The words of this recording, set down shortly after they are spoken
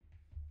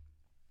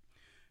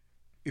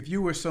If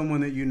you or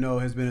someone that you know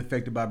has been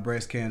affected by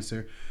breast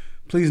cancer,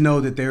 please know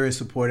that there is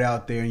support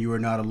out there and you are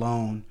not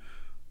alone.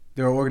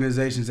 There are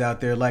organizations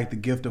out there like the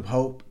Gift of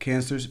Hope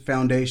Cancer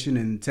Foundation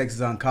and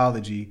Texas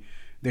Oncology.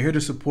 They're here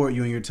to support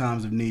you in your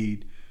times of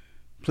need.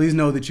 Please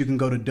know that you can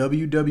go to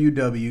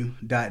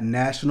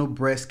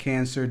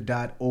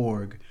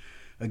www.nationalbreastcancer.org.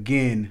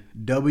 Again,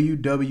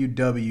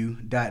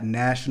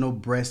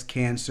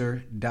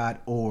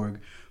 www.nationalbreastcancer.org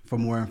for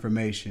more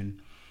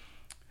information.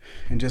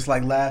 And just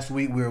like last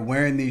week, we were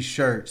wearing these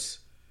shirts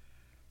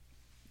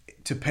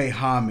to pay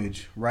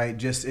homage, right?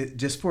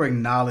 Just for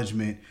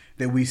acknowledgement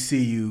that we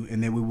see you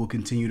and that we will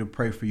continue to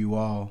pray for you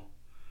all.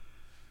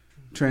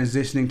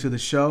 Transitioning to the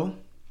show.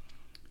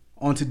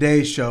 On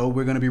today's show,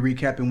 we're going to be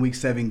recapping Week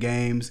 7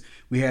 games.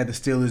 We had the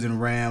Steelers and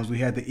Rams. We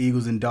had the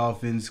Eagles and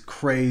Dolphins.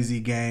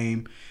 Crazy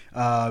game.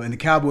 And the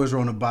Cowboys are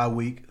on a bye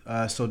week.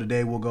 So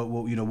today we'll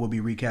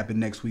be recapping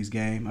next week's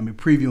game.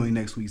 Previewing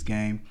next week's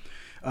game.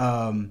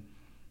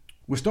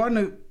 We're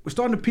starting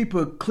to peep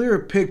a clearer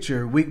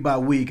picture week by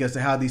week as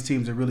to how these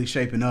teams are really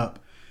shaping up.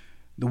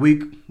 The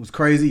week was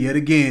crazy yet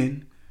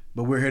again,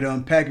 but we're here to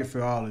unpack it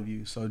for all of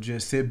you. So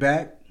just sit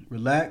back,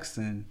 relax,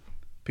 and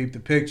peep the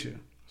picture.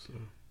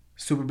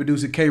 Super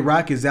producer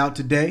K-Rock is out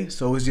today,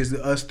 so it's just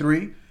us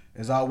three.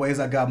 As always,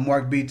 I got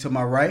Mark B to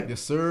my right.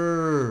 Yes,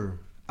 sir.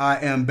 I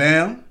am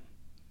Bam.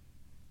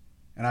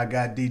 And I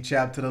got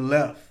D-Chap to the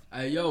left.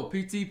 Hey, yo,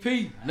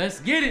 PTP, let's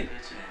get it.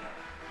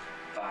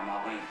 Find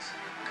my wings.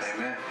 Hey,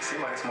 man, it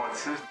seemed like a smart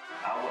decision.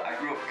 I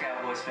grew up a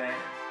Cowboys fan.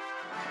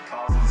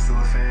 Carl's was still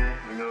a fan,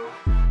 you know.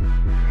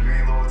 You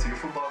ain't loyal to your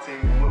football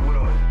team. What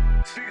are you?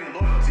 Speaking of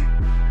loyalty,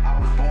 I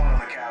was born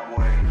on a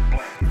Cowboy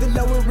blank. The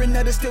lower end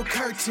of the steel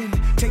curtain.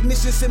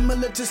 Technicians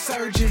similar to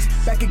surgeons.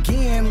 Back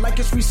again like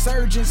it's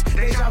resurgence.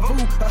 Deja vu,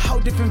 a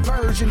whole different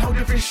version, whole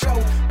different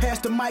show. Pass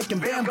the mic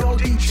and bam, go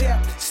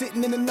D-Chap.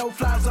 Sitting in the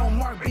no-fly zone,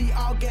 Mark B,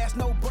 all gas,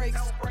 no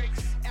brakes.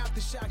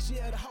 Aftershocks,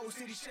 yeah, the whole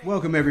city shake.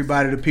 Welcome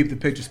everybody to Peep the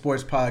Picture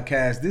Sports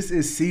Podcast. This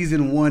is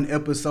Season 1,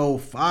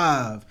 Episode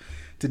 5.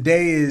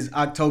 Today is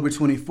October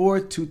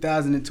 24th,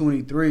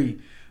 2023.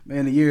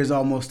 Man, the year is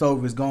almost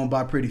over. It's gone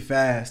by pretty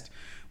fast.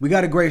 We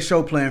got a great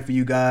show planned for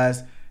you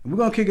guys. And we're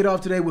going to kick it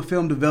off today with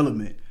film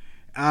development.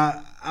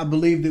 I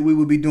believe that we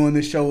would be doing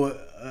this show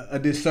a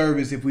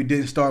disservice if we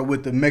didn't start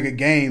with the mega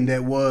game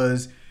that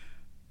was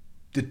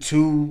the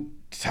two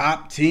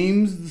top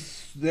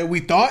teams that we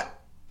thought,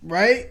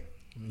 right?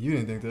 You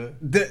didn't think that.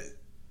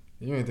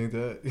 You didn't think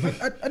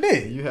that. I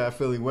did. You had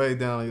Philly way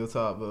down on your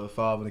top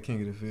 5 in the king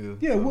of the field.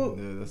 Yeah, we'll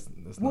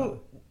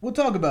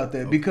talk about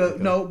that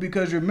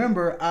because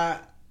remember I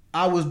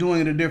was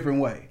doing it a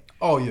different way.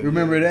 Oh yeah.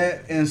 Remember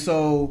that? And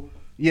so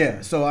yeah,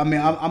 so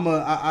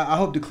I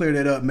hope to clear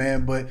that up,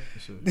 man. But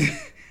sure.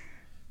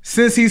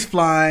 Since he's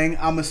flying,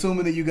 I'm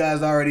assuming that you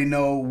guys already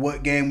know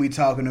what game we're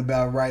talking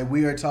about, right?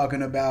 We are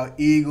talking about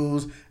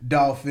Eagles,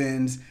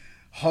 Dolphins,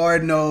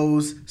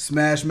 hard-nosed,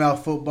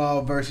 smash-mouth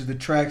football versus the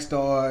track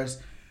stars.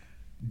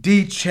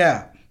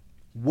 D-Chap,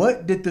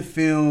 what did the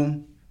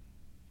film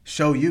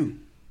show you?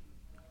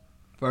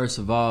 First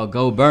of all,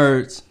 go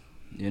Birds.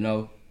 You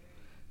know,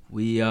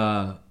 we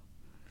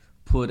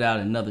pulled out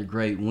another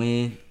great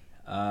win.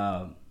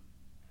 I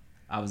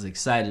was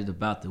excited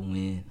about the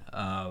win.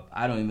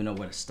 I don't even know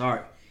where to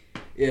start.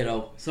 You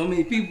know, so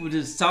many people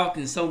just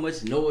talking so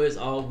much noise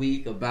all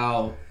week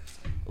about,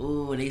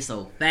 oh, they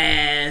so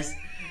fast.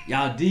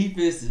 Y'all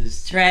defense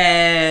is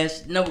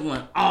trash. Number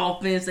one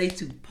offense, they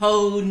too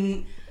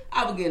potent.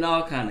 I was getting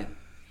all kind of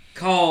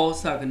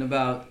calls talking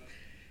about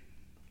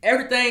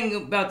everything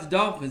about the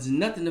Dolphins and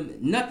nothing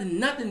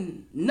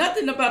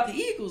about the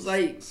Eagles.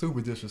 Like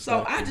super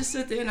disrespectful. So I just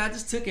sit there and I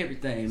just took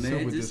everything, man.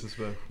 Super just,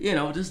 disrespectful. You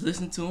know, just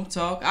listen to them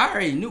talk. I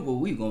already knew what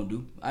we gonna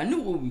do.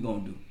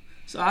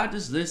 So I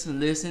just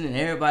listen, and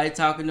everybody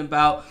talking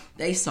about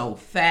they so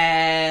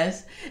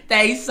fast.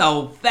 Hey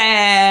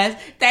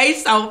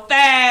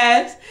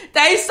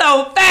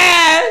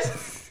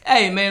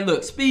man,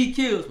 look, speed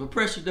kills, but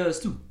pressure does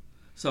too.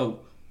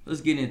 So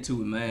let's get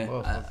into it, man.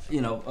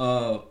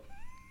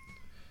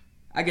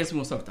 I guess we're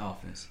gonna start with the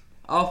offense.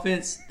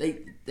 Offense,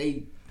 they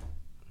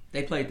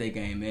played their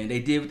game, man. They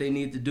did what they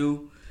needed to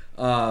do.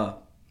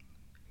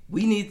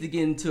 We needed to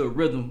get into a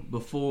rhythm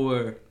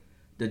before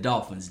the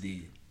Dolphins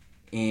did.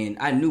 And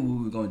I knew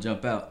we were going to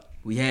jump out.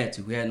 We had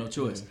to. We had no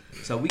choice.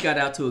 So we got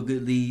out to a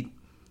good lead.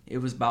 It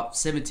was about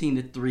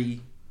 17-3.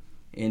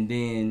 And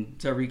then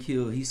Tyreek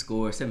Hill, he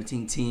scored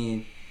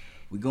 17-10.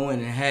 We go in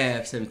and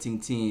half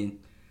 17-10.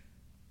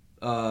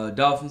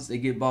 Dolphins, they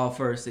get ball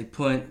first. They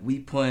punt. We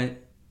punt.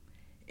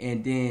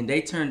 And then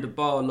they turned the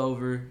ball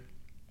over,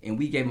 and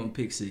we gave them a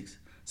pick six.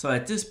 So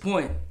at this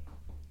point,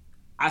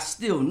 I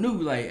still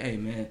knew, like, hey,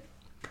 man,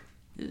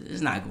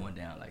 it's not going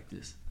down like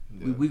this.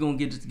 Yeah. We going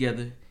to get it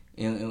together.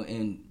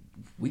 And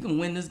we can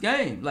win this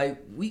game. Like,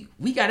 we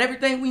got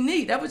everything we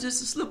need. That was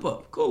just a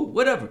slip-up. Cool,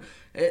 whatever.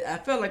 I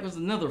felt like it was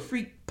another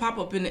freak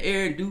pop-up in the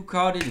air, and dude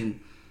caught it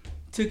and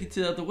took it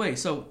to the other way.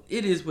 So,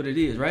 it is what it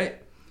is,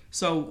 right?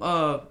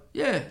 So,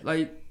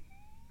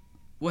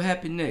 what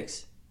happened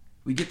next?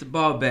 We get the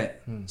ball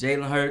back.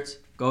 Jalen Hurts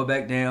go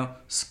back down,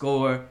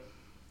 score.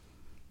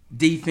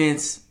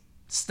 Defense,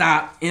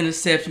 stop,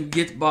 interception,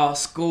 get the ball,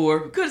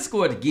 score. We could have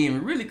scored again. We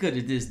really could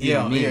have just did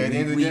at the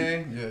end of the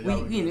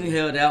game. We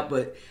held out,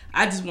 but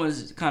I just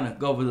wanted to kind of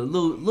go over the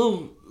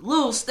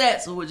little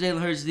stats of what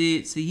Jalen Hurts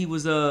did. See, he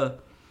was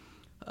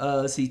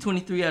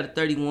 23 out of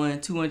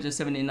 31,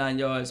 279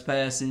 yards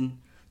passing,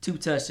 2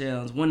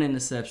 touchdowns, 1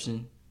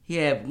 interception. He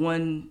had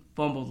 1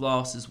 fumble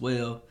loss as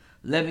well.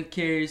 11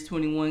 carries,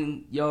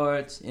 21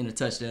 yards, and a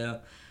touchdown.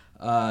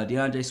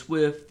 DeAndre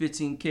Swift,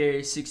 15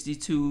 carries,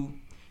 62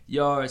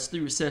 yards, 3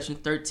 receptions,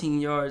 13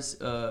 yards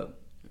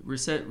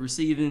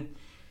receiving.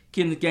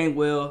 Kenneth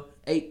Gainwell,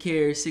 8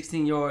 carries,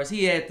 16 yards.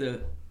 He had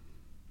the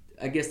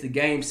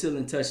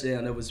game-sealing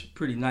touchdown. That was a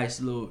pretty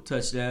nice little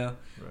touchdown.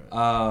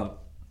 Right.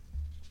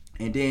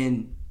 And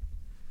then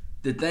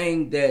the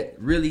thing that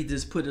really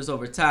just put us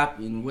over top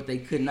and what they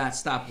could not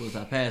stop was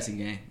our passing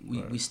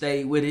game. We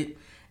stayed with it.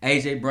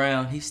 A.J.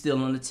 Brown, he's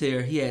still on the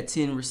tear. He had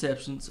 10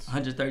 receptions,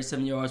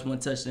 137 yards, 1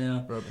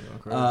 touchdown.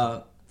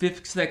 5th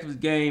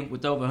consecutive game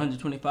with over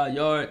 125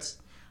 yards.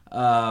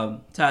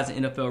 Ties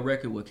an NFL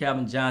record with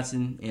Calvin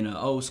Johnson and an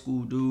old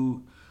school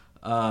dude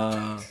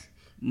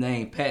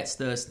named Pat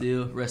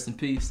Studstill. Rest in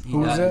peace. He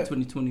died in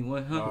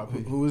 2021. Huh?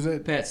 Who was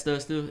that? Pat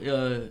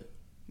Studstill.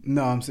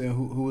 No, I'm saying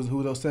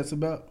who those sets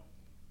about?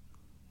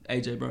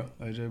 A.J. Brown.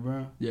 A.J.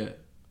 Brown? Yeah.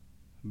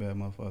 Bad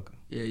motherfucker.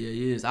 Yeah,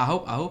 he is. I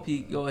hope he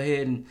go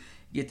ahead and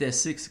get that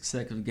 6th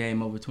consecutive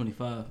game over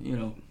 25. You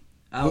know,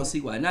 I don't see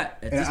why not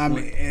at this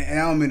point. And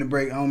I don't mean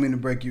to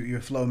break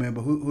your flow, man.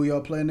 But who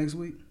y'all playing next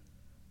week?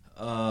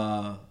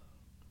 The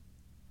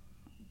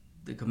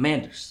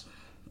Commanders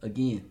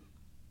again.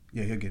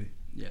 Yeah, he'll get it.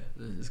 Yeah,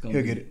 it's gonna.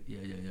 He'll get it. Yeah.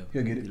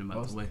 He'll get it. Get him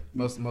out the way.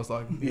 Most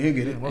likely. Yeah, he'll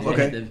get it.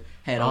 Okay.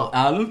 Had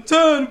all them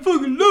time to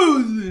fucking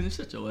lose.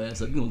 Shut your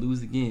ass up. You gonna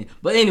lose again.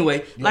 But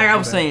anyway, like I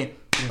was saying.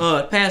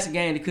 Passing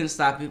game, they couldn't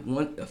stop it.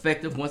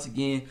 Effective once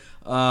again.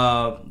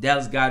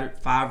 Dallas Goedert,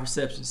 5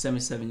 receptions,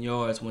 77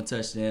 yards, 1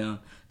 touchdown.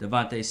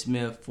 Devontae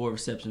Smith, 4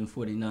 receptions,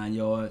 49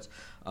 yards.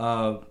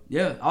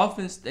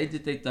 Offense, they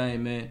did their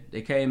thing, man.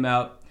 They came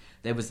out.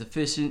 They was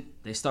efficient.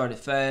 They started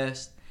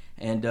fast.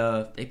 And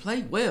they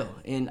played well.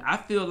 And I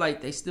feel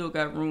like they still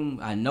got room.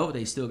 I know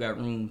they still got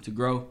room to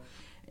grow.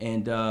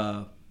 And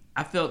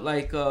I felt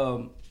like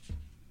one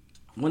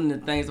of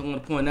the things I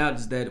want to point out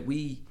is that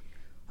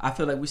I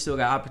feel like we still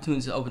got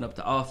opportunities to open up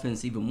the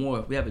offense even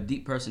more. We have a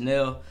deep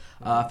personnel.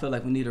 I feel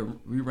like we need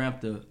to revamp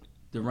the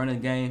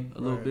running game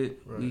a little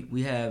bit. Right.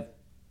 We have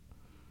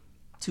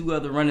 2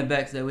 other running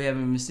backs that we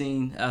haven't even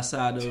seen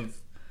outside of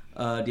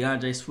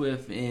DeAndre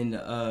Swift and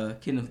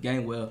Kenneth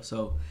Gainwell.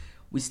 So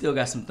we still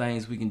got some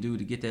things we can do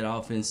to get that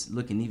offense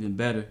looking even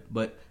better.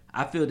 But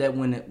I feel that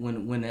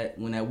when that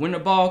winter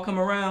ball come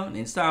around and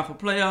it's time for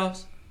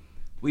playoffs,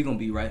 we gonna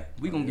be right.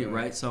 We gonna get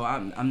right. So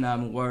I'm not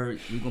even worried.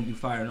 We gonna be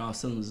firing all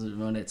cylinders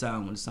around that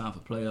time when it's time for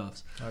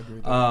playoffs. I agree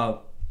with that.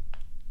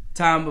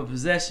 Time of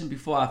possession,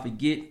 before I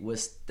forget,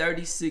 was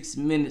 36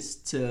 minutes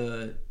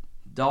to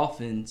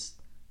Dolphins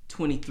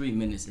 23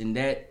 minutes, and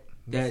that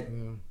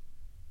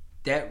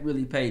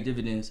really paid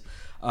dividends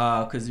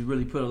because he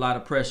really put a lot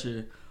of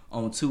pressure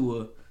on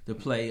Tua to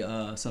play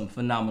some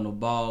phenomenal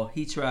ball.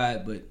 He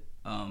tried, but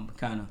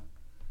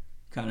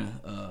kind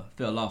of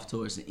fell off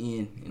towards the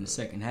end in the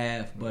second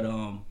half. But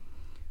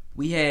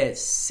we had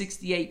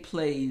 68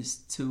 plays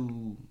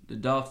to the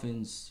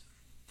Dolphins'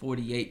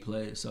 48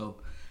 plays.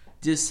 So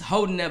just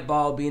holding that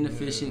ball, being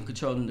efficient,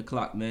 controlling the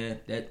clock,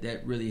 man,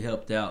 that really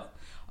helped out.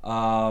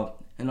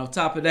 And on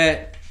top of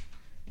that,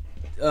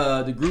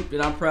 the group that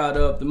I'm proud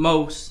of the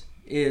most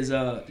is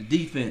the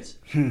defense.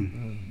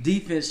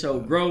 Defense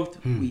showed growth.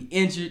 We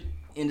injured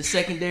in the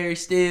secondary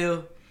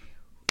still,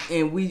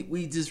 and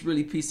we just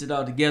really pieced it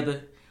all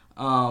together.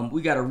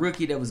 We got a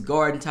rookie that was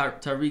guarding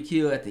Tyreek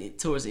Hill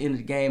towards the end of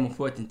the game on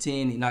 4th and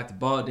 10. He knocked the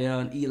ball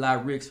down. Eli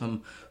Ricks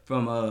from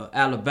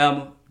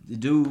Alabama. The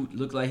dude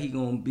looked like he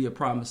gonna be a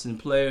promising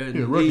player.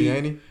 He a rookie,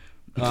 ain't he?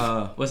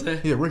 What's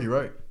that? He a rookie,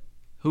 right?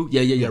 Who?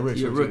 Yeah. Ricks,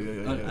 he a rookie.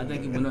 yeah, I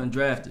think he went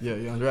undrafted. Yeah,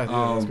 undrafted.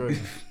 Yeah, that's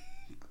crazy.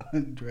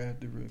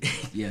 Undrafted rookie.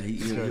 Yeah,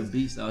 he's a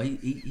beast.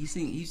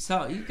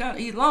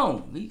 He's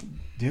long.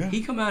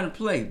 He come out and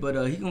play,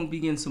 but he gonna be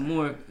getting some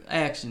more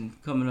action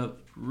coming up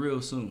real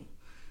soon.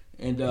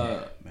 And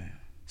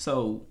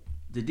so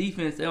the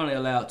defense, they only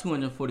allowed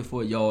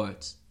 244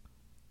 yards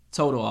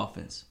total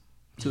offense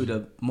to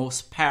the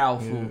most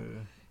powerful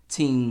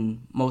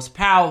team, most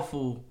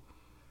powerful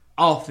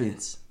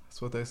offense.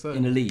 That's what they say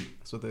in the league.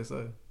 That's what they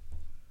say.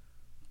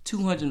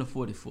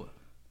 244.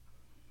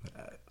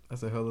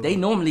 That's a hell of. They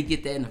normally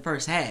get that in the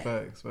first half.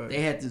 Facts.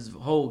 They had this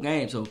whole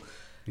game, so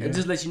it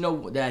just lets you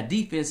know that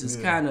defense is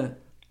kind of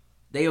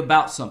they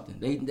about something.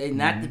 They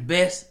not the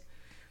best.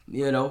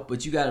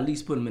 But you got to at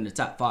least put them in the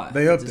top 5.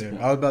 They up there.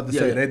 I was about to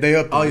say they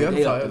up there. Oh yeah,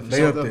 they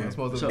up there.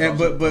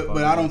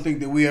 But I don't think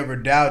that we ever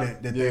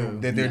doubted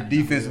that their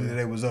defensively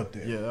they was up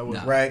there. Yeah, that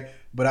was right.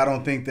 But I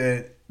don't think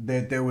that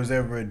there was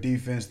ever a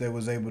defense that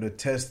was able to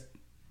test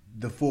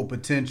the full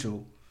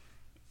potential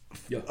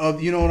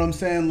of, you know what I'm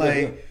saying?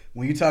 Like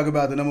when you talk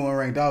about the number 1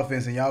 ranked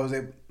offense and y'all was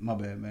able, my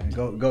bad, man.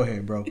 Go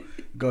ahead, bro.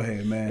 Go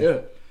ahead, man.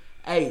 Yeah.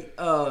 Hey,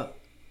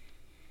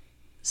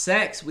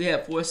 sacks. We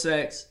had 4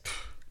 sacks,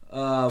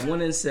 1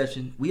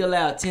 interception. We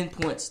allowed 10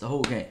 points the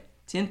whole game.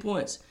 10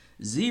 points.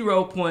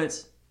 0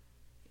 points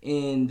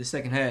in the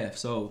second half.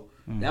 So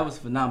that was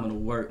phenomenal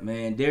work,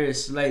 man.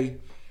 Darius Slay,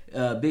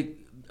 big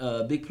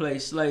play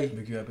Slay.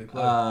 Big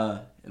play.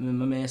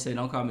 My man said,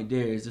 "Don't call me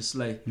Darius, just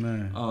Slay."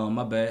 Man.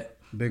 My bad.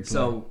 Big play.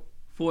 So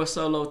 4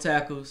 solo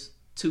tackles,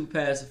 2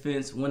 pass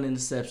defense, 1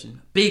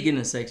 interception. Big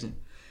interception.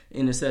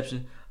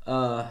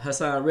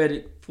 Hassan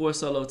Reddick, 4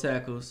 solo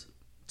tackles,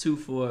 2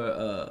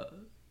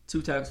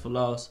 tackles for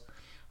loss.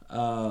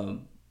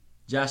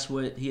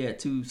 Joshua, he had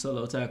 2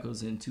 solo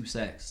tackles and 2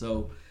 sacks.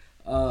 So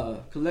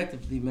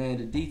collectively, man,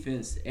 the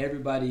defense,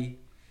 everybody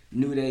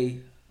knew they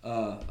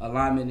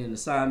alignment and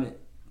assignment.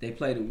 They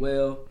played it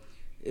well.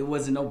 It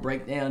wasn't no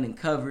breakdown in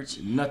coverage,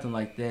 nothing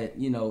like that.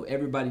 You know,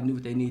 everybody knew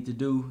what they needed to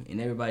do,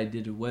 and everybody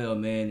did it well,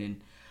 man.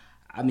 And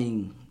I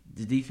mean,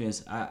 the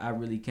defense, I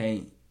really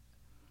can't.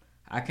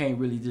 I can't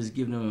really just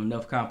give them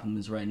enough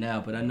compliments right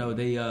now, but I know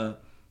they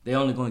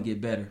only going to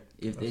get better.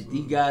 If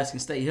these guys can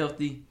stay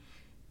healthy,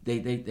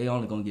 they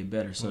only going to get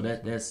better. So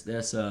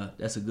that's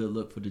a good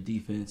look for the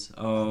defense.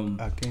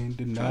 I can't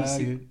deny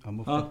it.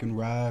 I'm a fucking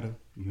rider.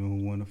 You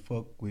don't want to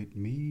fuck with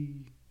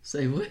me.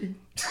 Say what?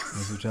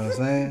 That's what y'all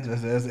saying.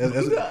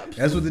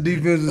 That's what the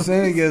defense was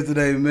saying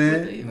yesterday,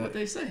 man. What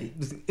they say?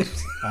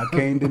 I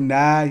can't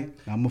deny it.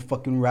 I'm a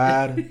fucking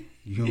rider.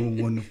 You don't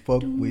want to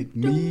fuck with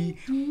me,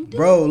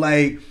 bro.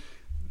 Like,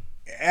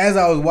 as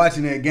I was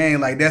watching that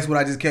game, like that's what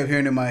I just kept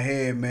hearing in my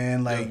head,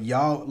 man. Like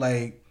y'all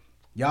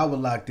were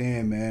locked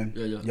in, man.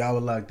 Yeah. Y'all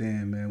were locked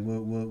in, man.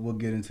 We'll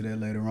get into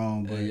that later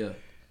on, but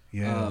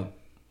yeah.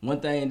 One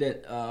thing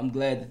that I'm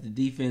glad that the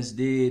defense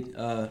did,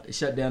 they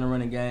shut down the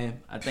running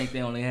game. I think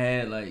they only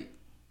had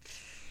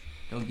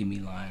don't get me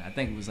lying, I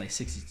think it was like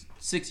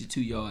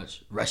 62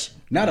 yards rushing.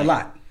 Not a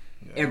lot.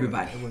 Yeah,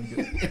 everybody. They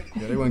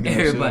wouldn't get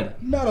everybody.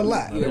 Not a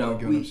lot. You know,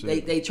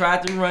 they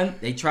tried to run.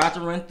 They tried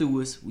to run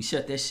through us. We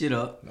shut that shit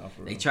up.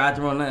 They tried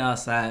to run on the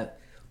outside.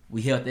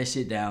 We held that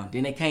shit down.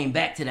 Then they came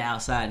back to the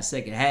outside in the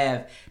second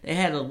half. They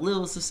had a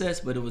little success,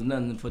 but it was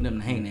nothing for them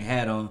to hang their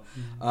hat on.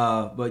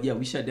 But yeah,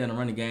 we shut down the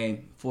running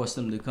game, forced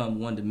them to become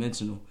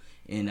one-dimensional.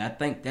 And I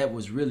think that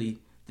was really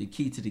the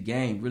key to the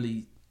game,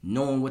 really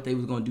knowing what they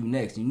was going to do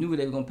next. You knew where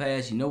they were going to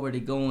pass. You know where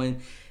they're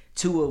going.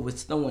 Tua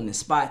was throwing the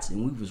spots,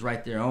 and we was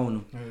right there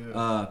on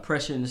them.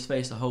 Pressure in his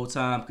face the whole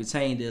time,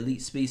 contained the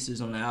elite speedsters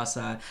on the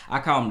outside. I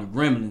call them the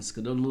gremlins,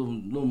 because those little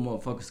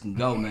motherfuckers can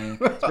go, man.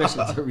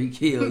 Especially Tyreek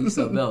Hill. He's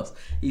something else.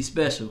 He's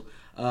special.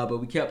 But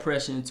we kept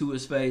pressuring to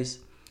his face.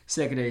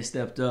 Secondary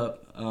stepped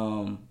up.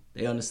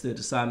 They understood the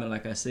assignment,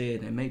 like I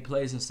said, and made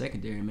plays in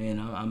secondary, man.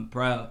 I'm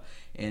proud.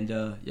 And,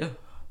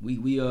 we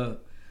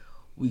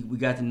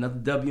got another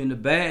W in the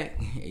bag.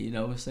 You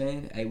know what I'm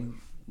saying? Hey,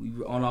 we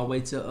were on our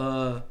way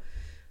to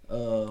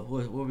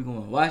where we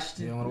going?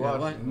 Washington. Yeah,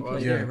 Washington.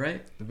 Yeah,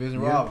 right. Division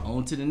rival.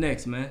 On to the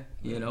next, man.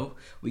 You know,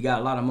 we got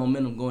a lot of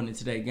momentum going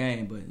into that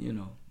game, but you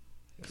know,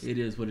 it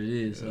is what it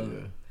is.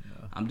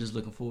 I'm just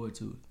looking forward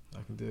to it.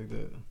 I can dig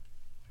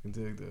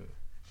that.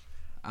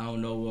 I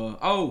don't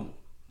know.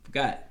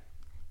 Forgot.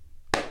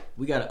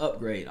 We got an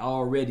upgrade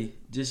already.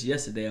 Just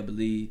yesterday, I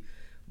believe.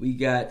 We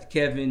got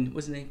Kevin.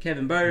 What's his name?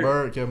 Kevin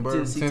Bird.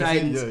 Tennessee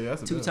Titans. Yeah,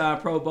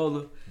 2-time Pro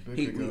Bowler.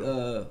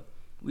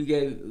 We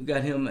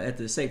got him at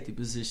the safety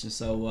position,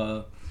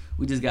 so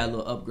we just got a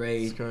little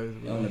upgrade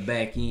on the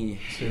back end.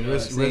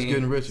 Rich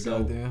getting rich,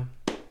 goddamn.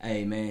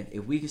 Hey man,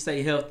 if we can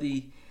stay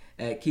healthy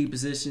at key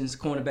positions,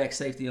 cornerback,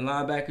 safety, and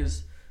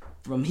linebackers,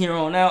 from here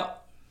on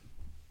out,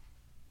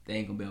 they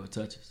ain't gonna be able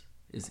to touch us.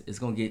 It's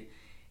gonna get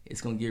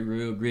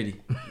real gritty,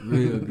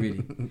 real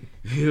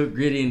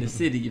gritty in the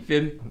city. You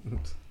feel me?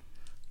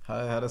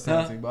 How that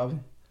sound to you, Bobby?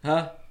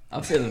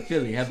 I'm feeling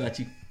Philly. How about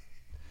you?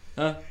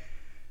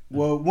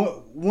 Well,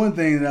 one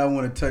thing that I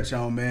want to touch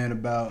on, man,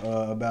 about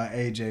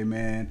AJ,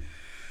 man.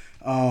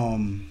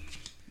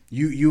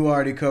 You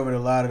already covered a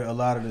lot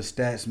of the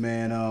stats,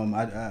 man.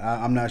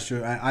 I'm not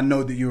sure. I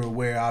know that you're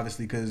aware,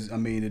 obviously, because I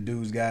mean the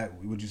dude's got,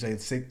 would you say,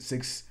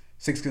 six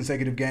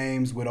consecutive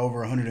games with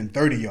over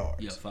 130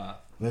 yards. Yeah,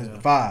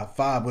 5.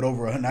 Five with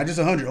over 100, not just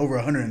 100, over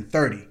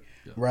 130,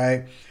 yeah.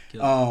 Right?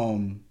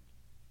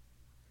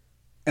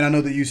 And I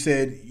know that you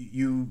said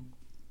you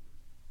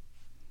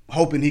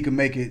hoping he can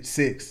make it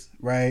 6.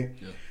 Right?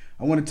 Yep.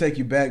 I want to take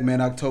you back,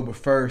 man, October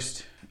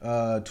 1st,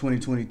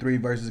 2023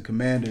 versus the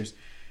Commanders.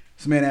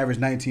 This man averaged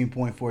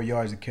 19.4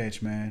 yards a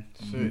catch, man.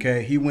 Shit.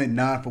 Okay? He went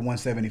 9 for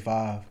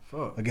 175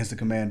 against the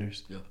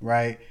Commanders, yep.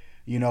 Right?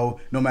 You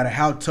know, no matter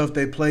how tough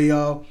they play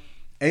y'all,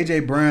 A.J.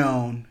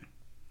 Brown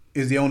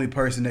is the only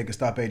person that can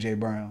stop A.J.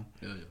 Brown.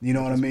 Yeah. You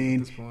know what I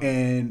mean?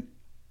 And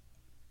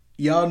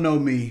y'all know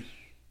me.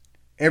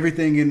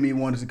 Everything in me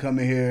wanted to come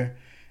in here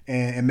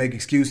and make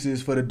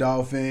excuses for the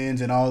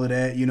Dolphins and all of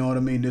that. You know what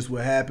I mean? This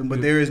would happen.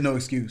 But there is no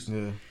excuse.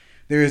 Yeah.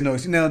 There is no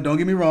excuse. Now, don't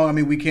get me wrong. I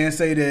mean, we can't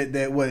say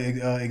that what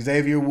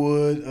Xavier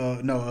Wood,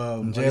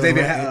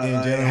 Xavier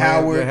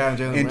Howard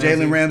and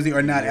Jalen Ramsey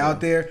are not out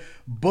there.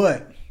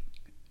 But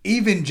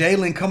even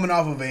Jalen coming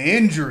off of an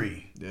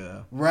injury,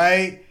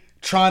 right?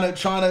 Trying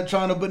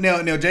to. But now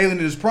Jalen in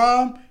his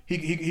prime,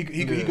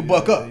 he could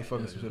buck up. He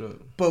fucking some shit up.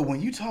 But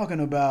when you talking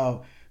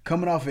about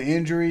coming off an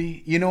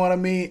injury, you know what I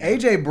mean?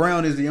 AJ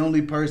Brown is the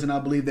only person I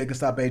believe that can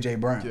stop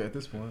AJ Brown. Yeah, at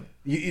this point.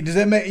 Does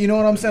that make, you know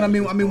what I'm saying? I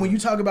mean, when you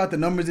talk about the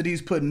numbers that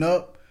he's putting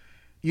up,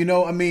 you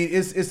know, I mean,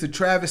 it's a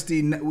travesty.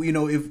 You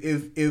know,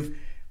 if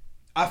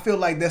I feel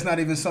like that's not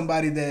even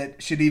somebody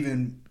that should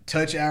even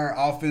touch our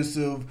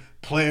offensive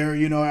player,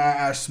 you know,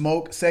 our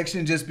smoke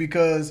section, just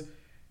because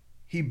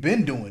he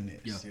been doing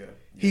this. Yeah.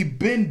 He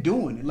been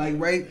doing it. Like,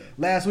 right,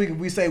 last week, if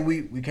we say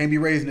we can't be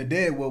raising the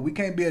dead, well, we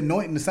can't be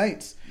anointing the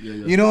saints.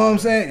 You know what I'm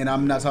saying? And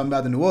I'm not talking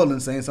about the New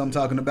Orleans Saints. I'm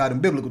talking about in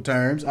biblical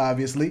terms,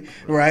 obviously.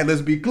 Right?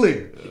 Let's be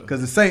clear.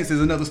 Because the Saints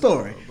is another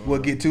story we'll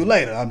get to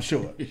later, I'm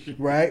sure.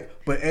 Right?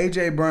 But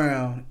A.J.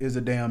 Brown is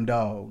a damn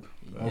dog.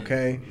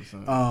 Okay?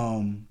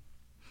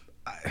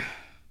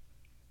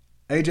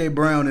 A.J.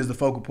 Brown is the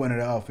focal point of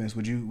the offense.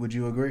 Would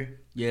you agree?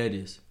 Yeah, it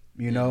is.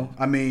 You know?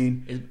 I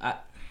mean...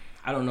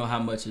 I don't know how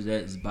much of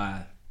that is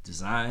by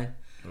design,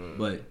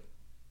 but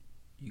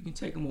you can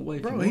take him away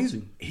if you want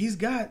to. He's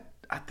got,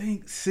 I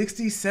think,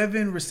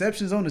 67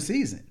 receptions on the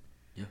season.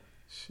 Yeah.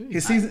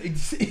 His season.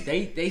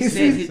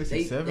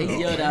 They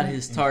yelled out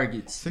his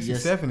targets.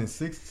 67 in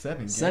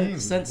 7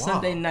 games.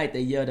 Sunday night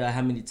they yelled out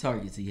how many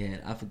targets he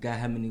had. I forgot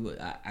how many.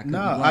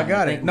 I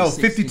got it. No,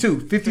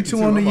 52.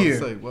 52 on the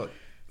year.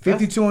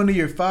 52 on the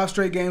year. 5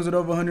 straight games with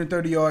over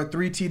 130 yards.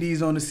 3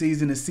 TDs on the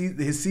season.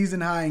 His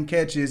season high in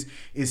catches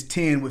is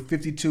 10 with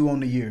 52 on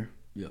the year.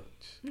 Yeah.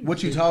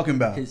 What you talking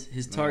about?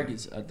 His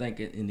targets, I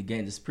think, in the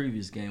game, this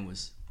previous game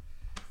was,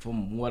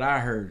 from what I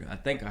heard,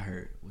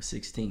 was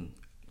 16.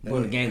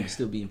 Well, the game was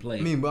still being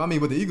played. I mean,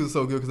 but the Eagles are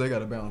so good because they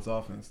got a balanced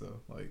offense, though.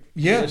 Like,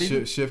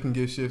 shift can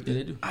get shifted.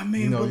 Yeah, they do. I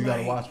mean, you know, you got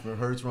to watch for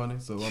Hurts running.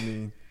 So I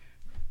mean,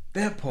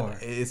 that part,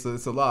 it's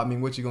a lot. I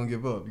mean, what you gonna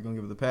give up? You're gonna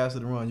give up the pass or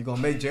the run. You're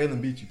gonna make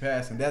Jalen beat you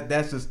passing.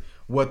 That's just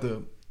what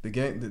the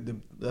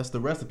game. That's the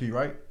recipe,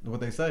 right? What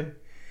they say.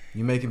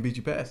 You make him beat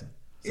you passing.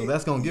 So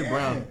that's gonna give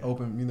Brown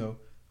open. You know,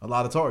 a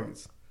lot of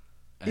targets.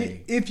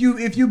 Hey. If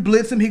you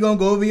blitz him, he gonna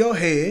go over your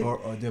head, or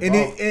dip and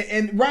off.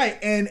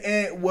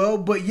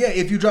 But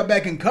if you drop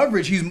back in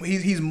coverage,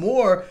 he's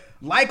more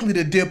likely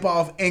to dip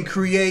off and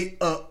create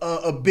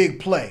a big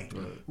play.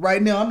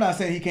 Right now, I'm not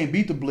saying he can't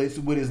beat the blitz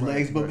with his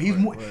legs, but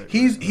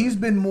he's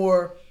been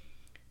more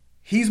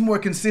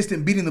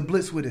consistent beating the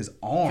blitz with his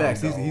arms.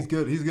 Facts. He's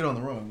good. He's good on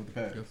the run with the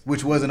pass,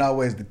 which wasn't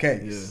always the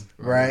case,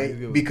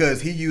 right?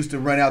 Because he used to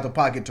run out the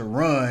pocket to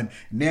run.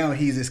 Now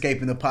he's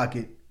escaping the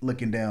pocket,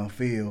 looking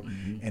downfield,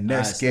 and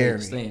that's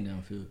scary. Staying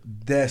downfield.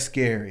 That's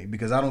scary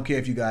because I don't care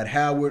if you got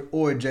Howard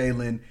or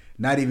Jalen.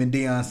 Not even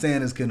Deion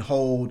Sanders can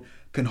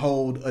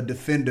hold a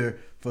defender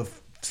for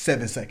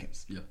 7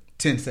 seconds. Yeah.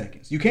 10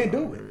 seconds. You can't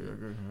do it.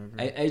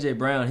 AJ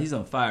Brown, he's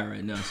on fire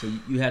right now, so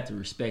you have to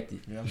respect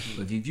it. Yeah,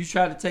 but if you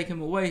try to take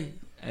him away,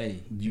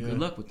 good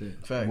luck with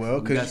that. Facts. Well,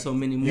 you got so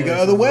many more. You got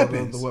other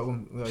weapons. You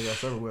got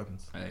several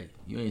weapons. Hey,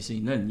 you ain't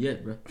seen nothing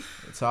yet, bro.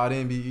 Tight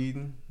end be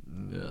eating.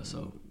 Yeah,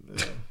 so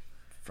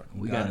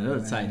we got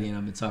another tight end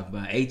I've been talking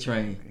about,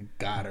 A-Train.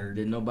 Goddard.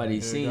 That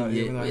nobody's seen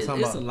yet. It's a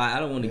lot. I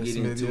don't want to get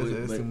into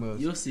it, but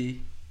you'll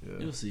see. Yeah.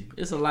 You'll see.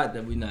 It's a lot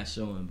that we're not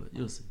showing, but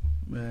you'll see.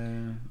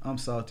 Man, I'm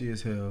salty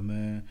as hell,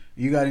 man.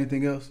 You got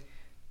anything else?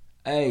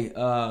 Hey,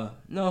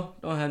 no,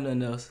 don't have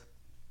nothing else.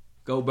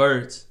 Go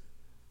Birds.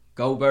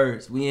 Go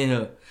Birds. We in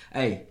here.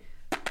 Hey,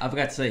 I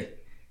forgot to say,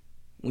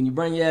 when you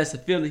bring your ass to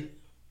Philly,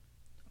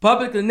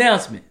 public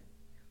announcement.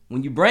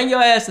 When you bring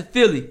your ass to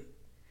Philly,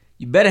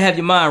 you better have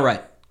your mind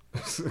right.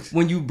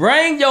 When you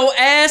bring your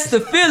ass to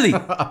Philly,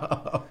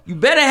 you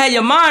better have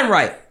your mind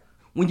right.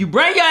 When you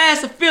bring your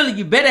ass to Philly,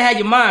 you better have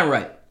your mind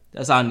right.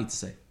 That's all I need to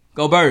say.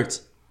 Go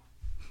Birds.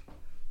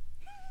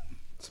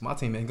 So my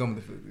team ain't going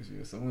to Philly this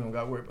year, so we don't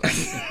got to worry about it.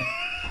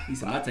 He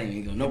said my team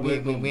ain't going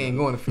nowhere. We ain't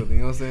going to Philly,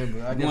 you know what I'm saying?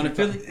 But going to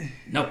Philly?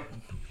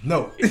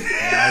 No.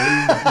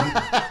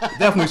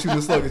 Definitely shooting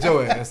a slug at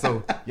your ass.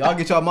 So y'all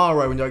get y'all mind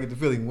right when y'all get to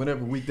Philly,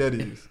 whatever week that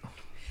is.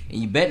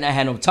 And you better not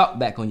have no talk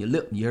back on your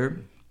lip, you heard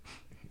me?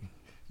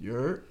 You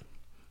heard?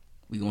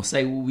 We gonna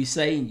say what we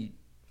say and you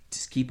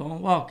just keep on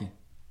walking.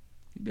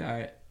 You be all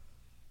right.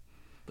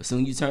 But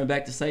soon you turn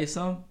back to say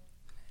something,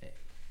 hey,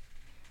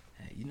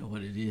 you know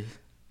what it is.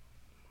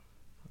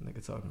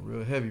 Nigga talking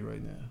real heavy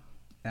right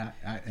now.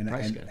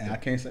 I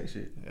can't say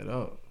shit at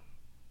all.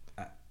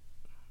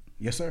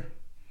 Yes, sir.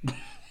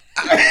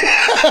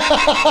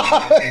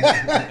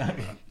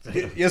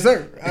 Yes,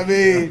 sir. I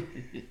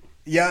mean,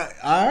 yeah.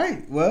 All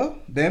right. Well,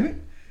 damn it.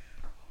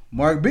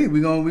 Mark B,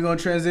 we're gonna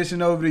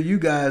transition over to you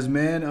guys,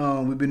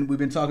 man. We've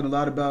been talking a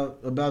lot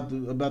about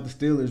the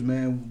Steelers,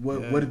 man.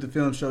 What did the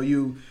film show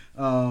you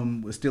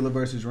with Steelers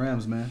versus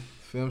Rams, man?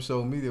 Film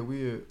showed me that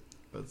we are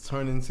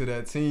turning into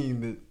that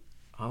team that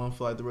I don't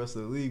feel like the rest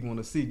of the league want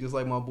to see. Just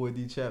like my boy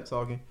D Chap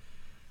talking.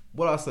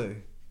 What I say?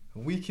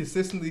 We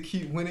consistently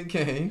keep winning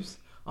games.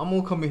 I'm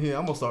gonna come in here.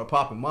 I'm gonna start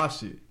popping my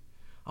shit.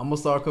 I'm gonna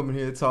start coming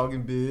here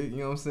talking big. You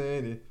know what I'm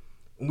saying?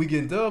 And we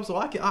getting dubs, so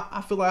I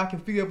feel like I can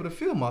be able to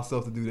feel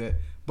myself to do that.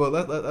 But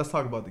let's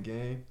talk about the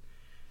game.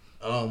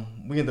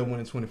 We ended up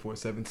winning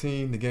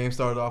 24-17. The game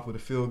started off with a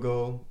field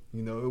goal.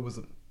 You know, it was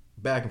a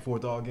back and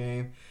forth all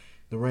game.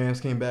 The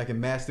Rams came back and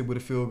matched it with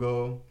a field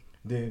goal.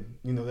 Then,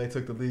 you know, they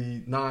took the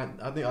lead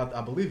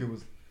I believe it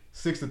was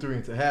 6-3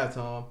 into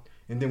halftime.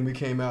 And then we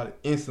came out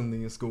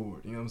instantly and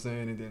scored. You know what I'm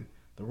saying? And then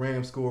the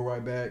Rams scored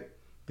right back.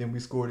 Then we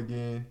scored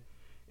again.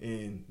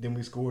 And then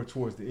we scored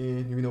towards the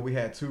end. You know, we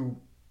had 2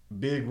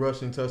 big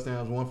rushing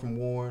touchdowns, one from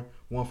Warren,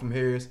 one from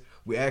Harris.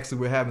 We actually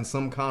were having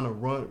some kind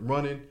of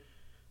running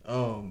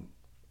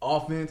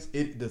offense.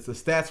 The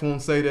stats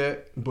won't say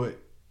that, but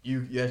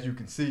as you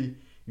can see,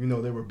 you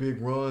know, there were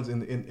big runs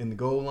in the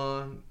goal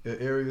line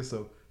area,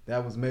 so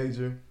that was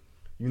major.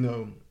 You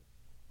know,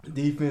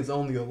 defense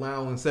only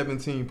allowing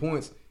 17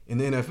 points in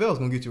the NFL is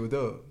gonna get you a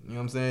dub. You know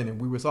what I'm saying?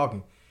 And we were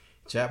talking.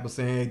 Chap was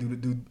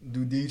saying,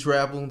 do D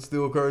travel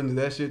still occur? Does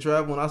that shit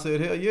travel? And I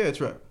said, hell yeah,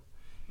 travel.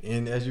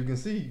 And as you can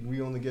see,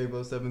 we only gave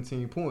us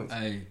 17 points.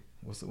 Hey,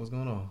 what's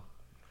going on?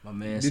 My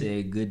man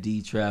said, "Good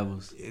D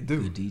travels." It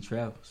do. Good D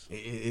travels.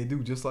 It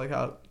do. Just like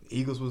how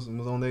Eagles was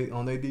on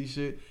their D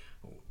shit.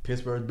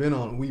 Pittsburgh's been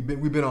on. We've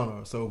been on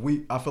her. So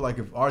I feel like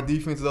if our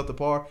defense is up to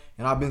par,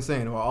 and I've been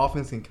saying if our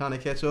offense can kind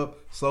of catch up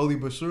slowly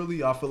but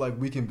surely, I feel like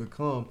we can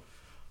become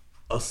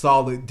a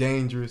solid,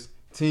 dangerous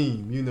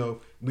team. You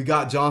know, we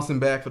got Johnson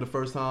back for the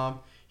first time.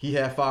 He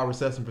had 5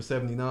 receptions for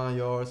 79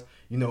 yards.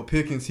 You know,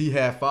 Pickens, he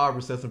had 5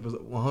 receptions for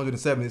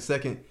 170.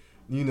 Second,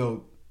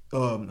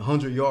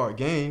 100-yard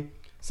game.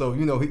 So,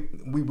 you know,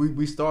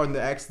 we starting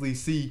to actually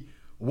see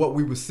what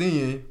we were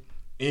seeing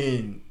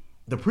in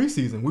the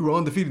preseason. We were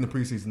undefeated in the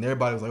preseason.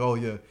 Everybody was like, oh,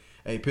 yeah,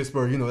 hey,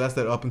 Pittsburgh, you know, that's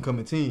that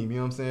up-and-coming team. You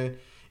know what I'm saying?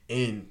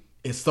 And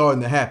it's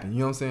starting to happen. You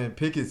know what I'm saying?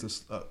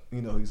 Pickett's,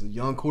 he's a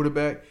young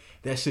quarterback.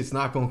 That shit's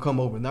not going to come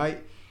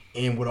overnight.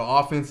 And with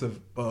our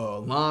offensive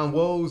line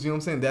woes, you know what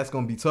I'm saying, that's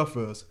going to be tough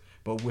for us.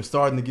 But we're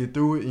starting to get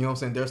through it. You know what I'm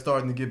saying? They're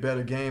starting to get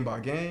better game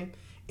by game.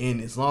 And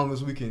as long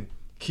as we can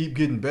keep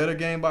getting better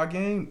game by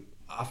game,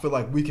 I feel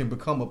like we can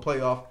become a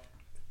playoff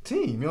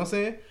team. You know what I'm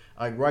saying?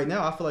 Like right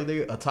now, I feel like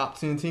they're a top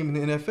 10 team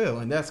in the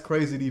NFL. And that's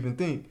crazy to even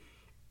think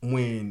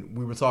when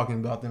we were talking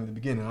about them at the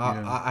beginning.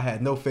 I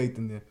had no faith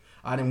in them.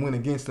 I didn't win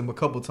against them a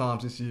couple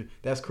times this year.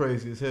 That's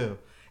crazy as hell.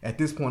 At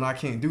this point, I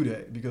can't do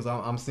that because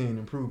I'm seeing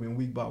improvement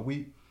week by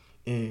week.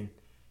 And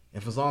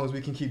if as long as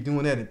we can keep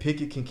doing that and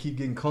Pickett can keep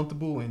getting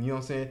comfortable and, you know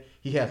what I'm saying,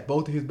 he has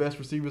both of his best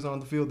receivers on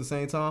the field at the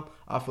same time,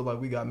 I feel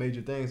like we got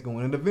major things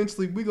going. And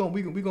eventually we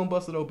gonna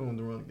bust it open with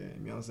the run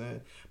game, you know what I'm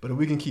saying? But if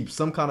we can keep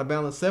some kind of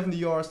balance, 70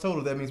 yards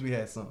total, that means we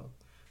had some.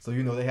 So,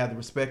 you know, they had to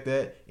respect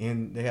that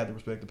and they had to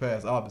respect the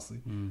pass, obviously.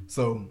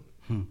 So,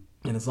 and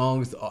as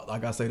long as,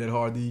 like I say, that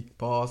hard D,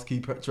 pause,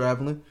 keep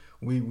traveling,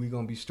 we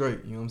gonna be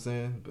straight, you know what I'm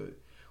saying? But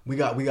we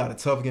got a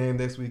tough game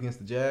next week against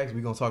the Jags.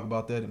 We're going to talk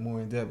about that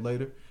more in depth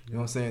later. You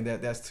know what I'm saying?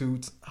 That's 2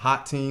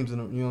 hot teams,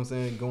 and you know what I'm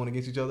saying, going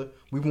against each other.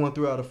 We've won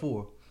 3 out of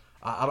 4.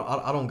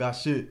 I don't got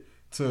shit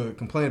to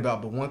complain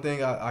about, but one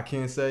thing I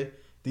can say,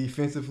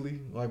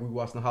 defensively, like we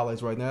watching the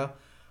highlights right now,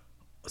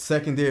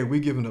 secondary, we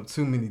giving up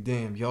too many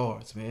damn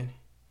yards, man.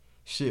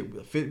 Shit,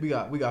 we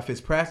got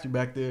Fitzpatrick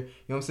back there. You know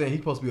what I'm saying?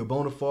 He's supposed to be a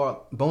bona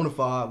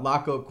fide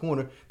lock-up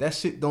corner. That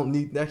shit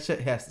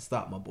has to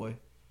stop, my boy.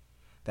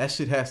 That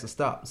shit has to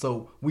stop.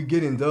 So we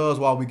get in dubs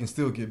while we can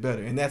still get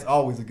better, and that's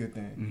always a good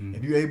thing. Mm-hmm.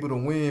 If you're able to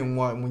win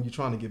when you're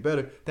trying to get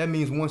better, that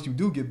means once you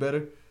do get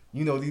better,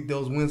 you know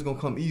those wins gonna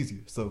come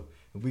easier. So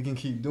if we can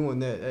keep doing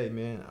that, hey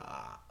man,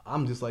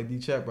 I'm just like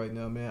D-Chap right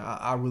now, man.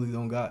 I really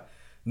don't got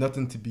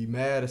nothing to be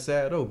mad or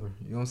sad over.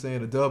 You know what I'm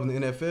saying? A dub in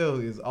the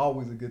NFL is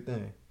always a good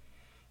thing.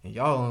 And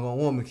y'all ain't gonna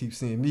want me to keep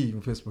seeing me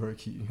when Pittsburgh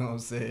keep, you know what I'm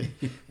saying?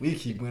 We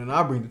keep winning.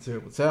 I bring the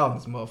terrible talent,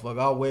 this motherfucker.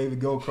 I'll wave and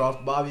go across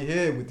Bobby's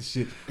head with the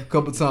shit a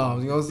couple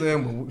times, you know what I'm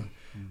saying?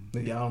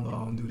 But I don't know, I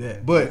don't do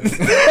that. But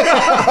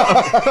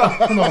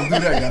I don't do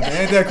that, guys.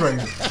 Ain't that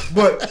crazy.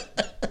 But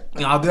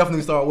you know, I'll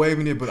definitely start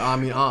waving it. But I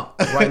mean,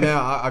 right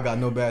now, I got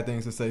no bad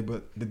things to say,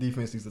 but the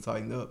defense needs to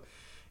tighten up.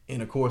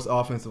 And of course,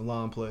 offensive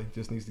line play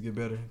just needs to get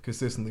better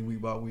consistently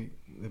week by week.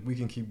 If we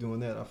can keep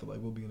doing that, I feel like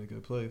we'll be in a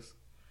good place.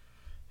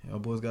 Y'all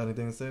boys got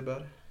anything to say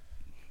about it?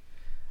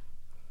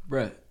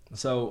 Bruh,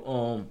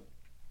 so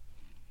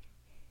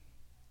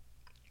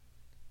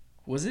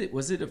was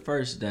it a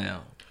first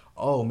down?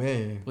 Oh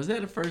man. Was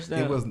that a first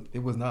down? It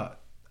was not.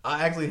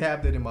 I actually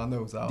have that in my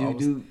notes.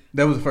 Dude,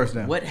 that was the first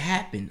down. What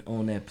happened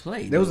on that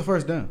play? That was the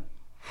first down.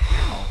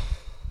 How?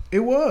 It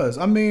was.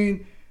 I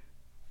mean,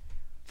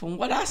 from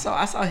what I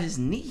saw his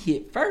knee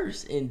hit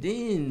first, and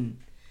then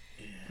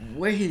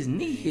where his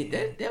knee hit,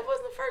 that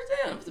wasn't the first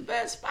down. It was a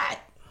bad spot.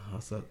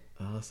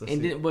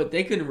 But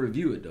they couldn't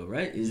review it though,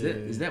 right?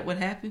 Is that what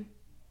happened?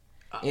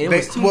 And it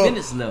was 2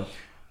 minutes left.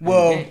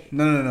 Well,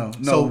 no.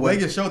 So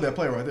Vegas showed that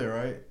play right there,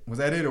 right? Was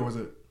that it or was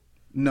it?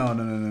 No.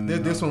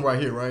 This one right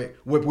here, right?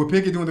 With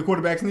Pickett doing the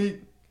quarterback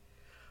sneak.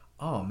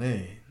 Oh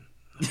man,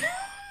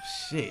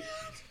 shit.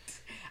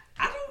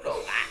 I don't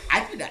know.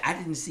 I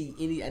didn't see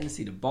any. I didn't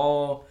see the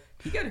ball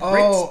He got a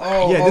great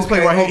spot. Yeah, this play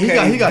right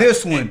here. He got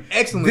this one.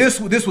 Excellent.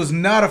 This was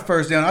not a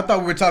first down. I thought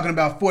we were talking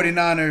about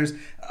 49ers.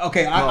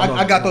 Okay,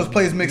 I got those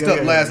plays mixed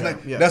up last night.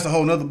 Yeah. That's a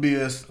whole nother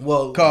BS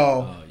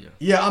call.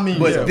 Yeah, I mean,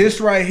 but this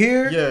right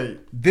here,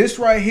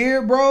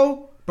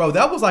 bro,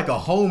 that was like a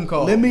home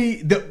call. That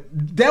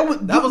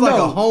was like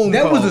a home call.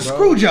 That was a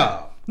screw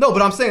job. No,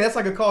 but I'm saying that's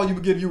like a call you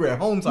would give you at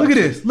home. Look at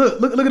this.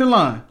 Look at the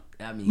line.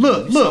 I mean,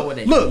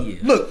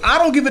 look! I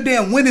don't give a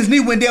damn when his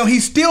knee went down.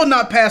 He's still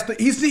not past it.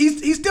 He's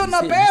still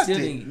not past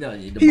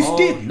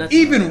it.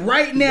 Even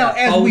right now,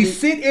 as we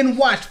sit and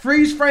watch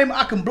freeze frame,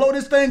 I can blow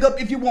this thing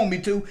up if you want me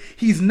to.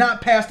 He's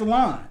not past the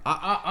line.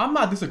 I'm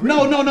not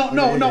disagreeing. No.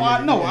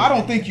 I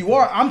don't think you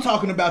are. I'm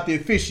talking about the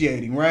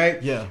officiating,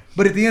 right? Yeah.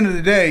 But at the end of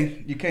the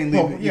day, you can't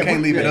leave it. You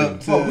can't leave it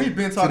up. Well, we've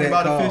been talking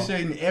about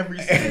officiating every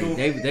single.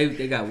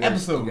 They got worse.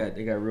 Episode.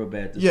 They got real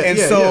bad.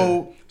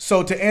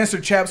 So to answer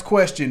Chap's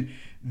question.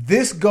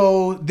 This is at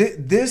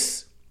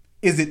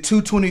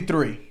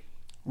 2:23,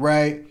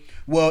 right?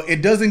 Well,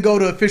 it doesn't go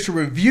to official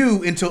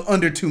review until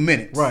under 2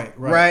 minutes. Right.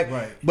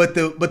 But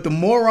the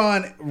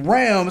moron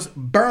Rams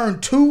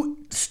burned 2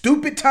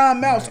 stupid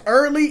timeouts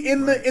early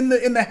in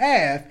the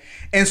half,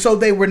 and so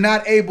they were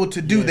not able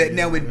to do that.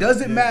 Now it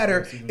doesn't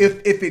matter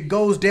if it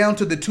goes down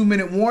to the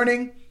 2-minute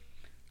warning.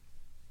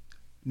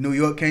 New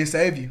York can't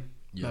save you.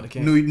 Yeah.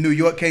 New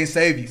York can't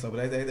save you. So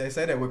they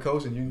say that with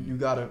coaching, you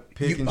gotta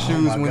pick and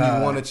choose when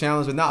you want to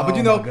challenge or not. But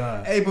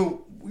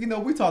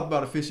we talked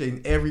about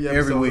officiating every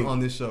episode on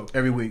this show.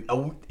 Every week.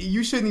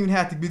 You shouldn't even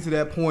have to be to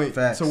that point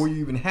to where you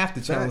even have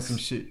to challenge some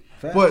shit.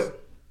 Facts.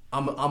 But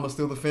I'm a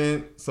Steelers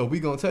fan, so we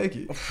gonna take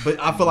it. But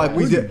I feel like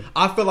we did.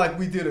 I feel like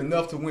we did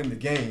enough to win the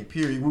game.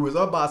 Period. We was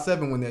up by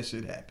 7 when that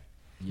shit happened.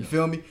 You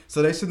feel me?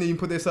 So they shouldn't even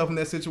put themselves in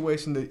that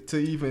situation to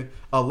even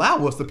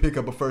allow us to pick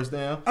up a first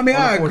down. I mean,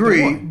 I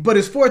agree, but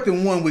it's 4th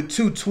and 1 with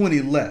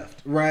 2:20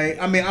 left, right?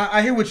 I mean,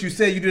 I hear what you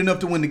said. You did enough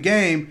to win the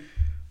game,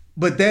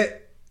 but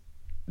that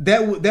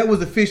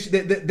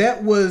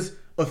was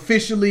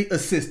officially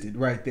assisted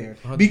right there.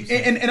 And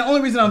the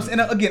only reason I'm saying,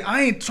 again,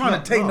 I ain't trying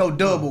to take no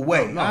dub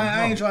away.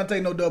 I ain't trying to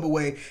take no dub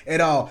away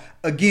at all.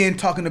 Again,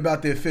 talking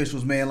about the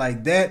officials, man,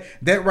 like that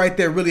right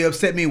there really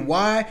upset me.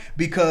 Why?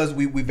 Because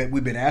we've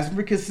been asking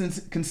for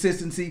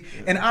consistency,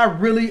 and I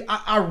really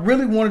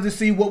wanted to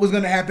see what was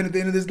going to happen at the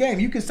end of this game.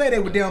 You can say they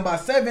were down by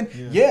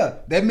 7. Yeah,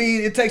 that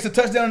means it takes a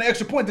touchdown and an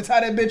extra point to tie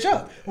that bitch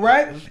up,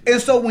 right?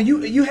 And so when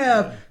you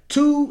have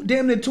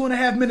damn near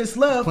 2.5 minutes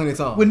left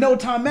with no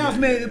timeouts,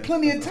 man,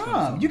 plenty of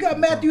time. You got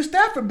Matthew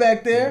Stafford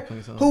back there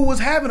who was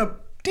having a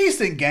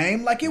decent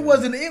game. Like it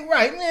wasn't it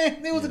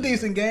was a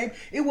decent game.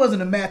 It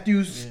wasn't a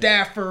Matthew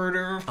Stafford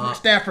or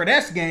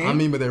Stafford-esque game. I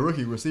mean, but that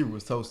rookie receiver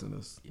was toasting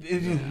us.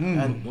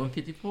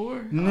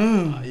 154?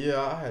 Yeah,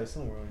 I had it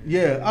somewhere.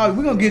 Yeah,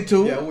 we're gonna get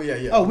to it.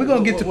 Oh, we're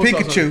gonna get to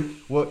Pikachu.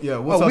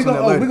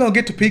 We're gonna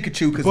get to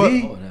Pikachu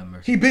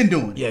because he been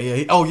doing it.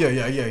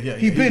 Yeah.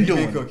 He been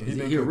doing it. Cooking. Is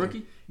he a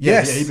rookie?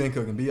 Yes. Yeah, he been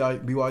cooking.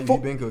 BYU, he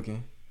been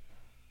cooking.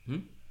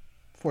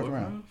 Fourth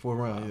round,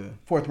 yeah.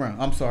 Fourth round.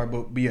 I'm sorry,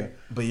 but yeah.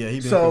 But yeah, he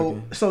been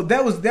cooking. So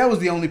that was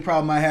the only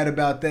problem I had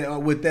about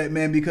that with that,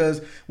 man.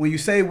 Because when you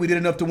say we did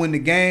enough to win the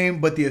game,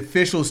 but the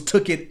officials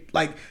took it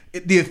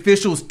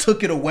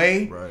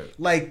away, right,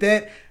 like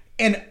that.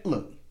 And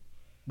look,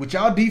 with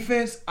y'all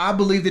defense, I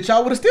believe that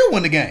y'all would have still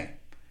won the game.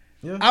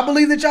 Yeah. I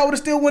believe that y'all would have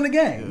still won the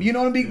game. Yeah. You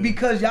know what I mean? Yeah.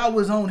 Because y'all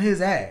was on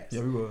his ass.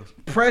 Yeah, we was.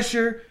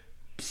 Pressure,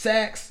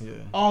 sacks,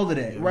 all of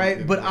that, right?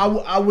 Yeah, but I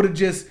would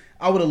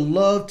have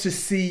loved to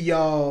see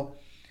y'all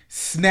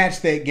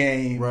snatch that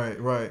game.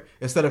 Right.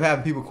 Instead of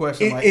having people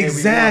question like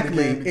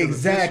exactly.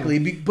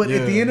 But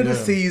at the end of the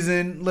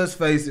season, let's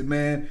face it,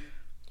 man,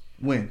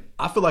 win.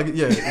 I feel like no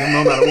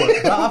matter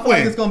what. I feel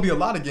like it's gonna be a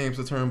lot of games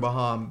to turn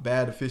behind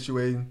bad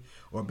officiating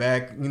or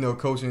bad,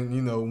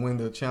 coaching, when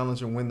to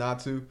challenge and when not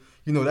to.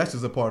 That's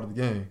just a part of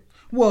the game.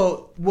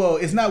 Well,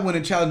 it's not when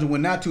to challenge and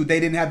when not to. They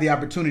didn't have the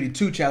opportunity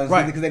to challenge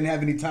because they didn't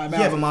have any timeouts.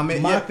 Yeah, but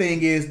my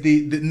thing is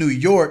the New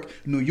York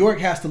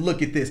has to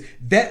look at this.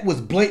 That was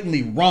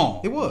blatantly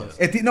wrong. It was.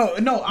 I'm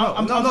not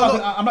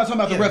talking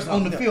about the refs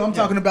on the field. I'm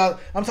talking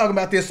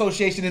about the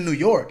association in New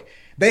York.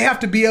 They have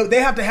to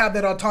have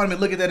that autonomy.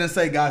 Look at that and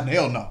say, guys,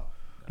 hell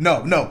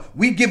no.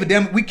 We give a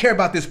damn. We care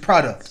about this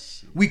product.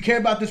 We care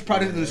about this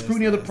product and the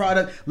scrutiny of the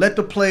product. Let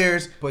the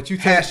players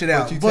hash it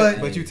out.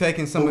 But you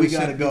taking some of the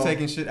shit. You're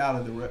taking shit out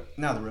of the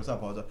refs. I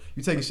apologize.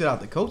 You're taking shit out of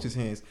the coach's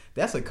hands.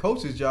 That's a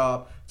coach's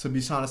job to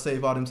be trying to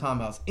save all them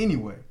timeouts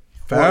anyway.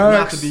 Facts. Or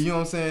not to be, you know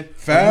what I'm saying?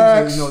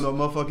 Facts. No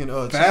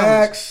motherfucking Facts.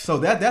 challenge. So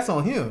that's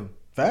on him.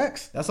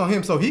 Facts. That's on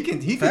him. So he can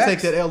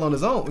take that L on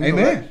his own.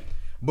 Amen.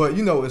 But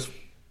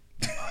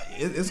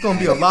it's gonna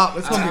be a lot.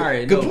 It's gonna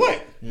be good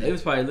point. They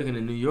was probably looking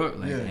at New York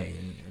like, hey.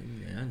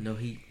 know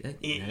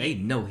they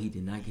know he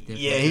did not get that.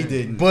 Yeah, he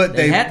didn't. But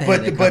They they, had to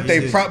have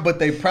that but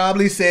they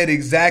probably said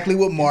exactly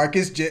what Mark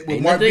B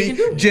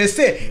just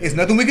said. It's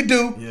nothing we could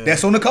do. Yeah.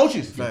 That's on the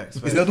coaches. Facts.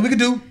 It's nothing we could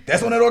do.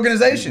 That's on that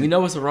organization. We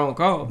know it's a wrong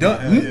call.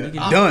 Done.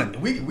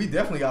 Done. We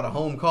definitely got a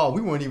home call.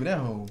 We weren't even at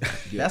home.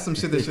 That's some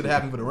shit that should have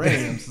happened for the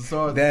Rams.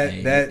 So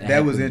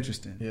That was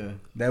interesting. Yeah,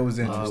 That was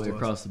All the way interesting.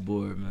 across the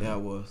board, man.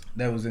 that was.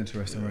 That was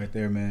interesting right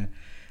there, man.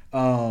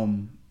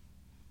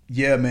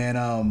 Yeah, man.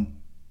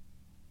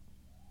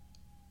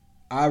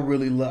 I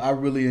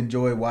really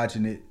enjoyed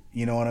watching it.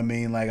 You know what I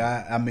mean? Like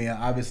I mean,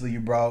 obviously you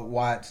brought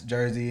Watt's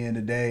jersey in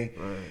today.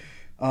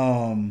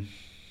 Right.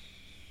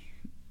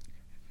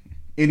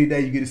 Any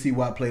day you get to see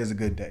Watt play is a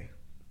good day.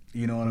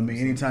 You know what I mean?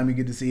 Anytime you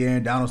get to see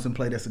Aaron Donaldson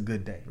play, that's a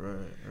good day. Right.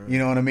 You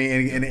know what I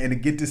mean? And to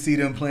get to see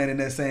them playing in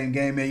that same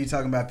game, man, you're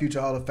talking about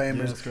future Hall of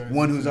Famers, that's crazy.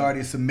 one who's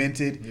already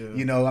cemented. Yeah.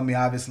 You know, I mean,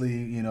 obviously,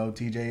 you know,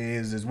 TJ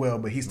is as well,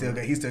 but he still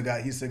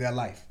got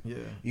life. Yeah.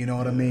 You know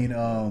what I mean?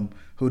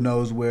 Who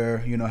knows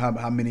where, you know,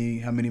 how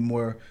many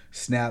more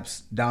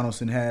snaps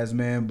Donaldson has,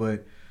 man,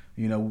 but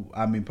you know,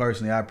 I mean,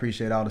 personally, I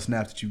appreciate all the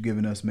snaps that you've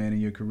given us, man,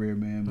 in your career,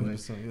 man. But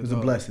it was a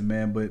blessing,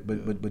 man. But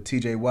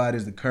TJ Watt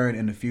is the current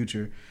and the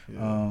future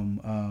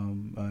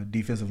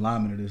defensive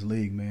lineman of this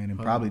league, man, and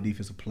probably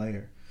defensive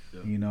player.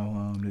 Yeah. You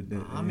know,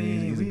 I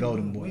mean, he's a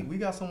golden boy. We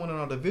got someone in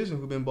our division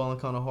who's been balling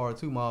kind of hard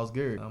too, Myles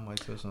Garrett. I might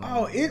touch on.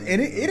 Oh, it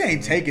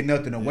ain't taking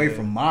nothing away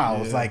from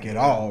Myles at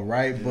all,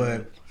 right? Yeah.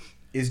 But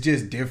it's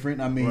just different.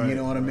 I mean, you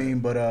know what I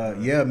mean.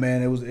 But yeah,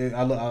 man,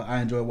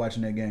 I enjoyed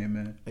watching that game,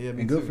 man. Yeah,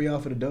 and good for y'all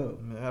for the dub.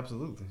 Yeah,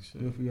 absolutely,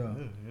 good for y'all.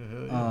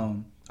 Yeah.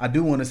 I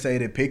do want to say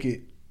that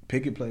Pickett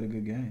played a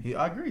good game.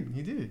 I agree.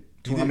 He did.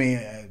 I mean,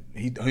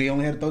 he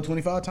only had to throw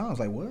 25 times.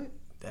 Like what?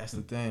 That's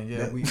the thing.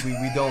 Yeah, we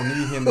don't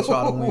need him to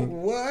try to win.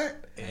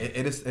 What?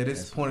 At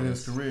this point in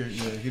his career,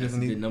 he doesn't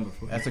need. That's a good number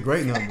for him. That's a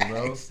great number,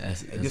 bro.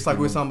 that's just like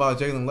we were talking about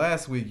Jalen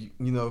last week.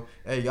 You know,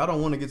 hey, y'all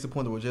don't want to get to the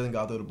point where Jalen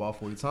got to throw the ball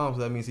 40 times.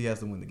 So that means he has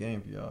to win the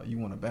game for y'all. You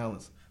want to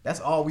balance. That's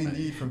all we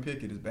need from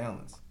Pickett is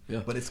balance.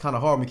 Yeah. But it's kind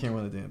of hard when we can't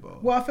run the damn ball.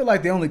 Well, I feel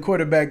like the only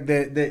quarterback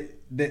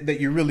that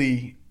you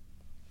really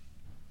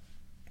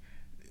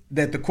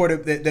that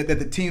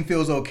the team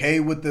feels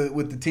okay with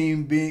the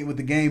game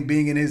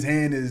being in his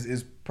hand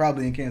is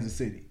probably in Kansas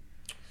City.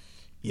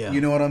 Yeah,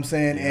 you know what I'm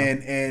saying,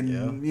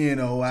 and you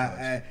know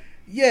I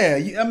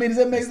mean, does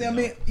that make sense? I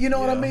mean, you know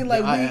what I mean?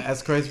 Like,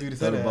 that's crazy for you to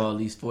say throw that. the ball at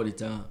least 40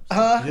 times.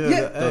 Throw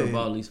the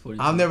ball at least 40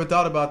 times. I've never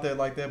thought about that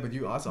like that, but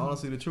that's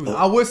honestly the truth.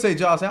 I would say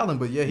Josh Allen,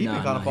 but he's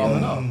been kind of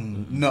falling off.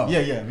 No.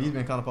 Yeah, he's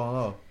been kind of falling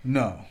off.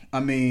 No, I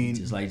mean,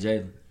 just like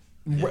Jalen.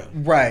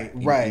 Right.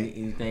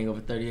 Anything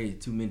over 38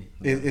 is too many.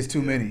 It's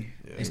too many.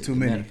 It's too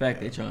many. Matter of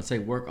fact, they're trying to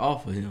take work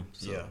off of him.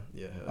 So.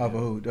 Yeah. Off of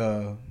who?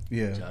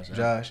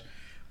 Josh.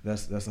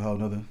 That's a whole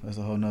nother.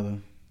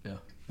 Yeah.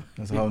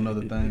 That's a whole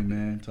nother thing,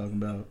 man. Talking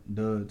about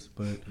duds,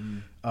 but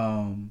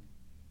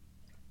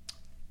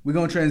we're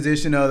gonna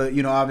transition.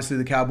 You know, obviously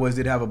the Cowboys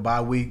did have a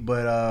bye week,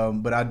 but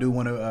I do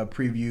want to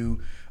preview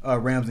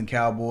Rams and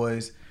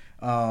Cowboys.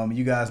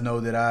 You guys know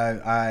that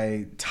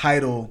I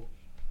title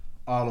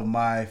all of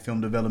my film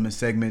development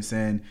segments,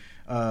 and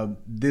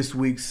this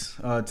week's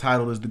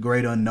title is The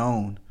Great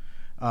Unknown.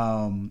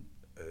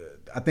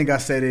 I think I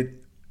said it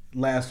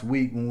last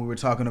week when we were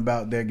talking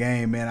about their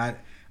game, man.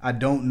 I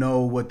don't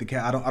know what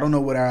I don't know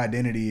what our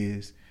identity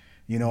is.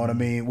 You know what I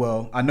mean?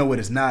 Well, I know what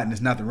it's not, and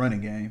it's not the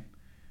running game.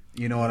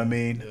 You know what I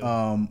mean?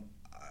 Yeah.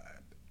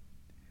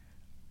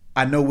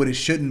 I know what it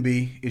shouldn't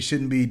be. It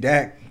shouldn't be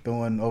Dak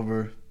throwing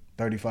over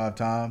 35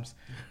 times,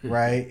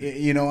 right?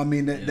 You know, I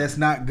mean, that's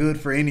not good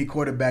for any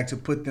quarterback to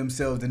put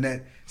themselves in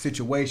that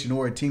situation,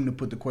 or a team to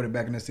put the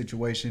quarterback in that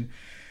situation.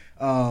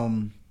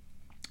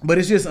 But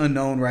it's just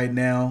unknown right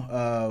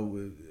now.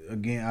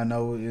 Again, I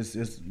know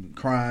it's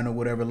crying or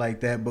whatever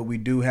like that, but we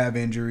do have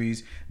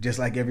injuries just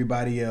like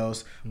everybody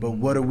else. But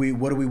what are we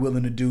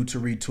willing to do to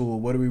retool?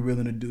 What are we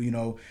willing to do, you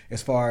know,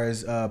 as far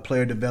as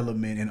player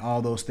development and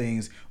all those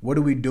things? What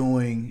are we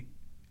doing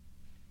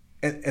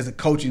as a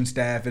coaching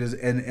staff and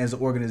as an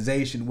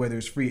organization, whether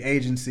it's free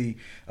agency,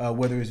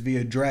 whether it's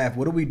via draft?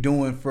 What are we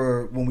doing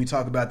for when we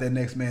talk about that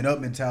next man up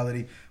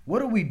mentality?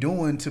 What are we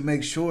doing to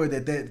make sure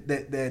that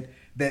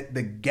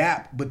the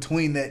gap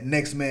between that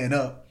next man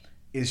up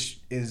is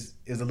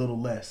a little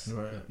less?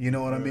 Right. You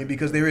know what I mean?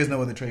 Because there is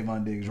no other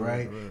Trayvon Diggs,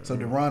 right? So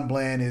DeRon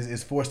Bland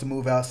is forced to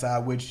move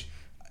outside, which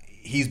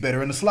he's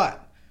better in the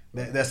slot.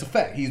 That's a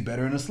fact. He's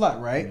better in the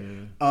slot, right?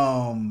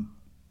 Yeah.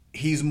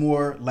 He's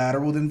more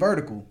lateral than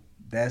vertical.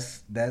 That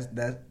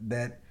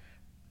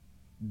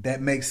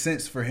makes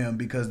sense for him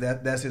because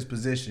that's his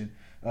position,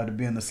 to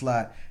be in the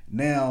slot.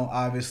 Now,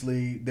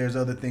 obviously, there's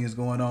other things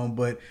going on,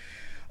 but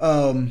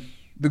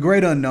the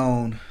great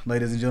unknown,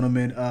 ladies and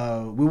gentlemen,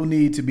 we will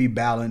need to be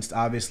balanced.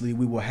 Obviously,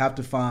 we will have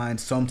to find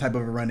some type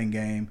of a running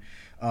game.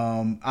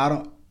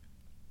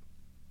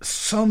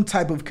 Some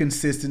type of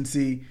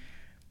consistency,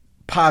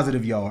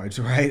 positive yards,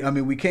 right? I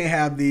mean, we can't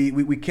have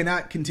we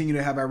cannot continue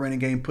to have our running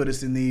game put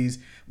us in these,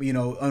 you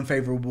know,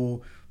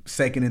 unfavorable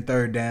second and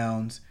third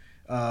downs,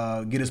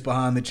 get us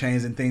behind the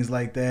chains and things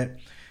like that.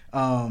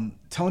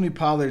 Tony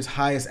Pollard's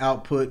highest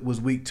output was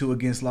week 2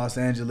 against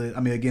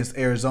against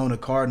Arizona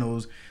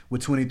Cardinals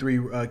with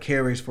 23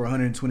 carries for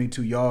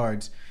 122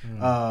 yards.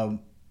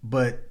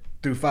 But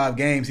through 5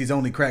 games, he's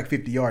only cracked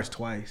 50 yards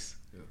twice.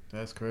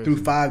 That's crazy.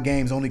 Through 5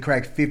 games, only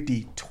cracked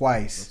 50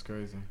 twice. That's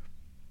crazy.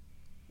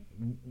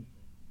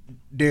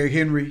 Derrick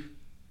Henry,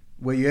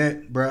 where you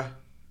at, bruh?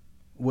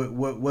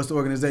 What's the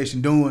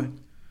organization doing?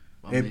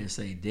 I'm going to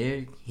say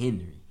Derrick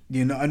Henry.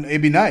 You know,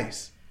 it'd be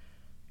nice.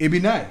 It'd be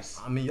nice.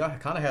 I mean, y'all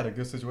kind of had a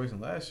good situation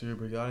last year,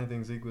 but y'all didn't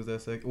think Zeke was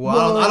that second.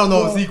 Well, I don't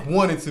know if Zeke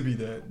wanted to be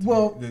that.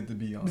 To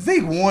be honest,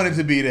 Zeke wanted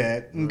to be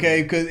that.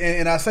 Okay, because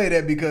and I say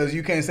that because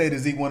you can't say that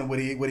Zeke wanted what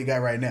he got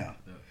right now.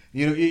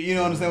 Yeah. You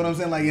know understand what I'm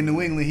saying? Like in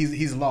New England,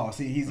 he's lost.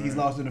 He's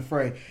lost in the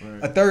fray.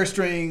 Right. A third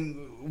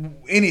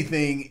string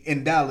anything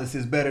in Dallas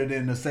is better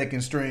than a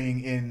second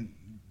string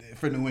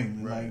for New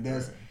England. Right, like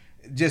that's. Right.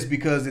 Just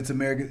because it's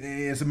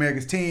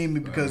America's team,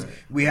 because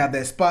we have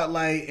that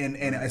spotlight and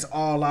it's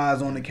all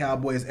eyes on the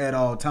Cowboys at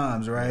all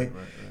times, right?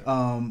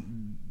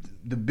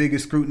 The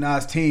biggest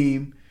scrutinized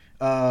team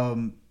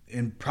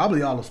in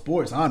probably all of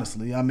sports,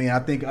 honestly. I mean, I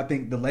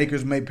think the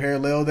Lakers may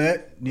parallel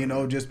that, you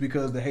know, just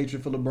because the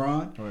hatred for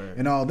LeBron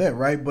and all that,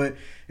 right? But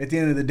at the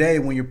end of the day,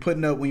 when you're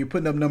putting up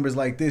numbers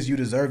like this, you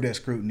deserve that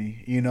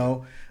scrutiny, you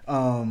know.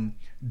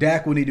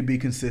 Dak will need to be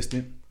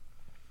consistent.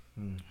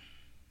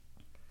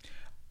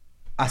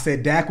 I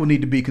said Dak will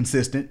need to be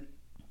consistent.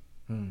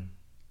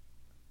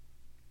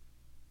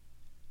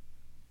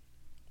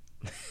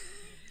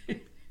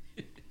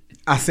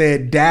 I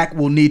said Dak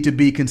will need to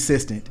be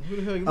consistent. Who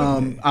the hell you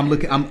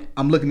looking at?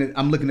 I'm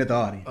looking at the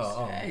audience.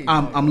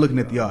 I'm looking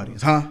at the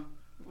audience, huh?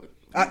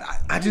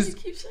 I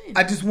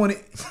just want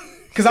it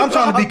because I'm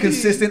trying to be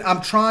consistent.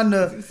 I'm trying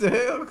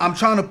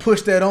to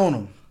push that on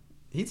him.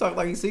 He talk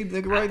like he see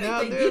the nigga right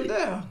now.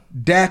 There.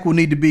 Dak will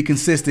need to be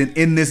consistent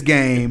in this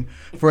game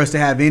for us to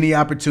have any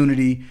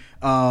opportunity,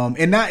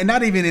 and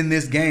not even in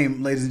this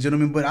game, ladies and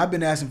gentlemen. But I've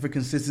been asking for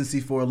consistency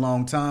for a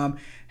long time.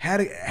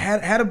 Had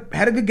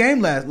a good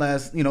game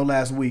last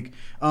week.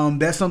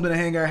 That's something to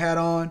hang our hat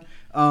on.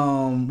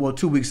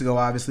 2 weeks ago,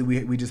 obviously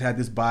we just had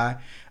this bye,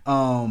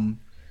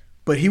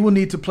 but he will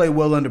need to play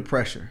well under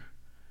pressure.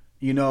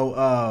 You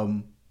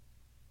know.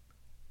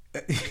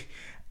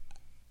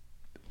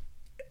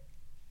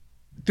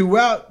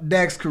 Throughout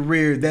Dak's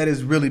career, that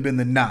has really been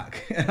the knock.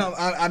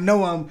 I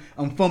know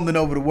I'm fumbling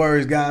over the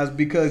words, guys,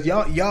 because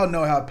y'all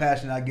know how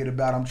passionate I get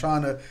about it. I'm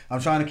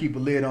trying to keep a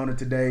lid on it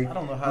today. I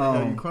don't know how the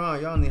hell you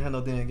crying. Y'all didn't have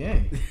no damn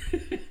game,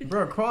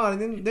 bro. Crying,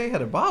 and then they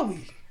had a bye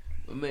week.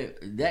 Man,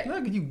 Dak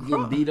you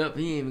getting beat up.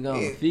 He ain't even got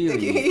on the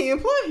field. He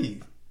ain't play.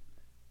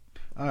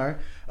 All right,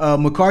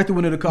 McCarthy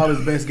wanted to call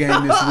his best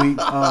game this week.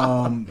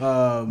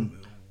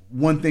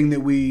 One thing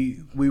that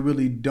we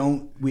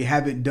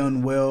haven't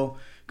done well.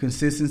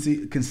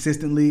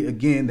 Consistently,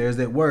 again, there's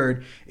that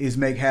word, is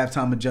make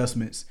halftime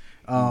adjustments.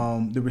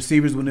 The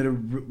receivers will need to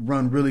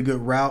run really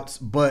good routes,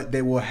 but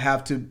they will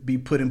have to be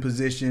put in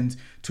positions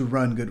to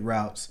run good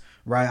routes,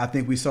 right? I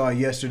think we saw it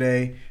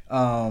yesterday.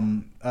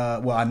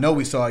 I know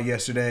we saw it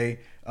yesterday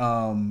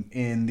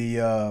in the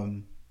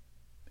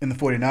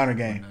 49er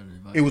game.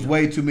 It was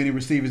way too many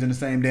receivers in the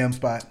same damn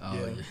spot.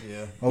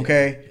 Yeah.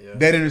 Okay? Yeah.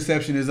 That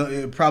interception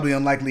it probably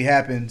unlikely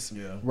happens,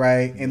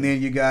 right? And then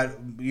you got,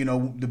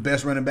 the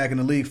best running back in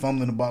the league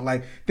fumbling the ball.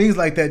 Like, things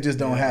like that just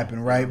don't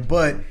happen, right?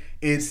 But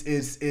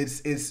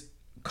it's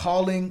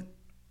calling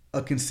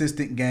a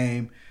consistent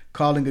game,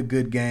 calling a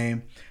good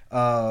game.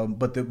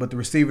 But the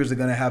receivers are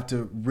going to have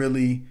to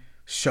really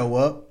show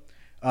up.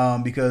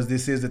 Because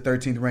this is the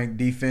 13th ranked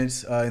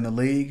defense in the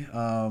league.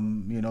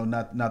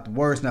 Not the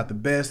worst, not the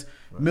best.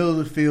 Right. Middle of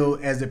the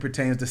field as it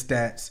pertains to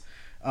stats.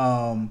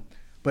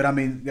 But I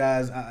mean,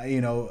 guys,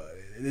 the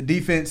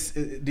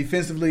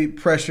defensively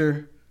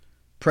pressure,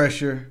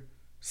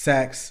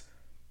 sacks,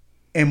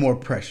 and more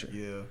pressure.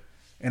 Yeah.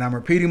 And I'm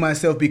repeating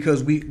myself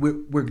because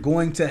we're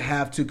going to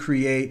have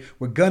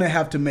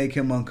to make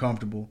him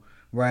uncomfortable,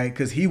 right?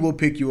 Because he will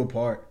pick you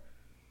apart.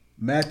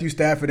 Matthew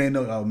Stafford ain't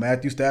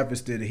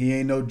he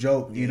ain't no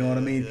joke. You know what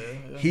I mean?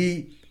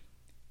 Yeah.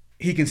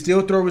 He can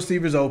still throw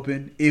receivers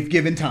open if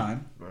given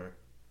time. Right.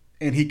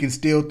 And he can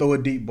still throw a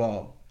deep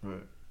ball.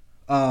 Right.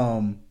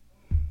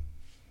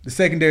 The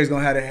secondary is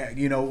going to have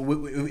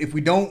to, if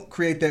we don't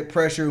create that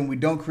pressure and we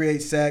don't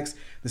create sacks,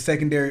 the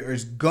secondary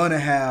is going to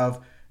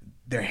have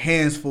their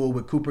hands full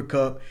with Cooper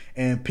Kupp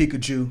and Puka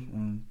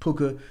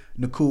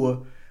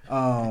Nacua.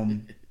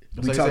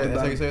 That's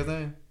how you say his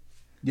name?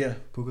 Yeah.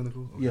 Puka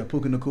Nacua? Okay. Yeah,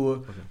 Puka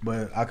Nacua. Okay.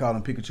 But I call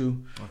him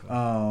Pikachu.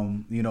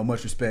 Okay.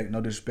 Much respect. No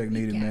disrespect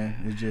needed, man.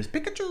 It's just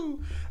Pikachu.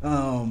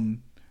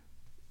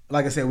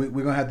 Like I said, we're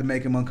going to have to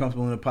make him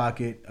uncomfortable in the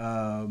pocket.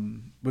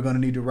 We're going to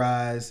need to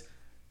rise.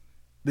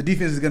 The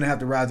defense is going to have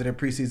to rise to their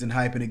preseason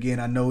hype. And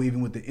again, I know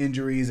even with the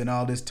injuries and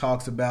all this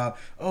talks about,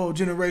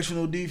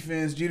 generational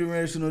defense,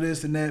 generational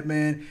this and that,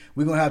 man,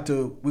 we're going to have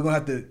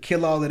to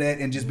kill all of that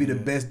and just be the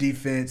best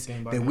defense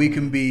that we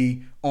can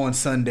be on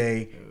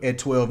Sunday at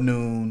 12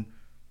 noon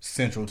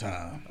Central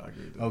Time. I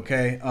agree with that.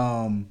 Okay?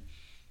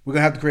 We're going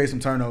to have to create some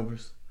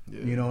turnovers.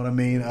 Yeah. You know what I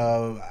mean?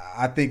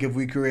 I think if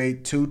we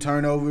create 2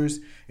 turnovers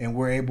and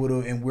we're able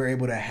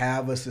to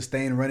have a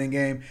sustained running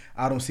game,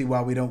 I don't see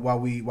why we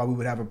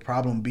would have a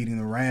problem beating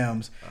the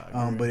Rams.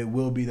 But it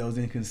will be those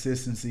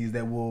inconsistencies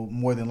that will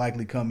more than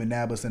likely come and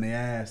nab us in the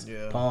ass.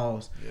 Yeah.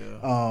 Pause.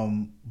 Yeah.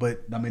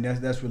 But I mean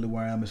that's really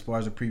where I am as far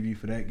as a preview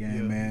for that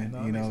game, man.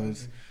 No, you know,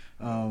 it's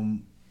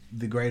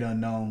the great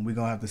unknown. We're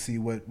gonna have to see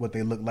what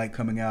they look like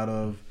coming out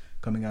of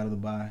the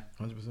bye.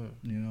 100%.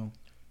 You know.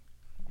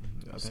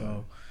 Yeah,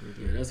 So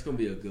that's gonna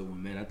be a good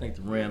one, man. I think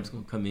the Rams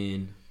gonna come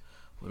in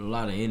with a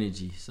lot of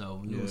energy, so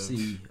we're gonna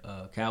see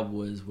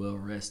Cowboys well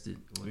rested,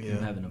 with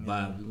them having a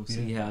bye. We're gonna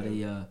see how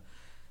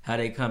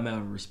they come out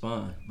and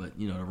respond. But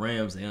you know, the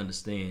Rams, they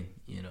understand.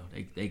 You know,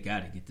 they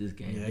got to get this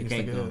game. Yeah, they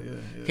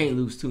can't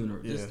lose 2 in a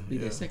row. Yeah, This will be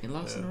their second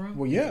loss in a row.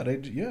 well, they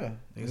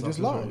just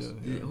lost.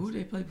 Who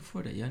they played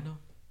before that? Y'all know?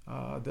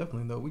 I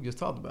definitely know. We just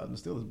talked about it, the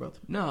Steelers, brother.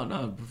 No,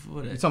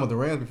 before that. You talking about the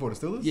Rams before the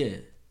Steelers? Yeah.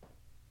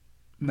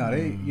 No,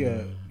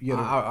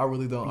 I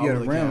really don't.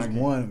 the Rams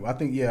won. I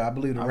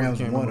believe the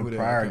Rams won the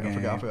prior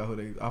game. I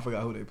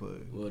forgot who they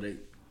played. Well, they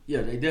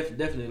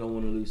definitely don't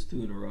want to lose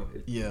 2 in a row.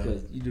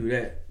 Because you do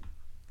that,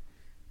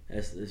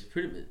 it's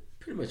pretty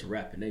much a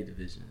wrap in their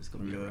division. It's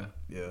gonna be a wrap.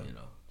 Yeah. You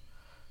know,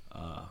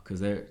 because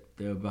they're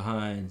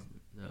behind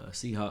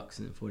Seahawks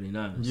and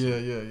 49ers. Yeah.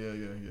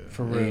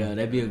 For real,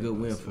 that'd be a good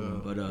win for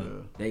them. But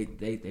they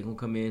gonna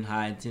come in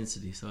high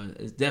intensity, so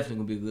it's definitely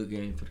gonna be a good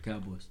game for the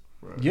Cowboys.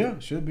 Right. Yeah,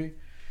 should be.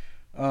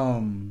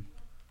 What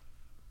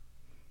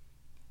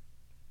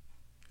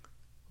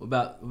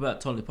about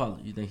Tony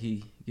Pollard? You think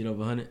he get over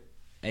 100?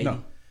 80?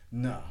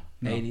 No.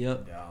 80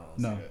 up?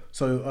 No.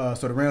 So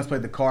the Rams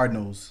played the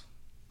Cardinals.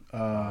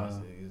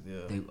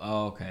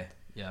 Okay.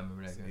 Yeah, I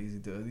remember that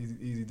game.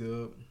 Easy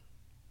dub.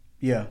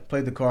 Yeah,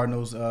 played the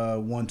Cardinals,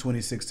 won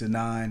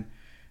 26-9,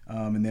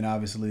 and then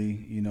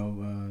obviously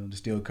the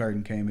steel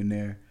curtain came in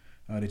there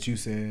that you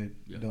said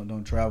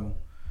don't travel.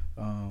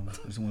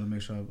 Just want to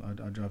make sure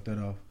I dropped that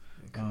off.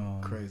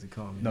 Crazy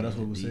comment. No, that's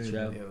what was said.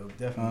 Travel. Yeah,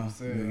 definitely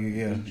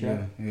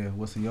said. Yeah.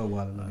 What's in your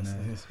wallet looking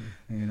at?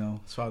 You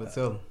know, try to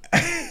tell him.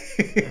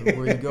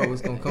 Everywhere you go,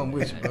 it's gonna come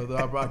with you, brother.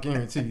 I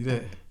guarantee you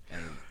that.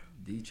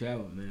 D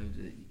travel, man.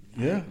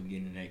 From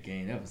getting in that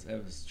game, that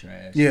was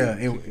trash. Yeah,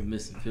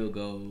 missing field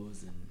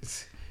goals and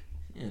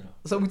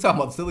So we talking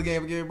about the Steelers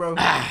game again, bro.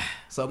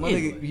 So my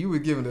nigga, you were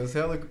giving us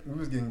hella. We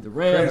was getting the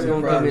Rams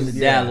gonna come into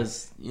Yeah.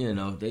 Dallas. You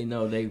know they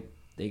know they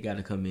got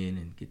to come in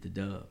and get the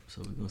dub.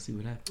 So we're gonna see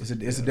what happens.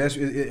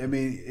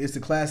 It's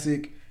a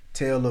classic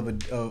tale of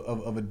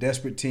a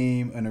desperate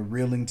team and a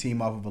reeling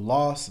team off of a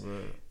loss,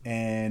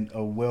 and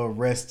a well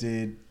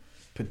rested,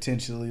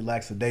 potentially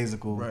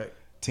lackadaisical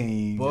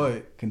team,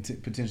 but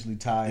potentially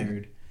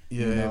tired.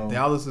 If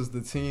Dallas is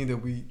the team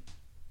that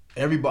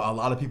a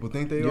lot of people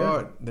think they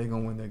are, they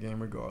gonna win that game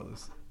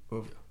regardless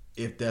of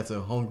if that's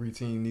a hungry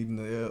team needing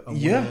a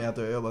win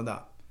after L or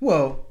not.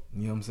 Well,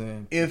 you know what I'm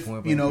saying?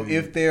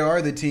 If they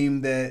are the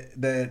team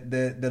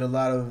that a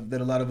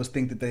lot of us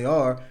think that they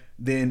are,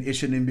 then it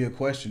shouldn't even be a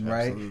question,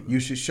 right? You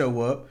should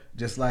show up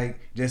just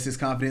as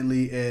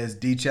confidently as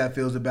D Chap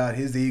feels about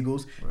his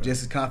Eagles,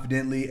 just as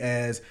confidently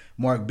as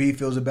Mark B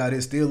feels about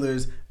his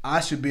Steelers. I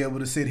should be able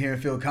to sit here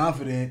and feel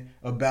confident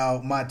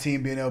about my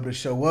team being able to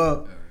show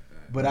up.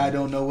 But I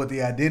don't know what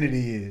the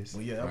identity is.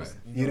 Well, yeah,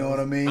 you know what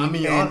I mean?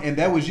 And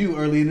that was you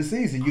early in the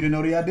season. You didn't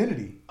know the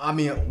identity. I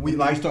mean,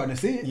 you're starting to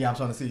see it. Yeah, I'm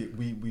starting to see it.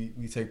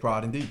 We take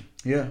pride in D.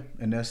 Yeah,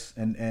 and that's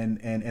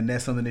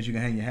something that you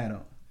can hang your hat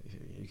on.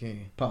 You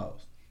can.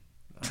 Pause.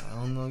 I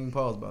don't know you can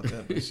pause about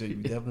that, but shit, you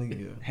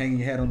definitely hang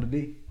your hat on the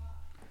D.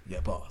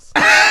 Yeah, pause.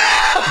 I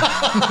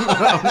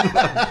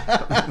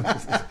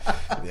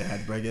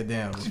had to break it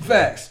down.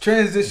 Facts.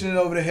 Transitioning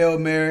over to Hail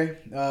Mary.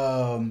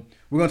 We're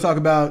gonna talk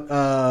about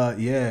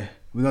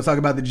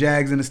the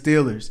Jags and the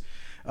Steelers.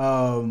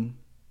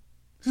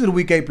 This is the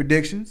Week 8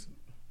 predictions.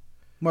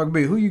 Mark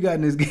B, who you got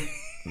in this game?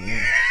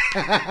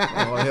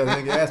 Oh hell,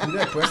 nigga, ask me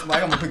that question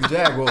like I'm gonna pick the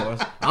Jaguars.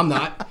 I'm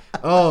not.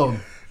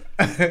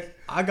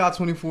 I got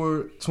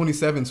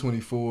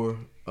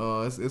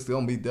 27-24. It's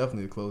gonna be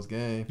definitely a close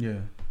game. Yeah.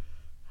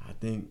 I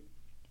think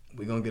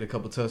we're gonna get a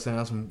couple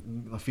touchdowns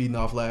from feeding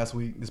off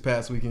this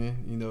past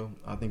weekend. You know,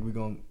 I think we're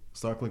gonna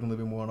start clicking a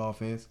little bit more on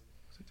offense.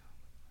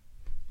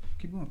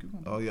 Keep going.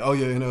 Oh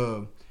yeah,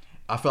 and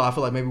I feel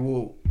like maybe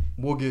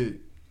we'll get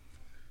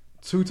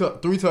 3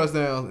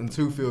 touchdowns and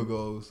 2 field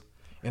goals,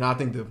 and I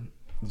think the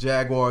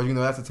Jaguars,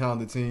 that's a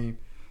talented team,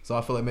 so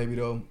I feel like maybe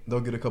they'll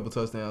get a couple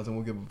touchdowns and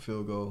we'll give them a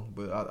field goal,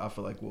 but I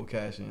feel like we'll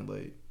cash in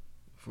late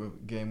for a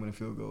game-winning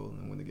field goal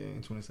and win the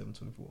game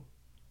 27-24.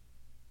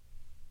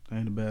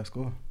 Ain't a bad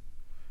score.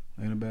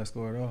 Ain't a bad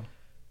score at all.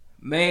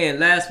 Man,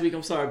 last week,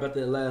 I'm sorry about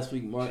that last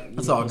week, Mark.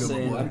 That's all good,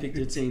 boy. I picked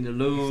your team to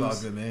lose. It's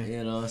all good, man.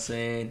 You know what I'm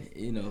saying?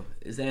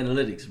 It's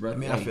analytics, bro. I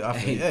mean,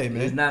 hey,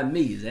 man. It's not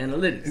me. It's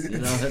analytics. You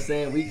know what I'm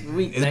saying? Week for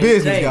week. It's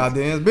business,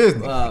 goddamn. It's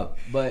business.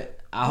 But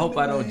I hope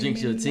I don't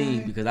jinx your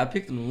team because I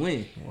picked them to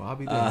win. Well, I'll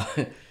be there.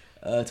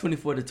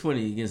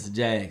 24-20 against the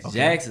Jags. Okay.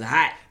 Jags is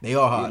hot. They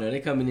are hot. They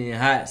coming in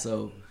hot,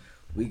 so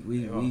we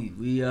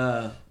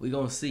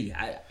gonna see.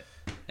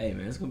 Hey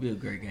man, it's gonna be a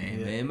great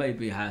game, man. It might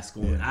be high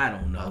scoring. I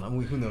don't know.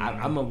 Who knows?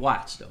 I'm gonna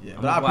watch though. Yeah,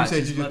 I'm but I gonna watch.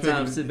 appreciate It's you my just time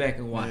to picking. sit back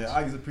and watch. Yeah,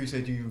 I just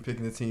appreciate you even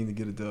picking the team to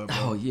get a dub. Bro.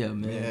 Oh yeah,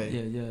 man.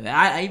 Yeah. Yeah.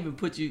 I even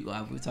put you.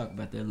 We'll talk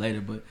about that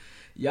later, but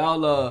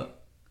y'all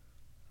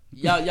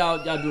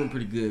doing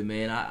pretty good,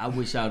 man. I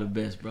wish y'all the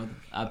best, brother.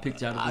 I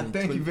picked y'all. I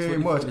thank you very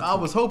much. I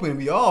was hoping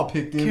we all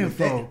picked him.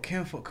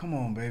 Kinfolk, come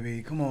on,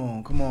 baby, come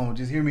on.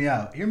 Just hear me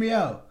out.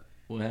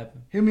 What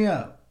happened? Hear me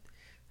out.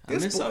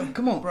 This boy,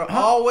 Come on, bro.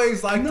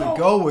 Always like to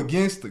go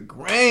against the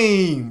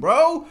grain,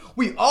 bro.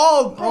 We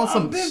all on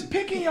some. I've been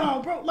picking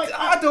y'all, bro. Like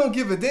I don't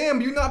give a damn.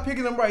 You're not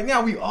picking them right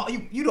now. You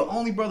the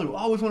only brother who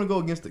always want to go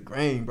against the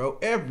grain, bro.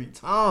 Every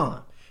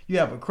time you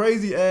have a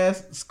crazy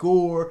ass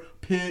score,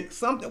 pick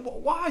something.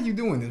 Why are you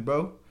doing this,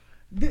 bro?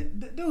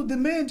 Dude, the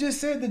man just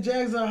said the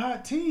Jags are a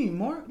hot team,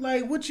 Mark.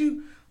 Like what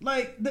you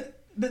like?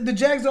 The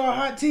Jags are a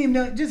hot team.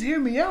 Now, just hear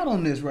me out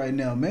on this right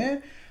now,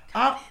 man.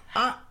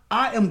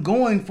 I am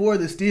going for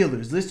the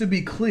Steelers. Let's to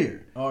be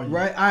clear,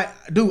 right?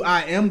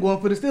 I am going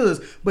for the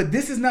Steelers, but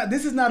this is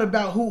not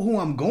about who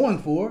I'm going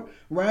for,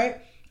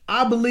 right?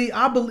 I believe,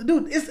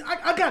 dude.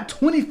 I got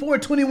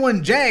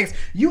 24-21 Jags.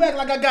 You act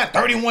like I got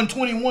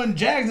 31-21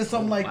 Jags or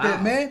something like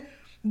that, man.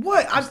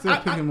 What? I'm still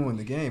picking more in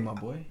the game, my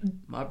boy.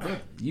 My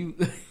brother, you.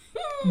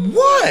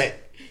 What?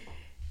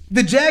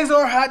 The Jags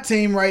are a hot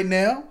team right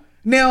now.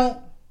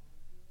 Now,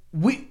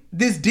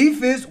 this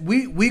defense,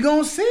 we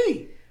gonna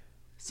see.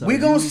 So we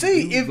gonna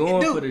see you if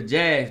going dude, for the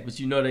Jags, but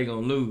you know they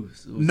gonna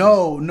lose.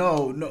 No.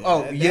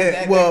 Oh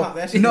yeah. Well, no.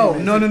 He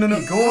going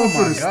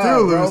for the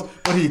Steelers,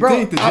 but he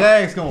think the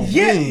Jags gonna win.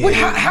 Yeah. But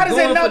how does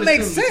that not make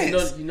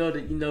Steelers, sense? You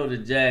know the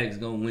Jags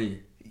gonna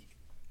win.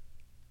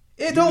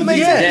 It don't make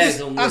Jags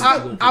sense.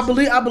 gonna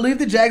win. I believe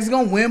the Jags are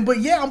gonna win, but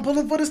yeah, I'm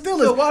pulling for the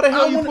Steelers. So why the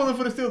hell are you pulling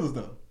for the Steelers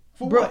though?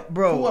 For what?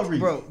 Bro, for what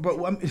reason? Bro,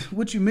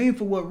 what you mean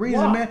for what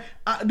reason, Why? man?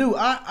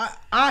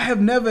 I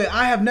have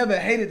never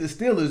hated the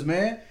Steelers,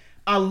 man.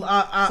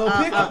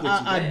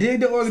 I dig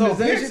the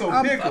organization.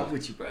 I'm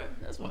with you, bro.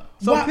 That's why.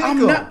 So Well, pick I'm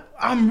them. not.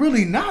 I'm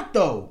really not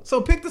though.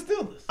 So pick the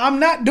Steelers. I'm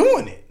not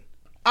doing it.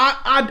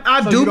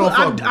 I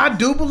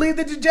do believe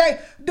that the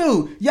Jags,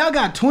 dude, y'all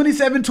got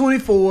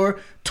 27-24,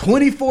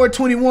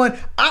 24-21.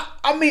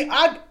 I mean,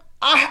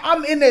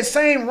 I'm in that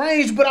same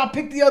range, but I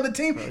picked the other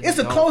team. It's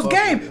a close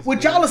game.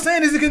 What y'all are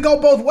saying is it can go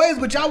both ways,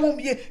 but y'all want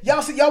me to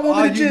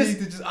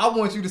just. I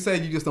want you to say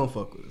you just don't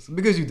fuck with us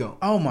because you don't.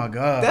 Oh my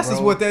god, That's bro.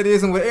 just what that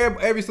is, and what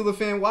every Steelers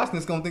fan watching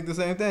is gonna think the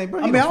same thing,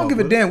 bro. I mean, I don't give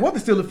a damn what the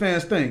Steelers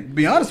fans think.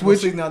 Be honest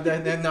with you. Now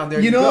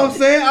there You know what I'm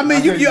saying? I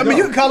mean, you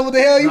can call it what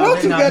the hell you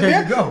want to. There you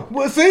Goddamn. go.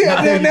 Well, see,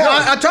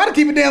 I try to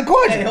keep it damn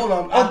cordial. Hey, hold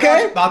on.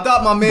 Okay. I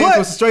thought my man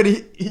was a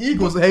straight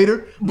Eagles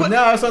hater, but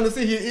now I'm starting to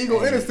see he an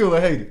Eagle and a Steeler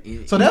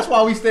hater. So that's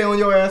why we stay on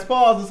your ass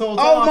pause this whole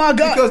time. Oh my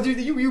god! Because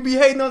you be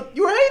hating on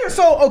you a hater.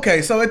 So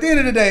at the end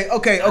of the day,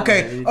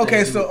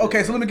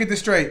 so let me get this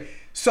straight.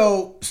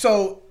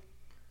 So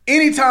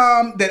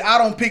anytime that I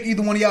don't pick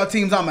either one of y'all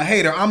teams, I'm a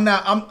hater. I'm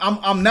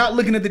not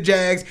looking at the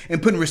Jags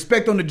and putting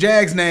respect on the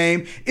Jags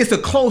name. It's a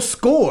close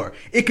score.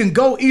 It can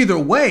go either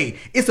way.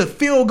 It's a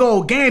field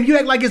goal game. You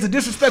act like it's a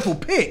disrespectful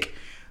pick.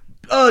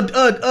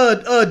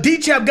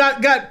 D-Chap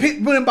got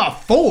picked winning by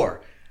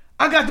 4.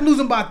 I got them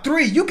losing by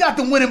 3. You got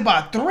them winning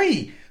by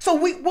 3. So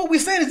what we're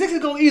saying is this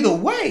could go either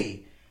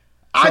way.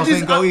 So if it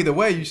can go either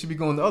way, you should be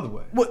going the other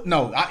way. What?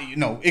 No,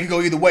 it can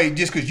go either way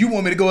just because you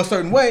want me to go a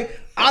certain way.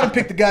 I'd have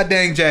picked the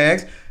goddamn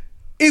Jags.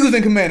 Eagles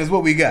and Commanders,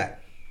 what we got?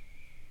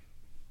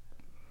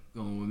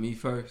 Going with me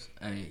first.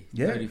 Hey,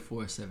 Yeah.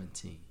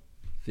 34-17.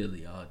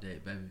 Philly all day,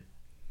 baby.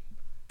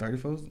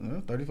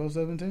 34-17?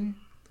 34-17.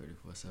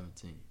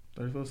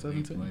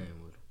 34-17? Playing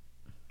with them.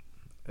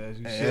 As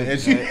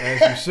you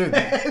should.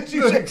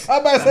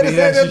 I'm about to say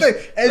the same thing.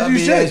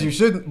 As you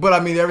should. But I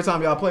mean, every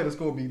time y'all play, the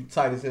score will be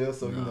tight as hell.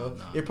 So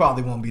it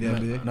probably won't be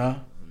that big. No.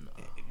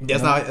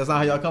 That's not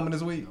how y'all coming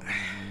this week.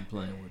 I'm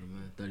playing with them,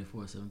 man.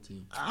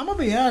 34-17. I'm gonna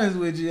be honest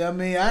with you. I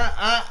mean,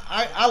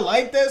 I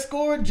like that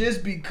score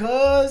just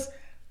because.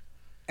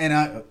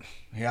 And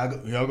here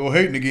I go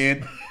hating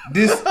again.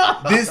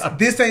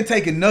 This ain't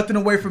taking nothing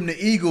away from the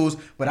Eagles,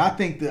 but I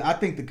think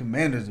the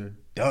Commanders are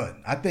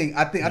done. I think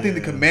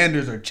the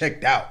Commanders are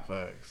checked out.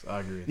 Facts.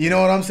 I agree. You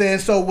know what I'm saying?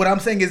 So what I'm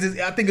saying is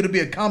I think it'll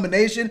be a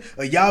combination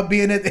of y'all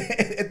being at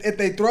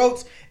their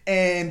throats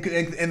and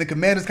the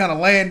Commanders kind of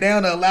laying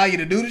down to allow you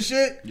to do the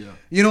shit. Yeah.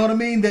 You know what I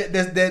mean?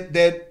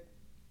 That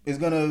is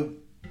gonna.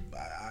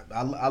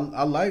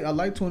 I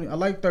like 20. I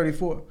like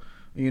 34.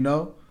 You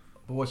know.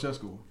 But what's your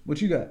score?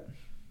 What you got?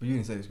 But you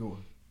didn't say the score.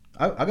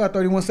 I got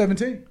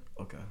 31-17.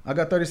 Okay. I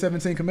got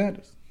 30-17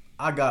 Commanders.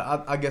 I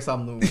guess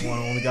I'm the one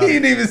only guy. He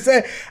didn't even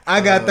say.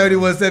 I got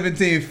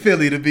 31-17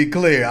 Philly. To be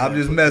clear, I'm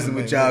just messing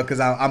with y'all because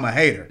I'm a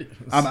hater.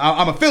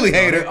 I'm a Philly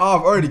hater.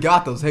 I've already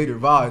got those hater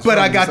vibes. But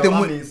I got them.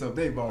 I mean, so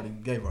they've already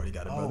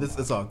got it. Bro.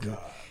 It's all good.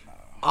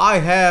 I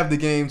have the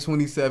game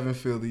 27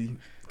 Philly,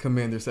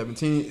 Commander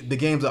 17. The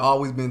games have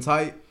always been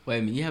tight. Wait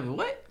a minute, you have a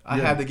what? I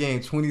have the game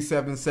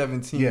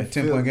 27-17. Yeah,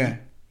 10-point game.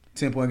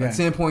 10-point game. A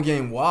 10-point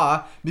game.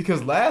 Why?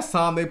 Because last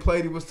time they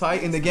played, it was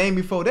tight, and the game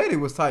before that, it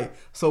was tight.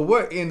 So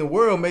what in the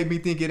world made me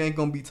think it ain't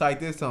gonna be tight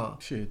this time?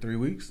 Shit, 3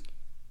 weeks.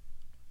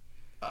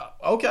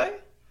 Okay.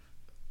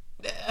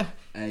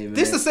 Hey, man,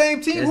 This the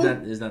same team?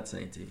 It's not the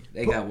same team.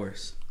 They got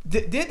worse.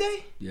 Did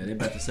they? Yeah, they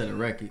about to set a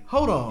record.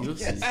 Hold on. You'll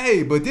see.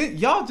 Hey, but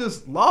y'all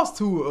just lost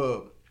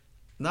to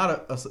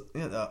not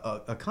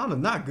a kind of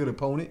not good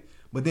opponent,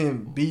 but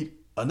then beat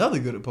another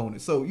good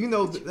opponent. So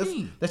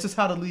that's just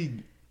how the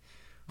league.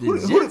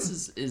 The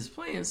Jets is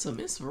playing some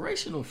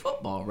inspirational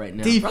football right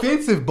now.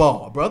 Defensive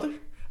ball, brother.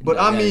 But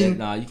No, I mean,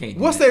 you can't.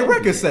 what's their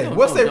record say?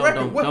 What's their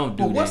record?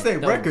 What's their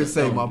record record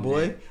say, my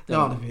boy?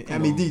 No, I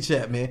mean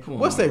D-Chat, man.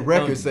 What's their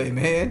record say,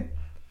 man?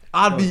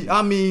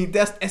 I mean,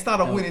 that's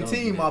not a winning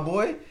team, my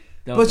boy.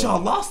 But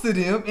y'all lost to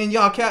them, and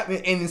y'all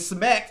and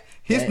smacked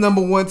his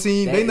number one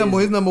team. His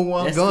number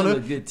one gunner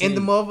in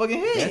the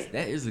motherfucking head.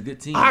 That is a good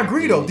team. I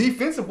agree though.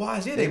 Defensive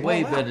wise, yeah, they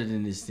way ball out. better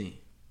than this team.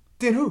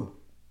 Than who?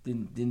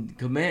 Than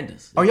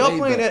Commanders. Are y'all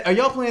playing at? Are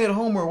y'all playing at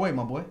home or away,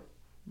 my boy?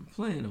 We're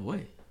playing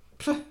away.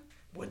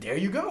 Well, there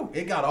you go.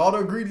 It got all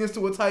the ingredients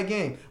to a tight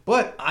game.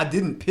 But I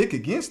didn't pick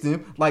against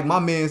them like my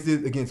mans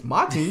did against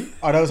my team.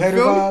 Are those hater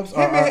vibes?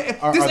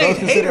 This ain't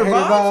hater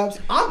vibes.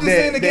 I'm just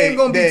saying the game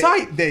gonna be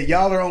tight. That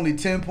y'all are only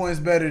 10 points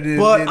better than.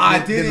 But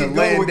I didn't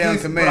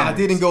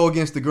go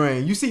against the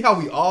grain. You see how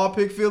we all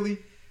pick Philly?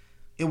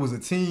 It was a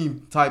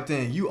team type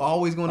thing. You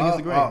always going against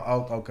the grain.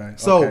 Okay.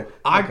 So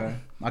I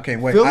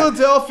can't wait.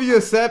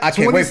 Philadelphia I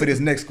can't wait for this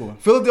next score.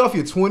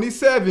 Philadelphia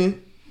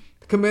 27.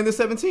 Commander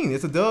 17.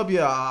 It's a dub.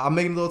 Yeah, I'm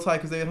making it a little tight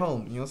because they at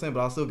home. You know what I'm saying?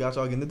 But I still got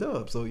y'all getting the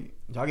dub. So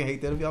y'all can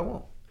hate that if y'all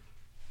want.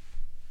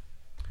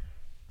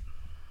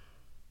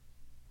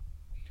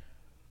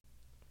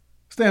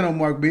 Stand on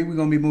Mark B. We're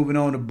going to be moving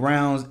on to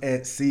Browns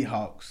at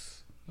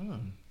Seahawks.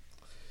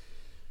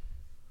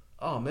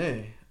 Oh,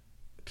 man.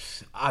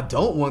 I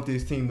don't want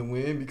this team to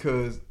win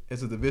because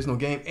it's a divisional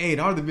game. Hey,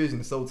 and our division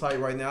is so tight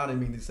right now. I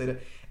didn't mean to say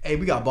that. Hey,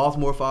 we got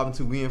Baltimore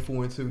 5-2. We in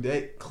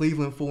 4-2.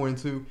 Cleveland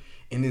 4-2.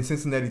 And then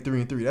Cincinnati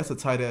 3-3. That's a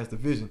tight ass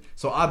division.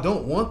 So I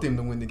don't want them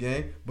to win the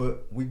game.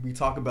 But we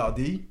talk about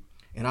D,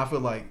 and I feel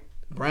like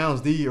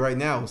Browns D right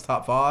now is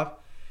top 5,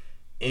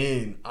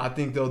 and I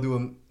think they'll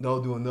do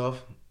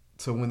enough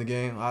to win the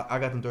game. I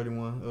got them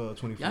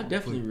 31-24. Y'all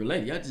definitely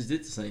related. Y'all just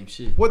did the same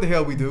shit. What the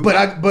hell we do?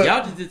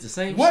 Y'all just did the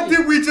same what shit.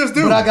 did we just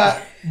do?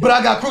 But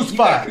I got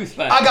crucified.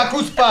 I got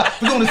crucified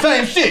for doing the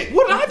same shit.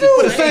 What did I do?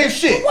 For the same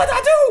shit. What did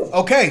I do?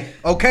 Okay.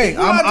 What did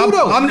I do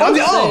though?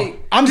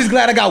 I'm just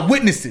glad I got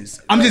witnesses.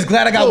 I'm just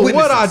glad I got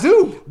witnesses. What I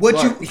do?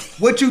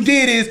 What you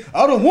did is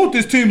I don't want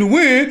this team to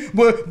win,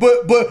 but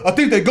I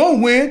think they gonna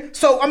win.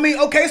 So I mean,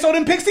 okay, so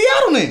then pick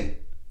Seattle then.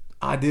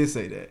 I did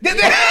say that.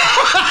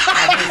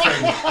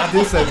 I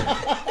did say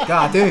that.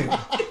 God damn.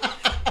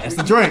 That's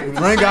the drink. The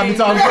drink got me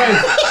talking crazy.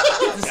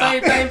 It's the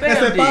same thing Bam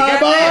did.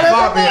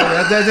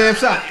 That's that damn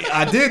shot.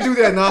 I did do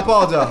that, and I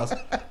apologize.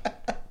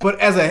 But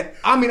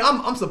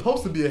I'm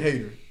supposed to be a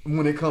hater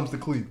when it comes to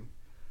Cleveland.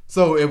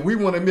 So if we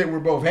want to admit we're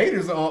both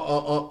haters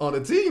on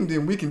the team,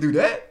 then we can do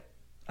that.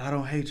 I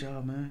don't hate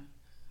y'all, man.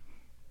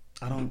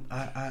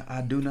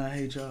 I do not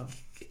hate y'all.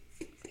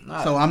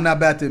 So I'm not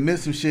about to admit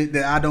some shit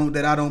that I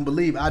don't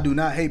believe. I do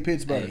not hate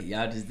Pittsburgh. Hey,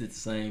 y'all just did the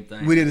same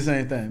thing. We did the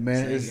same thing,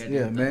 man.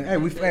 Man. Hey,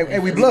 we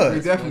blood.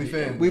 We definitely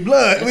family. We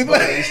blood.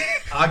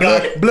 I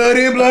got blood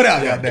in, blood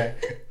out. Got that.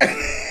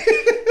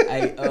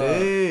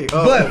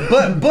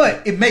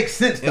 But it makes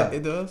sense though.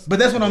 It does. But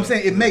that's what I'm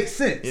saying. It makes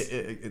sense.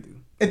 It do.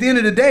 At the end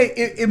of the day,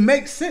 it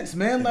makes sense,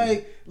 man.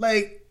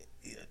 Like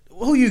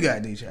who you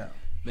got, D-Child?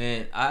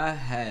 Man, I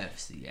have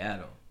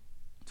Seattle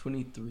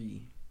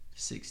 23-16.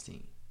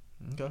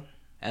 Okay.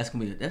 That's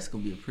gonna be a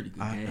pretty good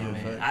game,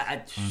 man.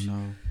 I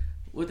know.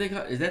 What they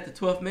call? Is that the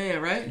 12th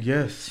man, right?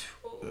 Yes.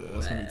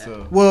 That's gonna be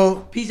tough.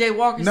 Well, PJ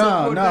Walker.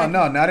 No,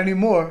 not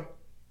anymore.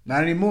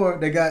 Not anymore.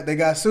 They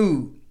got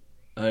sued.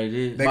 Oh, they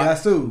did. They got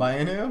sued by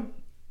NM.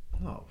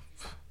 Oh,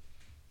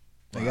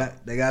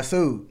 they got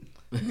sued.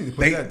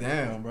 Put that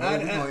down, bro.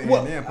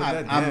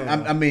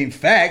 I mean,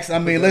 facts. I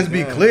mean, let's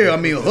be clear. I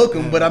mean, hook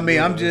them, but I mean,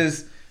 I'm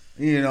just,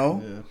 I mean,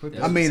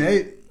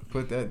 they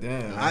put that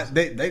down.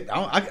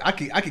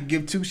 I could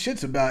give two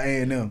shits about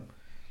A&M.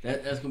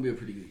 That's gonna be a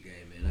pretty good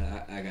game,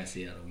 man. I got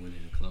Seattle winning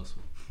a close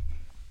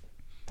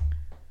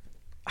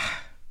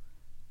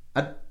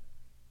one.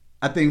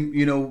 I think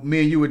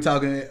me and you were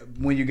talking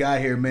when you got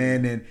here,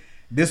 man, and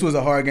this was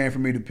a hard game for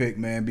me to pick,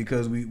 man,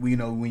 because we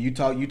when you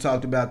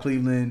talked about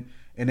Cleveland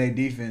and their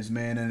defense,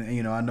 man,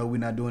 and I know we're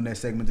not doing that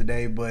segment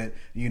today, but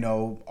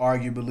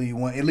arguably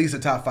one, at least a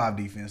top 5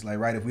 defense, like,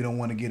 right? If we don't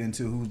want to get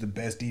into who's the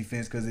best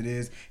defense, because it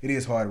is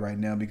hard right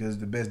now, because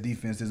the best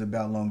defense is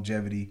about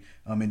longevity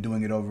and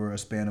doing it over a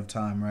span of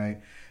time,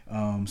 right?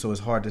 So it's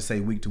hard to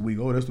say week to week,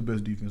 oh, that's the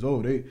best defense,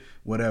 oh, they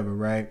whatever,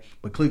 right?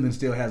 But Cleveland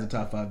still has a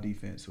top 5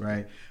 defense,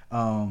 right?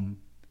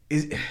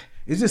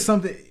 It's just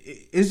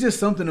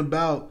something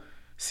about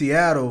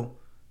Seattle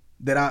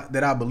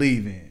that I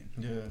believe in.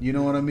 Yeah, you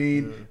know what I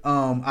mean?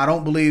 Yeah. I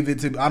don't believe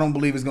it's going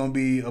to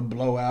be a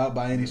blowout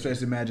by any stretch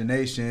of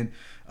imagination.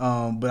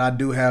 But I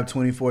do have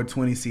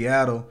 24-20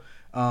 Seattle.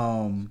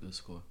 Good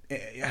score.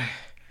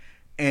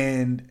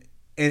 And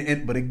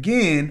but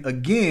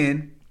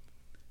again,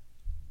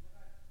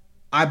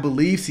 I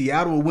believe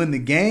Seattle will win the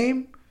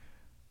game,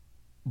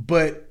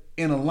 but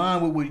in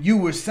line with what you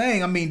were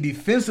saying, I mean,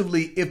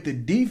 defensively,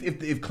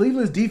 if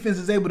Cleveland's defense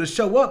is able to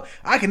show up,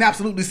 I can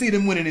absolutely see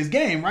them winning this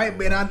game, right?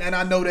 And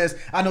I know that's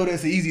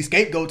an easy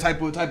scapegoat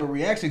type of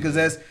reaction because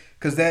that's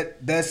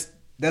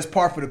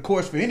par for the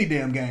course for any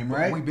damn game,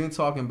 right? We've been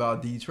talking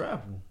about D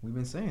travel. We've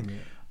been saying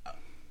that.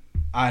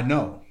 I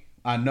know.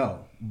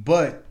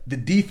 But the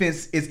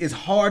defense it's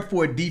hard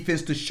for a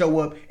defense to show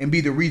up and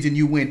be the reason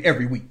you win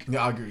every week.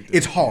 Yeah, I agree with that.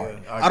 It's hard.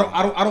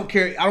 Yeah, I don't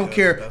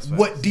care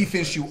what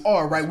defense you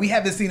are, right? We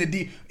haven't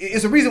seen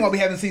it's a reason why we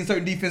haven't seen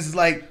certain defenses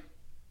like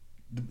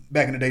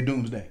back in the day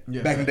Doomsday.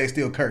 Yeah, back in the day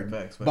Steel Curtain.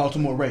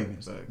 Baltimore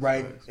Ravens.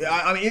 Right? Facts.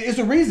 I mean it's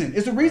a reason.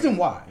 It's a reason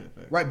why.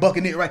 Yeah, right?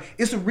 Buccaneers, right?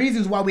 It's the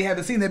reasons why we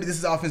haven't seen that, but this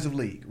is offensive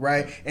league,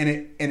 right?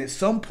 And at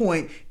some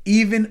point,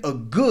 even a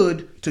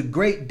good to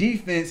great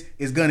defense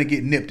is gonna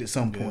get nipped at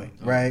some point,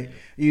 right?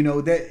 You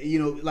know that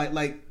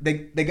like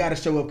they got to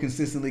show up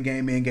consistently,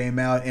 game in, game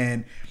out,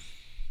 and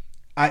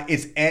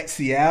it's at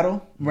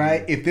Seattle,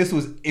 right? If this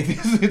was in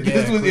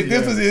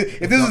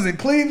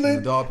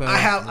Cleveland, I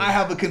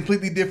have a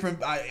completely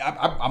different.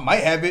 I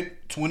might have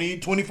it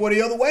 20-40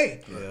 the other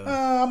way.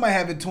 I might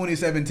have it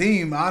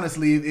 2017,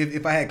 honestly,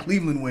 if I had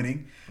Cleveland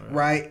winning,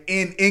 right?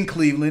 In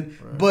Cleveland,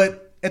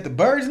 but at the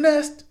Bird's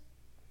Nest,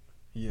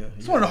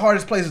 it's one of the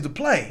hardest places to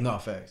play. No,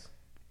 facts.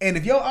 And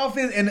if your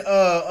offense and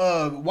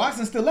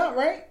Watson's still out,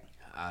 right?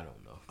 I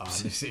don't know.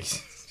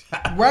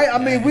 Right? I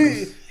mean,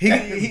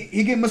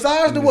 he get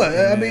massaged or what?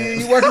 I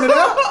mean, he working it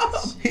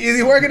out? Is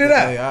he working it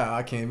out? Hey,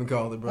 I can't even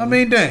call it, bro. I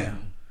mean,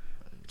 damn.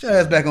 Get your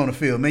ass back on the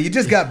field, man. You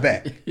just got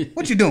back.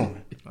 What you doing?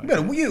 You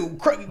better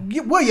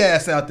wear your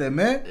ass out there,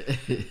 man.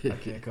 I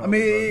can't call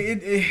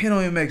it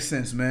don't even make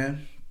sense,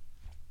 man.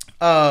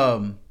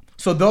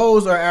 So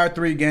those are our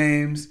three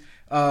games.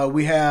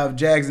 We have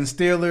Jags and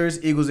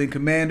Steelers, Eagles and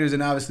Commanders,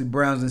 and obviously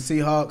Browns and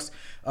Seahawks.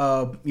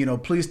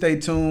 Please stay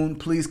tuned.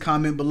 Please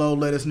comment below.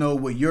 Let us know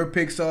what your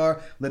picks are.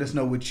 Let us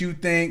know what you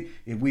think.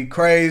 If we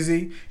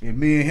crazy, if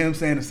me and him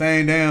saying the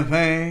same damn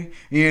thing,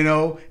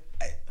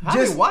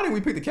 why didn't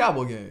we pick the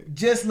Cowboy game?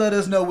 Just let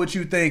us know what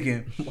you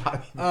thinking.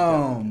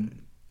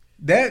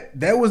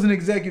 That was an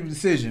executive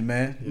decision,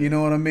 man. Yeah. You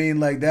know what I mean?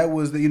 Like that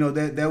was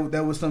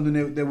that was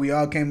something that we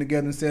all came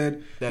together and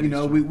said,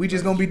 we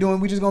just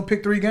gonna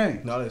pick 3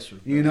 games. No, that's true.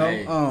 We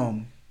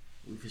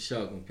for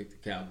sure gonna pick the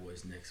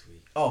Cowboys next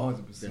week. Oh,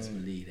 100%. Best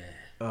believe that.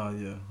 Oh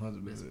yeah,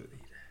 100%.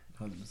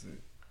 100%.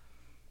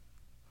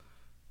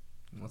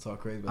 I'm gonna talk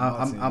crazy about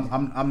my team.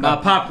 I'm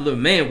not popular,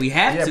 man. We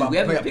have to. We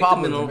haven't picked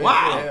them in a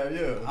while.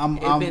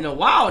 It's been a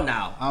while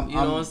now. You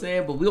know what I'm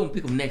saying? But we gonna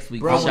pick them next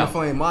week. Bro, for sure. I'm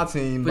flame my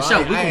team. For sure.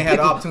 I ain't had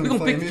the opportunity. We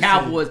gonna pick the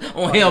Cowboys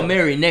on Hail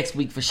Mary next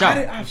week for sure.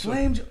 I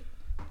flamed you.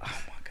 Oh my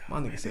God. My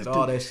nigga said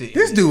all that shit.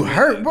 This dude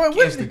hurt, bro.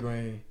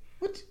 Instagram.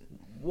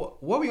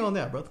 What we on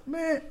that, brother?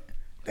 Man,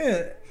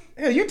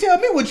 yeah, you tell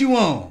me what you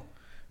on.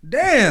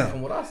 Damn.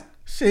 From what I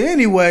see.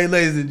 Anyway,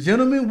 ladies and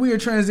gentlemen, we are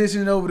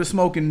transitioning over to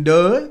Smoking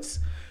Duds.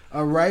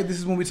 All right, this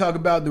is when we talk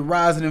about the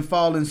rising and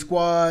falling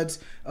squads,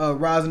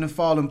 rising and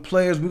falling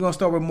players. We're going to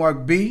start with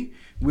Mark B.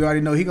 We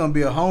already know he's going to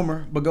be a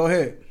homer, but go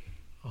ahead.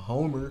 A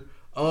homer?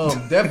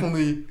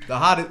 Definitely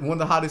one of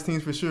the hottest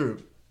teams for sure.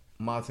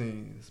 My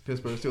team is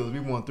Pittsburgh Steelers. We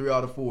won 3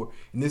 out of 4.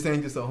 And this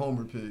ain't just a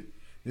homer pick.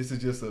 This is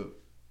just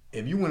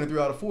if you win 3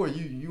 out of 4,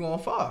 you on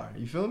fire.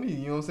 You feel me?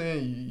 You know what I'm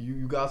saying?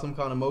 You got some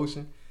kind of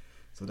motion.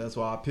 So that's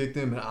why I picked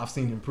them, and I've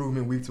seen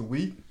improvement week to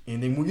week.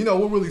 And then,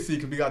 we'll really see,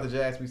 because we got the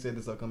Jags, we said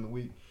this upcoming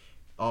week.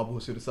 All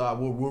bullshit aside,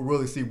 we'll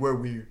really see where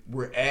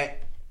we're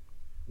at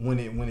when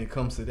it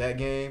comes to that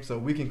game. So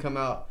we can come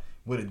out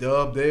with a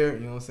dub there,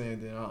 you know what I'm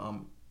saying? Then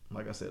I'm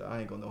like I said, I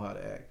ain't gonna know how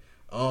to act.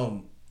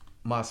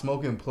 My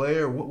smoking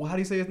player, how do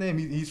you say his name?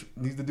 He's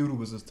the dude who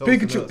was just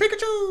toasting us.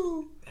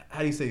 Pikachu.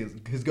 How do you say his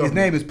government? His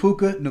name is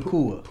Puka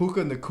Nacua.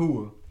 Puka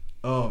Nacua.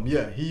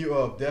 He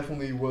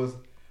definitely was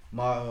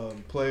my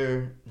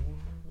player.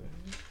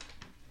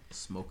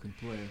 Smoking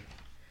player.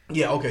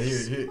 Yeah, okay,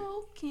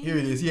 here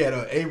it is. He had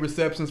 8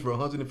 receptions for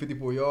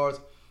 154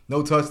 yards.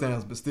 No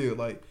touchdowns, but still,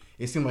 like,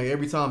 it seemed like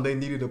every time they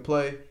needed a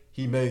play,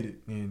 he made it.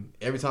 And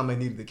every time they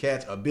needed to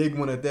catch, a big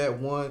one at that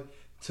one,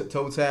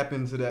 toe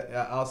tapping to the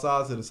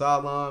outside to the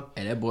sideline.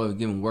 And that boy was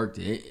giving work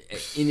to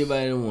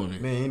anybody that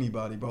wanted. Man,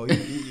 anybody, bro.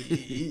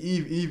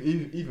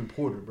 Even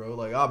Porter, bro.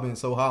 Like, I've been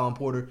so high on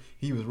Porter,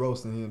 he was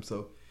roasting him.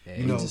 So,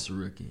 he's just a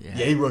rookie.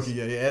 He rookie.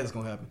 Yeah, that's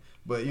gonna happen.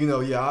 But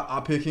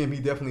I pick him.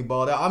 He definitely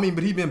balled out. I mean,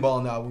 but he been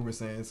balling out. We were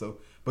saying so.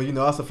 But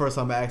that's the first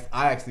time I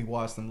actually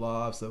watched him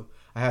live. So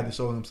I had to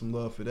show him some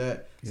love for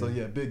that. Yeah. So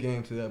big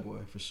game to that boy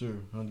for sure.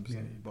 100% he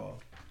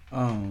balled.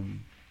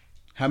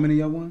 How many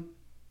y'all won?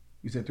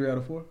 You said 3 out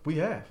of 4? We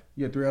have.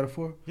 You had 3 out of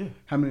 4? Yeah.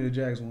 How many of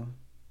the Jags won?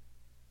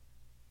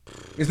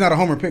 It's not a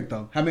homer pick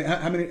though. How many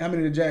of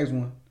the Jags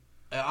won?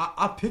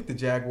 I picked the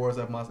Jaguars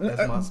as my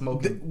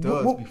smoking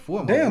duds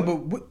before.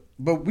 Damn,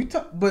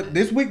 but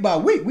this week by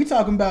week we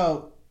talking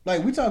about. I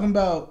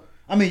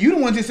mean, you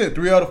the one just said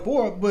 3 out of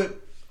 4,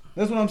 but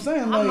That's what I'm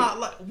saying. Like, I'm not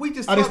like we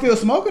just. Are they still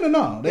smoking or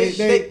no? They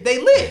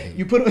lit.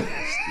 You put them.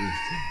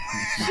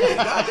 Shit,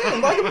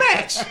 goddamn, like a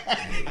match.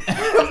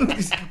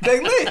 They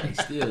lit. They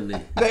still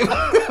lit. They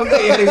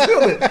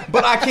still lit.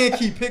 But I can't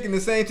keep picking the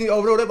same team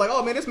over and over. They're like,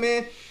 oh man, this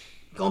man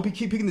gonna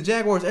keep picking the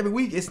Jaguars every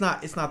week. It's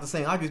not the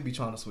same. I just be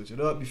trying to switch it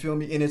up. You feel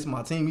me? And it's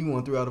my team. We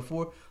won 3 out of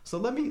 4. So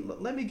let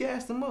me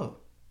gas them up.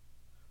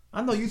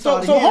 I know you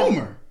thought So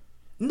Homer.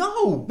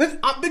 No,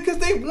 because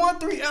they won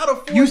 3 out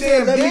of 4. You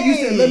said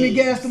let me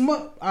gas them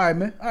up. All right,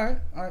 man. All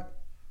right.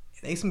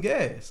 It ain't some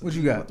gas. What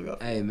you got?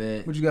 Hey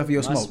man, What you got for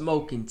your my smoke?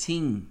 smoking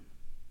team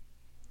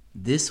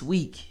this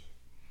week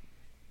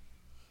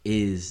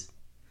is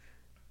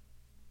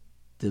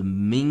the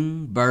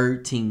Ming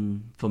Bird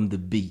team from the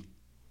B.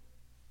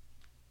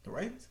 The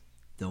Ravens?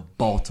 The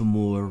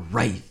Baltimore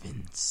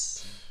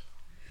Ravens.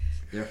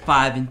 They're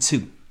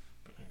 5-2.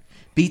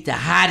 Beat the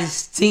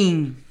hottest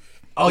team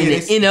in the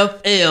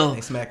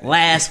NFL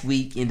last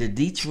week in the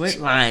Detroit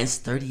Lions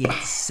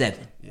 38-7.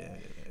 Yeah.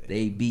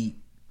 They beat.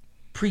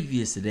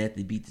 Previous to that,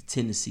 they beat the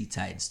Tennessee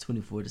Titans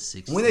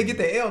 24-6. When they get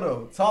the L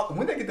though,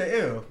 when they get the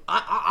L,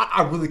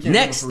 I really can't.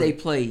 Next, they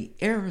play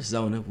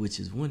Arizona, which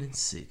is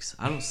 1-6.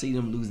 I don't see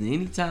them losing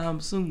anytime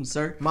soon,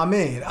 sir. My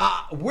man,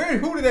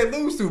 who did they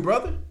lose to,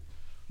 brother?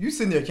 You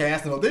sitting there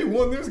casting up. They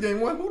won this game.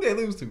 Who did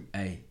they lose to?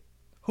 Hey,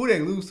 who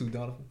did they lose to,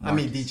 Donovan? Marcus. I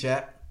mean,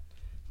 D-Chap.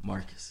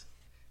 Marcus.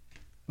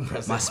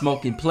 My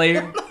smoking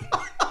player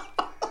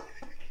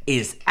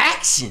is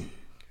action.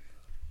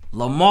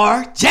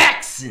 Lamar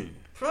Jackson.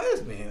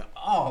 This man,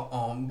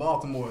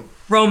 Baltimore.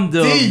 From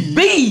the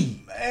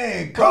B.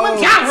 Man,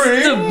 Got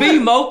to be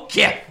more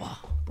careful.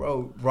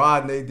 Bro,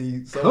 Rodney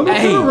D.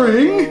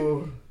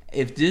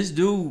 If this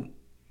dude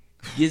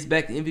gets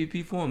back to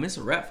MVP form, it's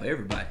a wrap for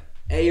everybody.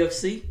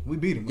 AFC, we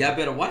beat him. Y'all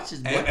better watch this,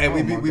 boy. And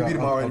we beat him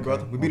already,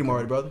 brother. We beat him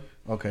already, brother.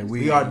 Okay,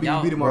 we already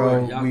beat him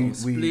already. Y'all gonna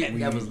split.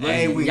 That was lucky.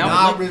 Hey,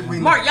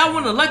 Mark, y'all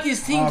one of the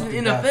luckiest teams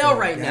in the NFL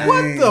right now.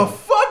 What the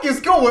fuck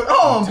is going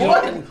on,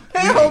 boy?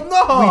 Hell no.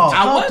 I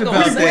talked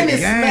about we went and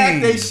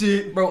smacked they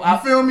shit, bro. You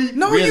feel me?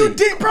 No, you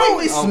did, bro.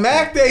 We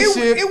smacked they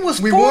shit. It was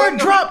 4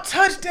 drop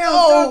touchdowns.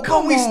 Oh,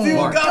 Come we on,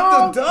 still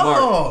got the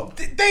dub.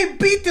 They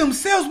beat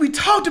themselves. We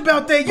talked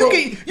about that.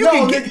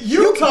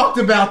 You talked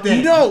about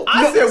that. No,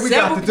 I said we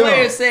got the dub. Several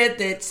players said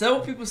that. Several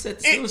people said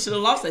the Steelers should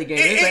have lost that game.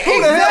 They said,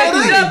 who the hell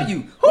take the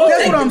W.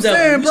 That's what I'm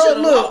saying,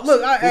 bro.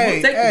 Look.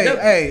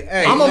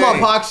 Hey. I'm on my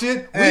Pac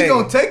shit. We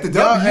gonna take the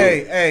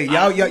W.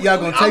 Y'all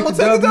gonna take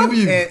the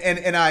W.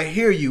 And I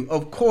hear you,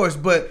 of course,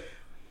 but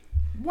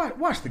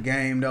watch the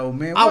game though,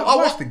 man.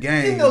 Watch the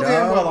game. You know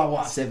damn well I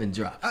watched 7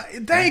 drops.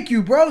 Thank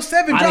you, bro.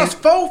 7 drops,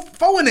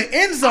 4 in the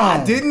end zone.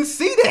 I didn't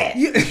see that.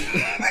 You didn't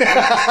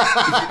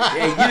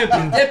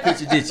put that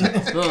picture, did you?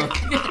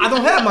 I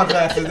don't have my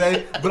glasses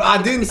today, but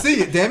I didn't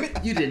see it. Damn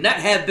it! You did not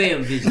have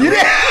Bam vision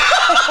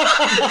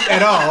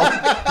at all.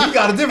 You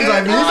got a different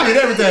type of vision. You see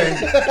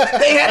everything.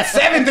 They had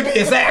 7 to be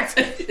exact.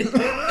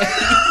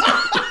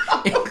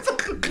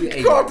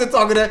 After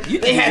talking that,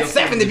 they had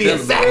 7 to be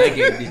exact.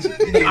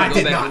 I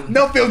did not.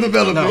 No film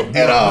development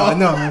at all.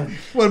 No.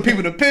 Wasn't people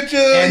in the picture.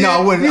 And no,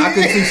 I wasn't. I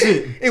couldn't see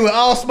shit. It was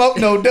all smoke,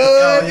 no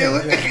dud. It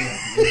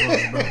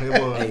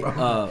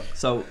was.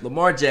 So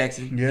Lamar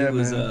Jackson, he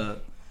was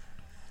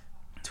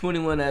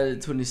 21 out of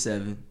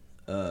 27,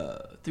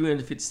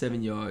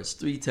 357 yards,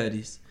 3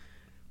 tutties,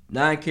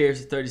 9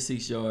 carries for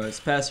 36 yards,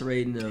 passer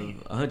rating of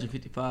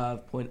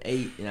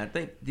 155.8, and I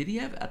think he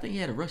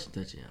had a rushing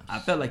touchdown. I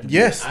felt like he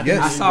did.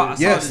 I saw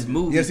this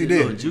move. Yes, he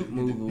did. Little juke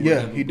move.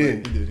 He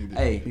did.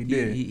 Hey, he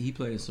did. He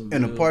played some.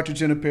 And a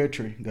partridge in a pear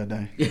tree. God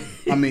dang.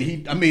 I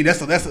mean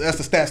that's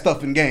a stat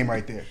stuffing game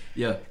right there.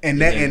 Yeah. And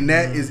that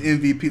is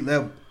MVP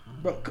level,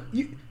 bro.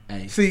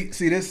 See,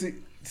 this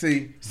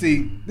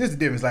is the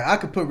difference. Like, I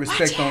could put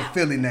respect on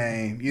Philly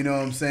name, you know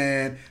what I'm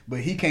saying? But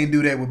he can't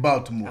do that with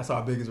Baltimore. That's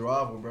our biggest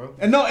rival, bro.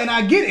 And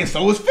I get it. And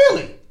so is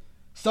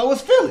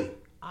Philly.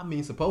 I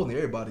mean, supposedly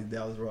everybody's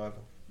Dallas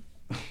rival.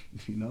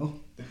 You know?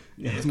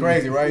 Yeah, it's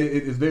crazy, right?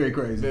 It's very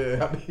crazy.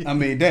 Yeah, I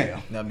mean,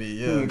 damn.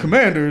 Yeah.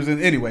 Commanders,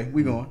 and anyway,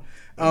 we going.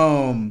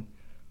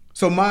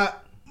 So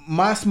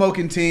my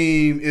smoking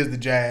team is the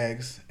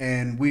Jags,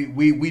 and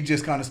we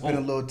just kind of spent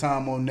a little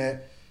time on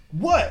that.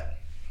 What?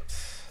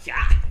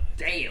 God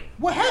damn.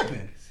 What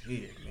happened?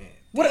 Yeah, man.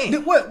 What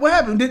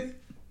happened?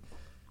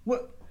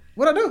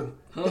 What I do?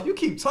 Huh? You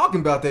keep talking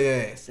about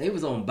their ass. They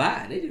was on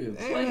bye. They didn't even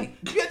play.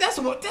 Yeah, that's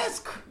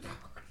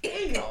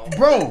damn.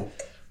 Bro.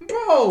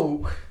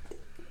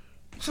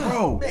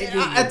 Man,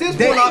 at this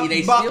point,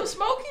 they still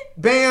smoking?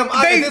 Bam.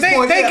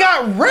 They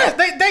got rest.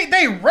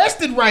 They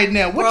rested right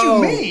now. What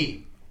you mean?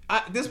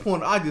 At this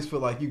point, I just feel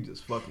like you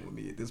just fucking with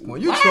me. At this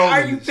point,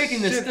 why are you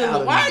picking the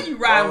Steelers? Why are you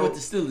riding with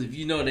the Steelers if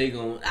you know they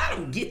going? I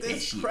don't get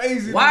that shit.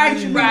 Crazy. Why are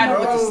you riding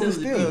with the Steelers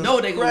if you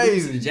know they gonna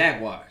lose to the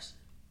Jaguars?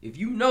 If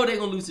you know they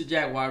gonna lose to the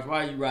Jaguars,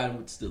 why are you riding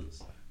with the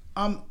Steelers?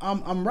 I'm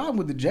riding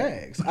with the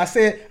Jags. I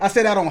said I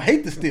don't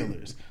hate the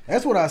Steelers.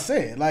 That's what I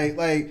said. Like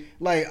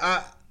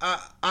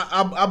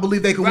I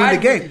believe they can win Right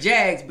the game. with the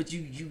Jags, but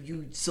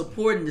you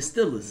supporting the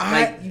Steelers.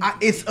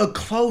 It's a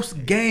close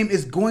game.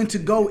 It's going to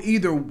go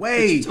either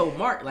way. But you told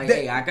Mark,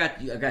 hey, I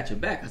got your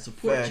back. I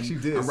support Facts, you.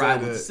 you did I'm say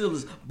riding that. with the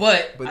Steelers.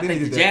 But I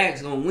think the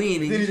Jags gonna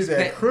win. And then you he just did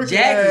that crooked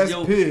Jags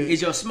ass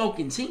is your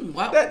smoking team.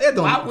 Why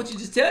wouldn't you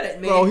just tell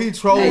that man? Bro, he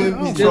trolling.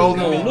 Hey, He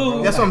trolling me.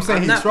 lose. That's what I'm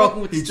saying. I'm not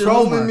fucking with the He Steelers.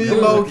 trolling me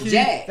I'm low with the key.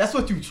 Jags. That's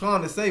what you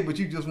trying to say, but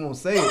you just won't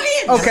say Go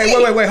it. ahead.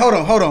 Okay, wait. Hold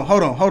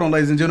on,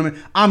 ladies and gentlemen.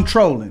 I'm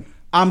trolling.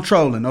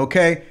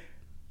 Okay.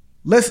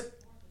 Let's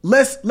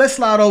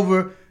slide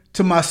over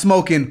to my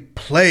smoking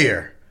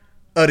player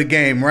of the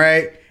game,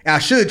 right? And I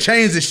should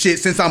change this shit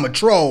since I'm a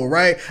troll,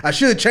 right? I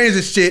should change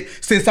this shit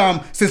since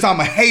I'm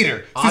a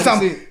hater. I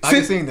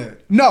just seen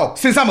that. No,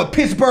 since I'm a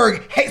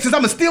since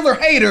I'm a Steeler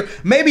hater,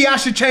 maybe I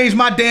should change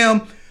my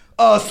damn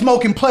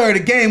smoking player of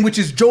the game, which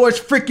is George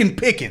freaking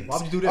Pickens. Why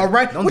would you do that? All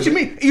right, Don't what do you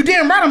mean? You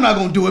damn right I'm not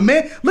gonna do it,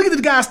 man. Look at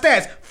the guy's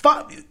stats.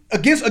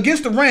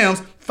 Against the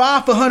Rams,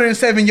 5 for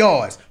 107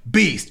 yards,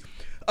 beast.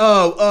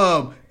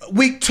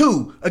 Week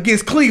 2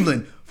 against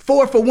Cleveland,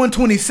 4 for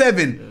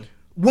 127,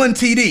 1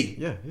 TD.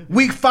 Yeah.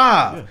 Week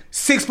 5,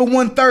 6 for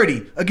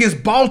 130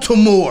 against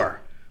Baltimore.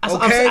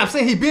 Okay, I'm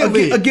saying he been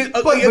lead. But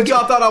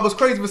y'all thought I was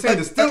crazy for saying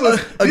the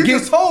Steelers. You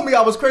just told me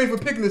I was crazy for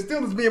picking the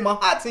Steelers being my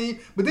hot team,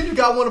 but then you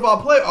got one of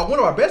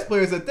our best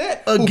players at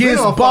that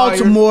against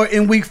Baltimore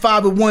in Week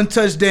 5 with 1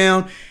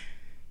 touchdown.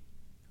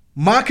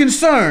 My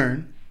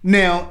concern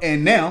now you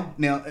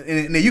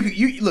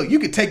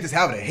can take this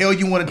however the hell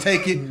you want to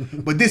take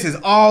it, but this is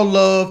all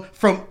love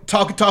from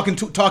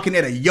talking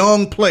at a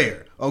young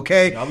player.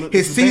 Okay,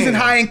 his season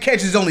high in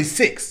catches is only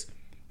 6.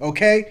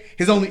 Okay,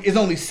 is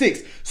only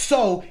 6.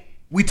 So.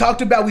 We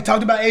talked about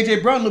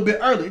AJ Brown a little bit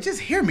earlier. Just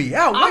hear me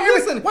out. Why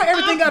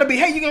everything gotta be?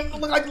 Hey, you gonna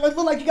look like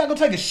you gotta go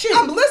take a shit.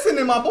 I'm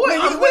listening, my boy.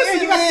 I'm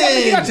listening.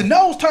 You got your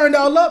nose turned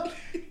all up.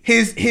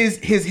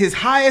 His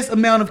highest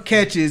amount of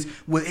catches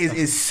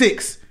is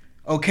 6.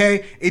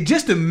 Okay,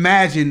 just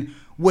imagine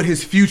what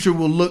his future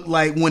will look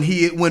like when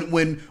him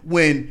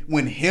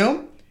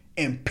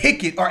and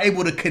Pickett are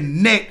able to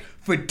connect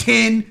for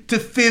 10 to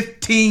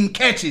 15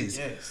 catches.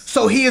 Yes.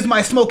 So he is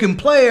my smoking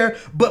player,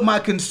 but my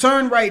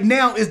concern right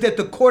now is that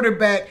the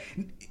quarterback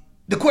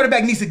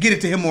needs to get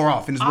it to him more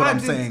often, is what I'm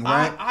saying,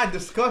 right? I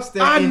discussed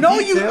that. I know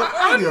you. Bro.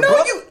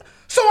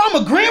 So I'm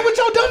agreeing with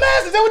your dumb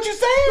ass? Is that what you're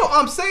saying? No,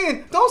 I'm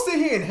saying don't sit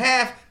here and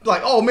half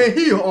like, oh man,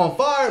 he on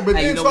fire, but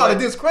then try to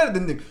discredit the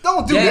nigga.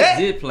 Don't do that.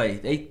 Did play.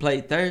 They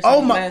played Thursday,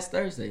 last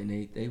Thursday,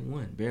 and they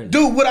won barely.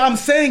 Dude, what I'm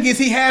saying is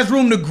he has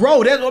room to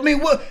grow.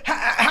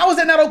 How is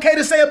that not okay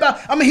to say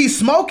about? I mean, he's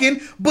smoking,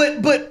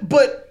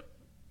 but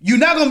you're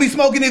not gonna be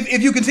smoking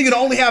if you continue to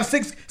only have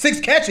six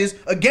catches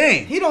a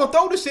game. He don't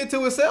throw the shit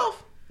to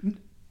himself.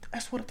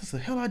 That's the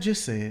hell I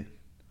just said.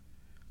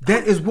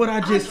 That is what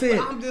I just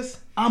said.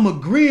 I'm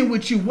agreeing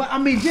with you. I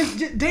mean,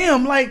 just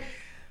damn, like.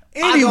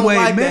 Anyway, I don't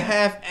like man. the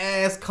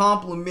half-ass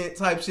compliment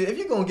type shit. If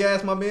you're gonna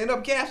gas my man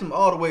up, gas him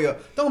all the way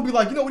up. Don't be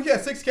like, he had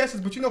 6 catches,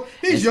 but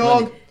he's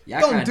young.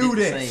 Don't do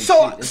that.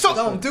 So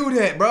don't do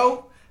that,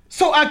 bro.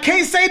 So I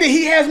can't say that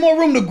he has more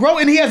room to grow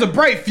and he has a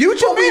bright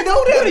future. But we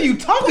know that. What are you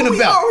talking about?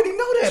 We already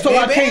know that. So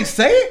I can't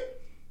say it.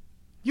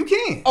 You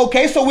can.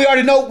 Okay, so we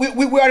already know.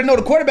 We already know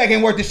the quarterback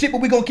ain't worth the shit,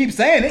 but we gonna keep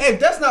saying it. Hey,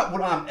 that's not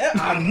what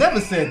I've never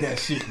said that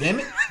shit. Damn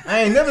it,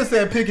 I ain't never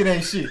said Pickett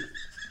ain't shit.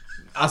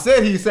 I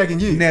said he's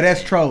second year. Now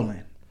that's trolling.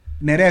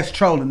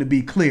 To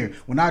be clear,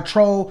 when I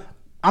troll,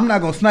 I'm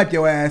not gonna snipe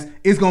your ass.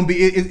 It's gonna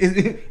be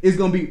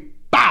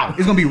bow.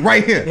 It's gonna be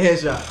right here.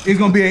 Headshot. It's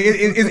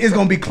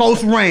gonna be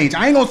close range.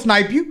 I ain't gonna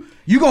snipe you.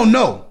 You gonna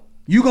know.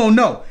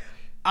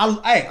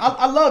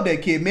 I love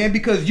that kid, man,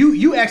 because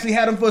you actually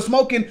had him for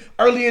smoking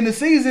early in the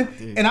season,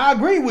 and I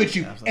agree with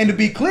you. Absolutely. And to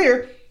be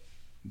clear,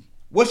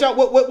 what's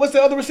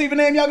the other receiver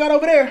name y'all got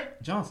over there?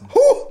 Johnson.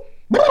 Who?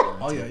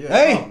 Oh yeah.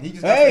 Hey,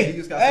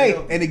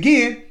 and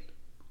again,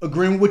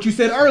 agreeing with what you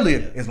said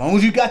earlier. As long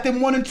as you got them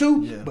 1 and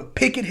 2, but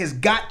Pickett has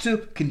got to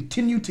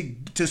continue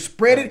to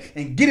spread it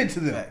and get it to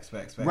them.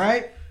 Facts.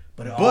 Right?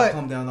 But it all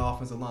come down to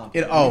offensive line.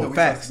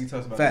 Facts. For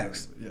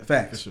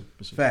sure.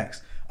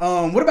 Facts.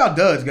 What about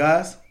duds,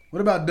 guys? What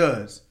about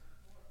duds?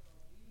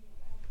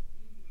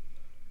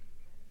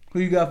 Who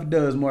you got for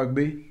duds, Mark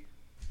B?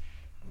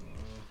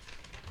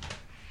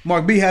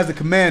 Mark B has the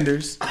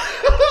Commanders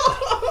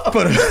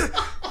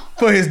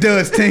for his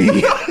duds team.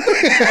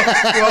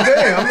 Well,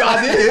 damn,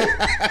 I did.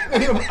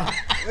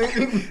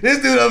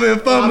 This dude over here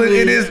fumbling.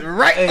 It is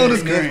right on the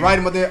screen. Right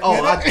in my there.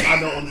 Oh, I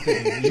don't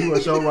understand. You are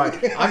so right.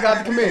 I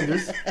got the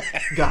Commanders.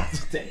 God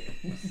damn.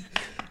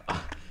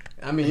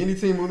 I mean, any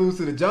team will lose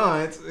to the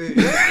Giants.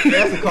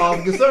 That's a cause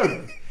of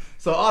concern.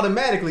 So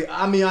automatically,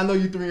 I mean, I know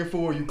you 3 and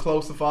 4, you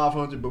close to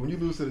 500, but when you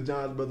lose to the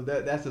Giants,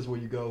 brother, that's just where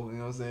you go. You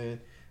know what I'm saying?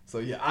 So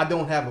yeah, I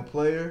don't have a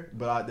player,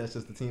 but that's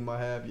just the team I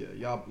have.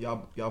 Yeah,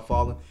 y'all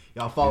falling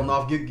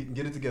off.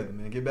 Get it together,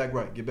 man. Get back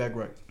right.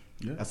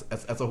 Yeah.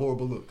 That's a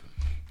horrible look.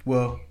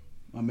 Well,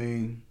 I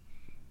mean,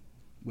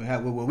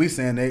 what we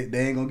saying, they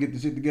ain't gonna get the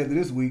shit together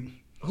this week.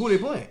 Who they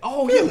playing?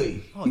 Oh,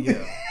 Philly. Yeah. Oh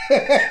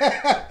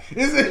yeah.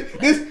 This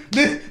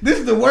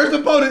is the worst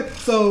opponent.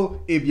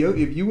 So if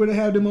you were to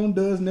have them on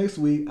duds next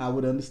week, I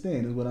would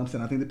understand. Is what I'm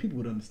saying. I think the people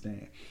would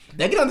understand.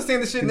 They can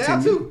understand the shit now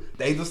Continue. too.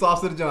 They just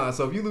lost to the Giants.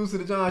 So if you lose to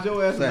the Giants,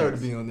 your ass deserve to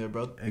be on there,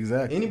 brother.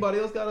 Exactly. Anybody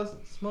else got a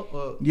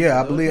smoke?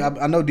 Yeah, I believe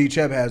I know D.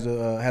 Chep has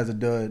a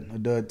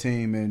dud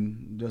team,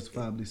 and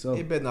justifiably so.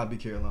 It better not be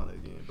Carolina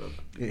again, brother.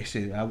 Yeah,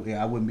 shit,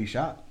 I wouldn't be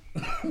shocked.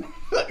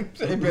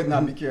 It better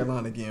not be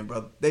Carolina again,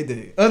 brother. They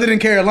did. Other than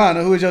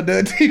Carolina, who is your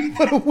dud team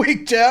for the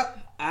week, Chap?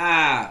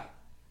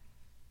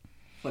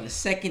 For the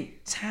second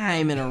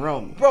time in a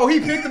row, Bro, he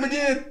picked him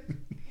again.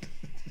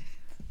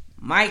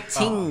 my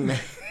team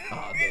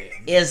Oh,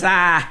 damn. is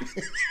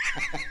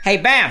Hey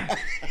Bam,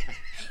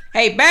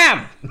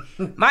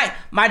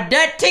 my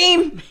dud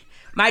team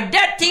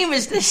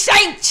is the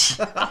Saints,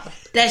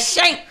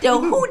 the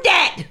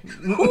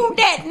Who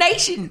that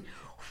nation.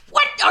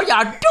 What are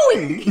y'all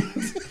doing?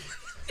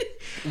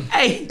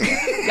 Hey,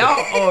 y'all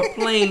are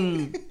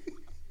playing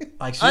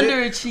Like shit.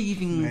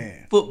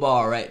 underachieving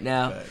football right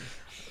now.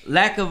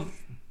 Lack of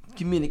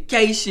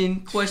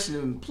communication,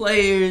 questioning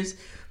players,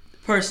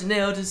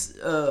 personnel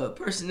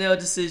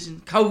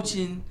decision,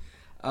 coaching.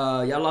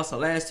 Y'all lost the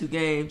last 2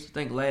 games. I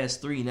think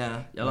last 3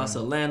 now. Y'all lost to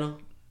Atlanta,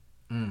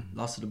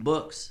 lost to the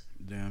Bucks,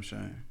 Damn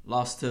shame.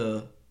 lost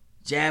to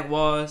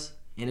Jaguars,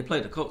 and they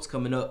played the Colts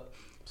coming up.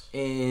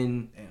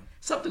 And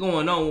something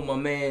going on with my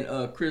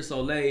man Chris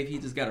Olave. He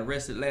just got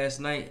arrested last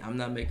night. I'm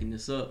not making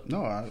this up.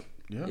 No,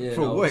 You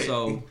For know, what?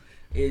 So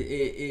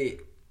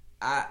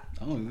I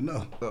don't even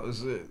know. That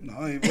was it. No,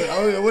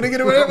 what did he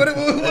get what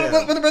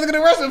the brother get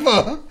arrested for?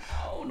 I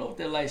don't know if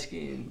that light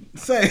skin.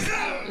 Say.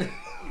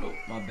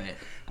 My bad.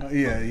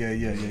 Yeah.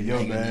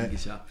 Yo, bad.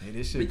 Hey,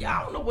 this shit. But yeah,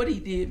 I don't know what he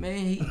did, man.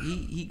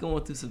 He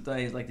going through some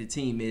things like the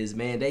team is,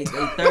 man. They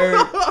third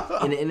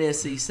in the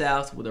NFC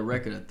South with a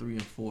record of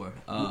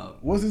 3-4.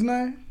 What's his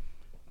name?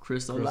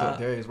 Chris There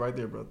Olave. he is right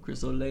there, brother.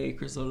 Chris Olave.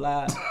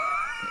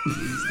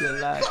 He's still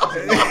alive.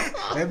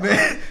 Hey,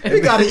 man. He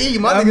got to eat.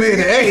 My nigga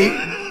said, hey,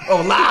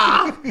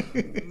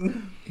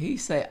 Olave. He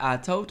say, I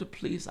told the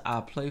police I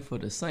play for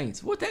the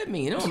Saints. What that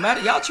mean? It don't matter.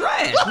 Y'all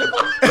trash, nigga.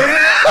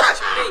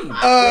 What you mean?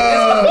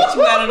 That's what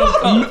you out of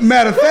them colors.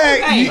 Matter of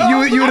fact, Hey, you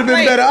would have been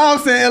I better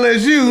off saying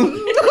LSU.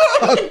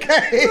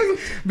 Okay.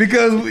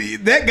 Because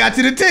that got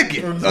you the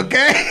ticket.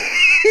 Okay.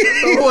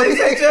 What he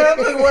say, Chad?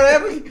 What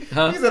happened?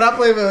 Huh? He said, I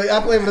play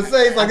for the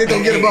Saints like they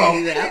gonna get him off.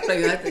 I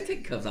play the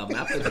ticket comes off.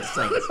 I play for the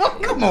Saints.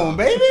 Come on,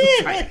 baby.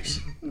 Trash.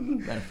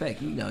 Matter of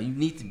fact, you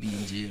need to be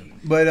in jail.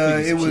 But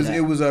Figure some shit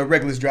it was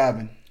reckless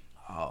driving.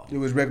 Oh. It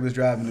was reckless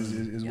driving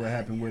is what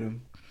happened with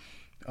him.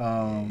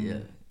 Yeah.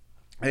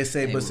 They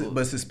say, Hey, well-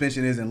 but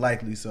suspension isn't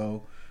likely.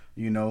 So,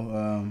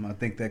 I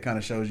think that kind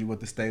of shows you what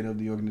the state of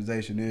the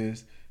organization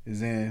is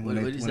in. What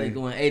did you say?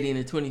 Going 80 and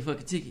a 20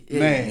 fucking ticket. Hey,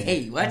 Man.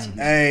 hey, watch it.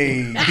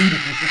 Hey,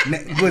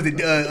 was it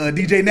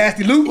DJ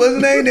Nasty Luke? What's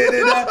his name?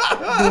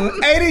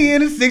 Doing 80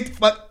 and a 60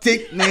 fuck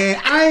tick,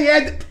 man. I ain't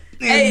had to.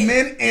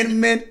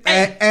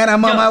 And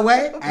I'm on my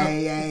way.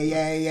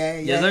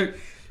 Hey. Yes, sir.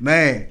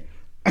 Man.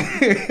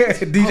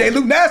 DJ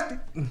Luke Nasty.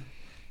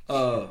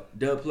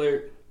 Dub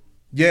player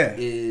Yeah.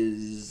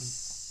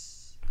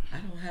 is. I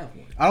don't have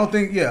one. I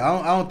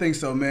don't think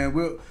so, man.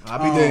 I'll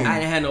be damned. I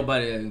didn't have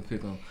nobody that I can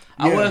pick on.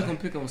 I Yeah. was gonna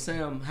pick on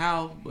Sam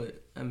Howell,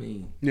 but I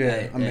mean, he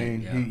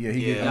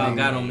y'all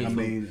got on me. I for,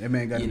 mean, that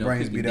man got his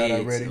brains picking beat out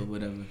deads already. or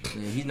whatever.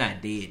 Yeah, he's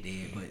not dead,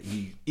 but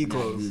he not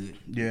close. good.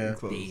 Yeah.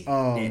 Close. Dead,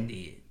 Um,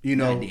 dead. you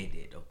know, not dead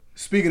though.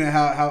 Speaking of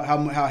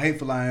how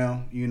hateful I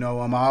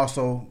am, I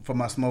also for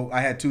my smoke,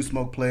 I had 2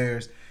 smoke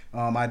players.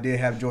 I did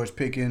have George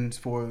Pickens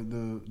for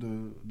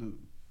the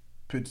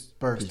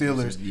Pittsburgh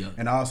Steelers, yeah.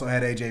 and I also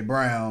had AJ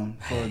Brown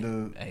for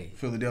the Hey.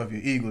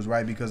 Philadelphia Eagles,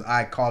 right? Because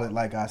I call it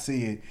like I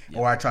see it,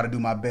 or I try to do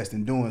my best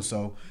in doing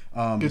so.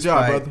 Good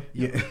job, brother.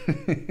 Yeah.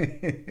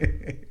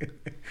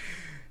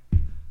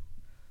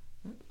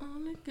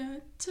 Only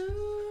got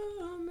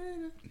 2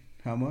 minutes.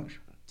 How much?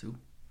 2.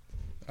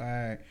 All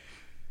right.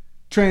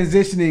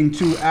 Transitioning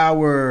to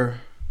our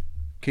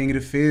King of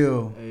the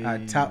Field, our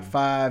top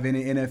 5 in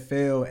the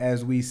NFL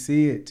as we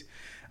see it.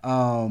 We're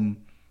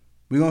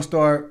going to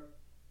start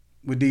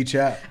with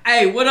D-Chop.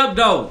 Hey, what up,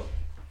 though?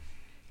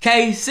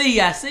 KC,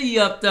 I see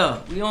you up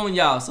there. We on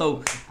y'all.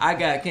 So I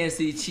got Kansas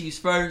City Chiefs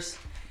first,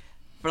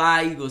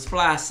 Fly Eagles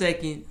fly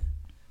second,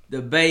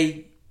 the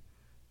Bay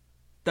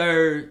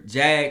third,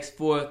 Jags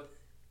fourth,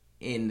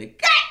 and the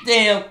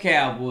goddamn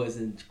Cowboys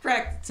and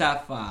crack the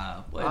top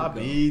 5. Way to I'll go.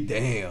 be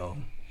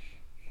damn.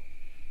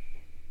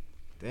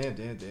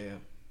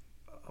 Damn.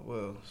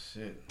 Well,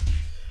 shit.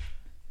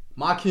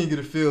 My king of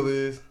the field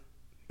is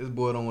this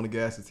boy don't want to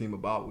gas the team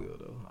about Will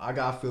though. I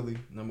got Philly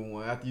number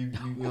 1. After you know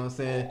what I'm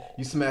saying,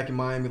 you smacking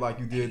Miami like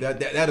you did. That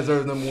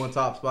deserves number 1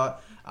 top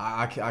spot.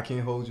 I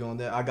can't hold you on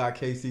that. I got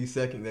KC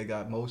second. They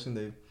got motion.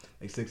 They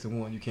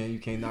 6-1. You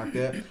can't knock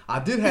that. I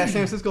did have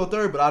San Francisco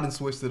third, but I didn't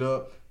switch it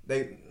up.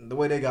 The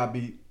way they got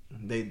beat,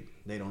 they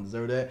don't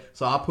deserve that.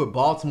 So I put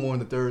Baltimore in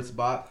the 3rd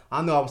spot.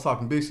 I know I was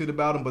talking big shit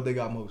about them, but they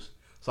got motion.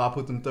 So I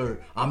put them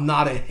 3rd. I'm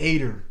not a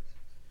hater.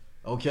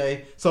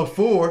 Okay? So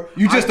 4.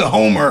 You just a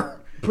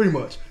homer. Pretty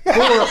much.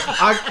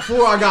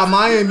 Before I got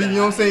Miami, you know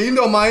what I'm saying? Even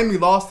though Miami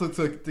lost to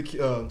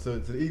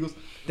the Eagles,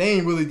 they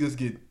ain't really just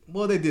get.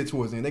 Well, they did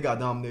towards the end. They got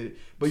dominated,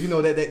 but you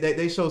know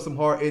they show some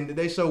heart, and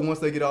they show once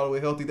they get all the way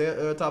healthy,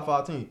 they're a top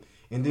 5 team.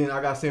 And then I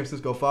got San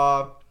Francisco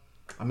 5.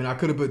 I mean, I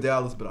could have put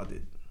Dallas, but I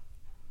didn't.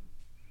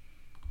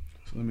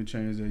 So let me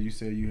change that. You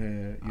said you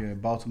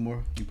had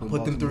Baltimore. You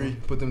put them 3.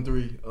 Put them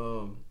 3.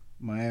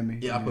 Miami.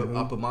 Yeah,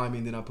 I put Miami,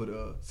 and then I put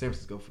San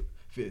Francisco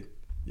 5th.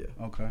 Yeah.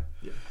 Okay.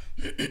 Yeah.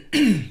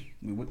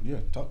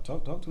 Talk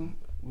to him.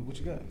 What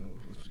you got?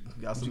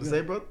 Got something to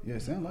say, bro? Yeah,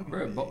 sound like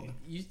bro,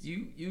 it.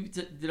 You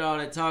did all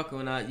that talking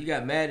when you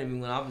got mad at me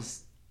when I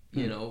was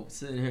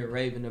sitting here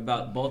raving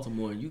about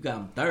Baltimore. You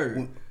got them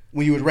 3rd.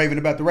 When you was raving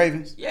about the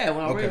Ravens? Yeah,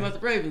 when I was raving about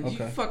the Ravens,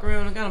 Okay. you fuck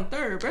around and got them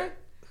 3rd, bro.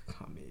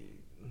 I mean,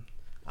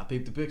 I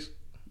peeped the picture.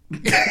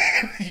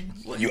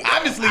 You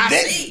obviously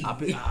did. I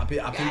peeped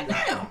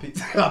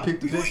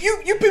the picture.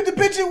 You peeped the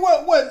picture.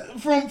 What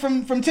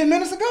from 10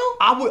 minutes ago?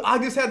 I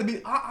just had to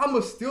be. I'm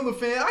a Steelers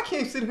fan. I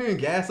can't sit here and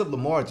gas up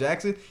Lamar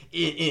Jackson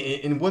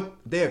in what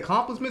their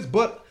accomplishments.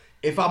 But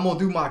if I'm gonna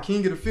do my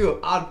king of the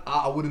field,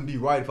 I wouldn't be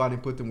right if I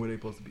didn't put them where they're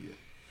supposed to be at.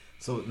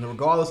 So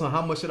regardless on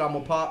how much shit I'm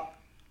gonna pop,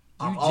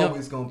 I'm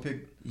always gonna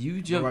pick.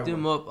 You jumped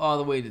them up all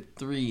the way to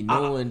 3,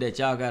 knowing that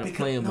y'all got to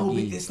play them again.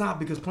 No, it's not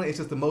because playing. It's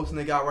just the motion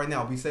they got right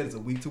now. We said it's a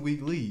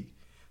week-to-week league,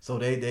 so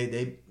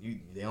they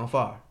on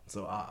fire.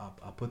 So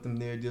I put them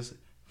there just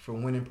for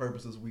winning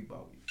purposes, week by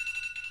week.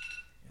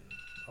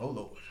 Oh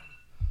Lord.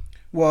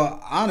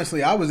 Well,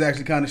 honestly, I was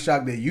actually kind of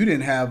shocked that you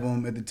didn't have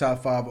them at the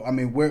top 5. I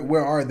mean,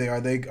 where are they? Are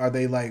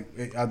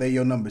they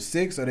your number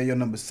 6? Are they your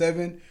number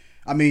 7?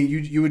 I mean,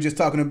 you were just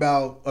talking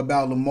about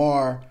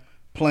Lamar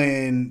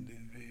playing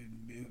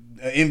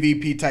an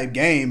MVP type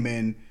game,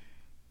 and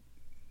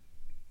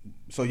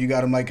so you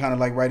got him kind of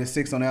right at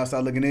 6 on the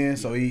outside looking in.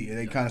 So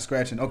they kind of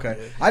scratching.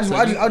 Okay, I was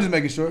just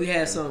making sure. We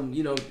had some,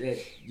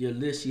 that your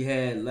list you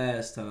had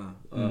last time.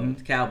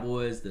 The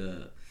Cowboys,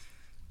 the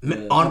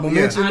honorable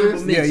mention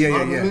list.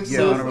 Yeah.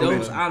 So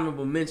those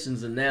honorable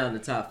mentions are now in the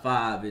top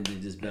 5, and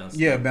then just bouncing.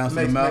 Yeah,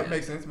 bouncing them out.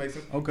 Makes sense.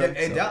 Okay.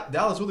 Yeah, and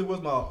Dallas really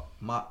was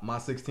my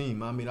 6th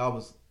team. I mean, I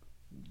was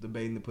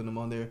debating to put them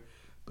on there,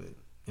 but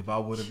if I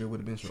would have, it would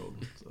have been Schroeder.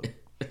 So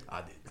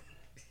I did.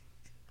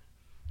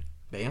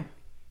 Bam.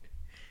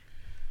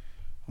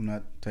 I'm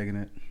not taking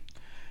it.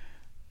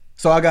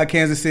 So I got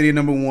Kansas City at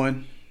number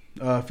 1,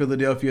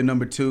 Philadelphia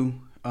number 2,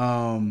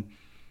 and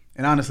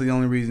honestly, the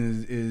only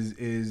reason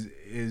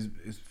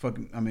is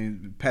fucking. I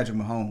mean, Patrick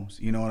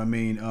Mahomes. You know what I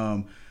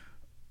mean?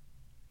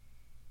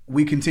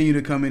 We continue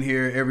to come in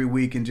here every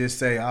week and just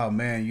say, "Oh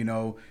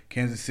man,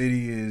 Kansas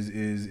City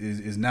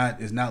is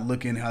not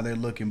looking how they're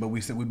looking." But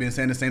we've been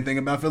saying the same thing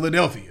about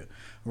Philadelphia,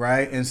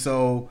 right? And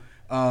so.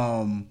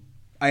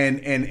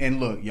 And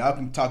look, y'all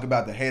can talk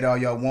about the hate all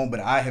y'all want,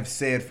 but I have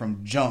said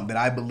from jump that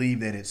I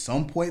believe that at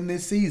some point in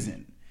this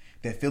season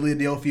that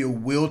Philadelphia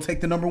will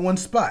take the number 1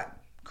 spot.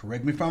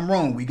 Correct me if I'm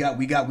wrong. We got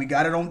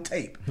it on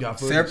tape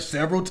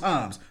several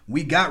times.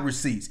 We got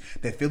receipts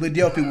that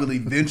Philadelphia will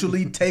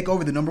eventually take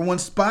over the number 1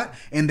 spot,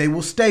 and they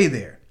will stay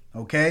there.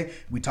 Okay,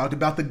 we talked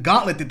about the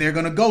gauntlet that they're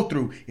gonna go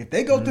through. If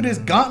they go through this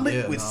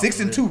gauntlet with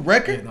 6-2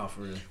 record,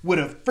 with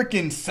a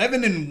freaking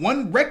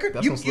 7-1 record,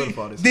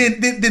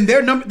 then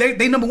they're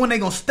number 1. They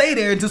gonna stay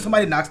there until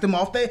somebody knocks them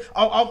off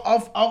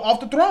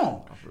the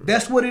throne.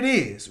 That's what it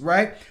is,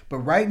 right? But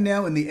right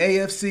now in the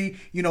AFC,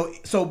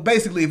 so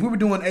basically, if we were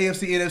doing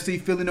AFC, NFC,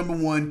 Philly number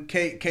 1,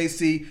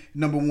 KC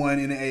number 1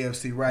 in the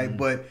AFC, right?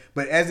 But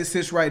as it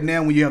sits right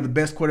now, when you have the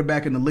best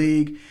quarterback in the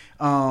league,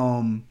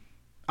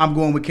 I'm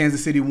going with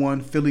Kansas City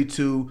 1, Philly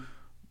 2,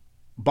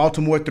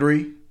 Baltimore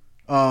 3.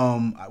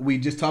 We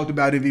just talked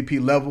about MVP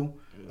level.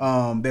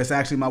 That's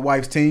actually my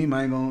wife's team.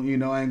 I ain't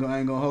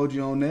gonna hold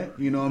you on that.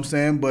 You know what I'm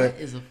saying? But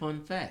that is a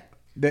fun fact.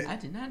 I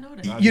did not know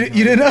that. You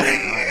didn't know?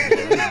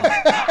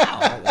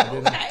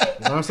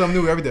 Okay. Learn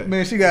something new every day.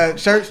 Man, she got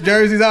shirts,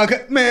 jerseys, all.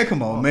 Man,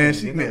 come on, man.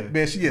 She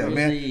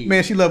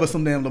love us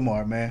some damn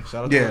Lamar, man.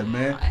 Shout out to her.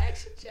 Man.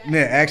 Action Jackson. Yeah,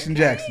 Action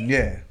Jackson.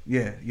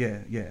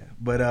 Yeah.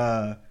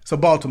 But so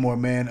Baltimore,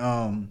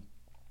 man.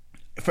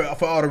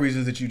 For all the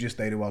reasons that you just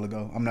stated a while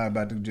ago, I'm not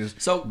about to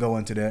just go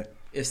into that.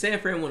 If San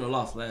Fran wouldn't have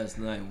lost last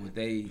night, would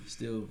they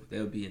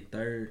would be in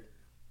 3rd?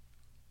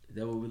 Is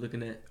that what we're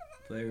looking at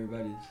for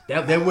everybody?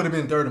 That would have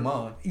been 3rd of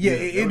mine. Yeah,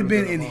 it'd have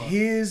been in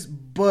his,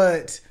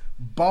 but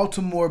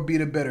Baltimore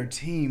beat a better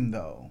team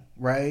though,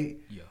 right?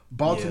 Yeah.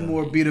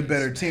 Baltimore beat a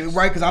better team,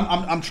 right? Because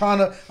I'm trying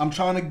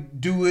to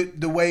do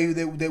it the way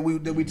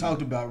that we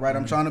talked about, right?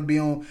 I'm trying to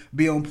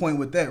be on point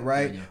with that,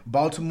 right? Yeah.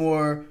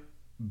 Baltimore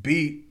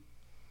beat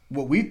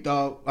what we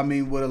thought. I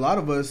mean, what a lot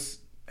of us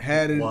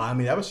had. Well, I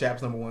mean, that was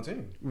Shaq's number 1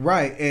 team,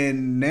 right?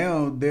 And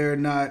now they're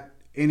not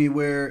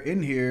anywhere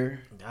in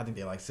here. I think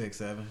they're like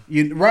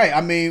 6-7. Right.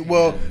 I mean,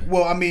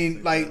 I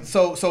mean, like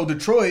so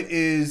Detroit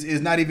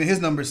is not even his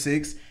number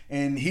 6.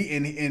 And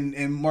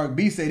and Mark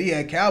B said he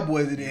had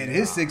Cowboys at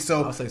his 6,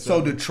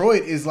 so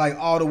Detroit is like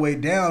all the way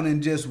down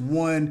and just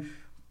one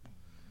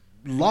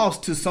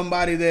lost to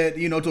somebody that,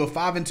 to a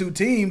 5-2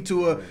 team,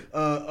 to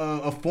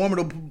a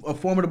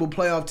formidable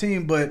playoff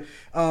team. But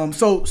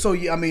so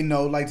yeah, I mean,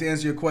 no, like, to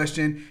answer your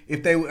question,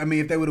 if they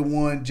would have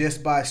won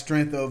just by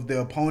strength of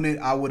the opponent,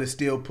 I would have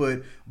still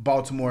put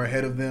Baltimore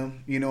ahead of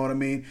them. You know what I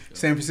mean? Sure.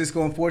 San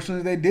Francisco,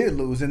 unfortunately, they did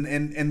lose, and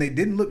they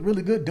didn't look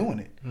really good doing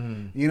it.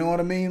 You know what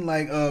I mean?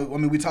 Like,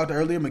 we talked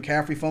earlier,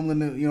 McCaffrey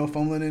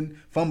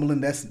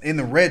fumbling. That's in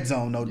the red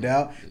zone, no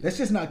doubt. That's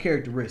just not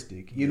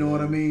characteristic. You know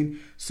what I mean?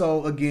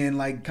 So again,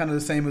 like, kind of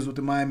the same as with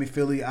the Miami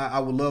Philly. I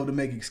would love to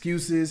make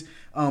excuses,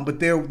 but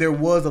there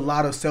was a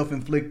lot of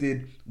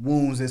self-inflicted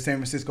wounds that San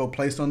Francisco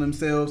placed on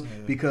themselves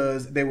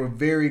because they were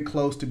very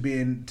close to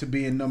being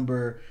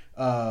number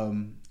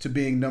 5.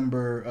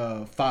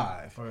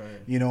 Right.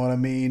 You know what I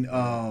mean?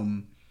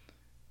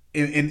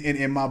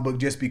 In my book,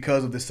 just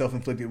because of the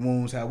self-inflicted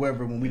wounds.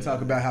 However, when we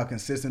talk about how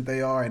consistent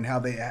they are and how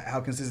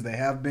consistent they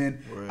have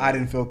been, I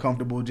didn't feel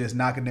comfortable just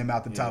knocking them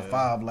out the top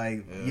 5.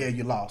 Like,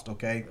 you lost.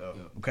 Okay,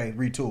 okay,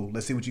 retool.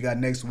 Let's see what you got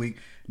next week.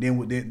 Then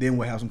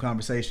we'll have some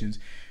conversations.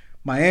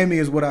 Miami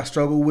is what I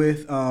struggle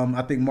with.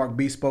 I think Mark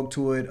B spoke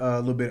to it a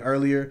little bit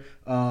earlier.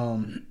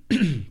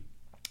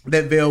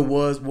 That veil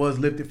was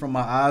lifted from my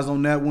eyes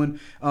on that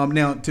one.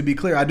 Now, to be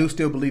clear, I do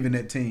still believe in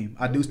that team.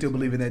 I do still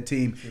believe in that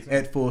team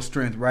at full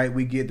strength. Right,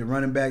 we get the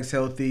running backs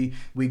healthy.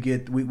 We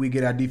get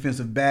our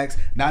defensive backs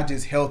not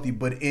just healthy,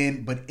 but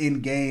in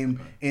game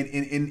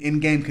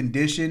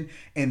condition,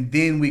 and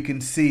then we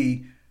can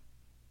see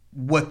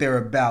what they're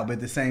about. But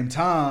at the same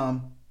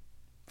time,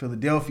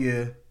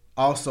 Philadelphia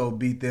also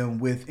beat them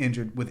with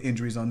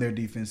injuries on their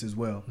defense as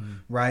well,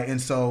 right?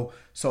 And so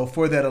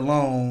for that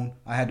alone,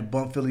 I had to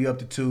bump Philly up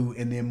to 2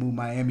 and then move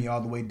Miami all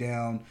the way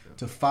down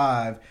to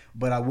 5.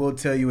 But I will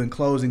tell you in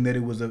closing that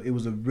it was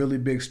a really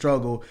big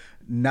struggle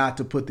not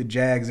to put the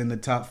Jags in the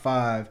top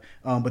 5.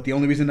 But the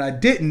only reason I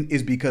didn't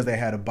is because they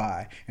had a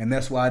bye, and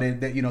that's why I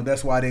didn't.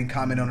 That's why I didn't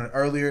comment on it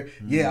earlier.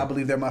 Yeah, I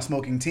believe they're my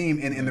smoking team,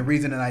 and the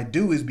reason that I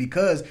do is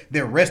because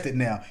they're rested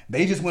now.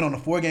 They just went on a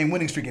 4-game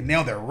winning streak, and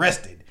now they're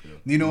rested.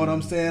 You know what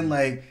I'm saying?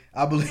 Like,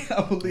 I believe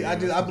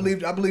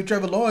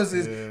Trevor Lawrence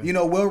is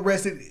well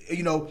rested.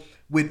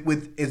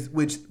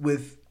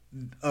 With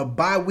a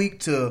bye week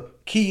to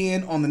key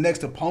in on the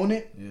next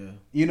opponent. Yeah.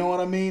 You know what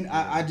I mean?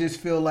 Yeah. I just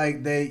feel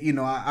like they,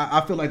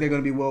 I feel like they're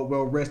going to be well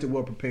rested,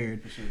 well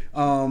prepared.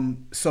 Sure.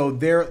 So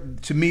they're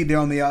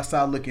on the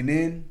outside looking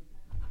in.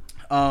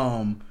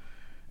 And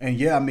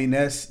yeah, I mean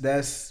that's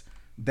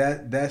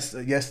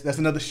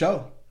another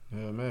show.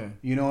 Yeah, man.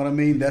 You know what I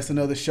mean? That's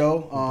another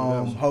show.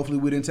 Hopefully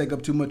we didn't take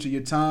up too much of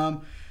your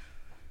time.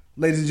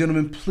 Ladies and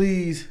gentlemen,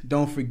 please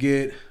don't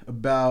forget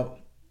about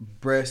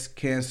Breast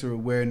Cancer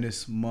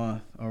Awareness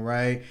Month, all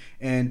right?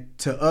 And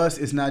to us,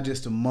 it's not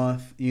just a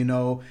month. We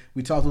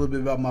talked a little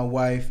bit about my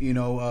wife.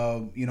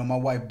 My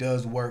wife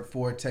does work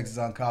for Texas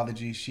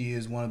Oncology. She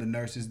is one of the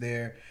nurses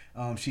there.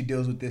 She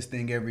deals with this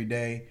thing every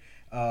day.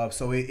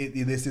 So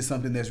this is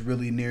something that's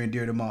really near and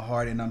dear to my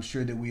heart, and I'm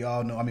sure that we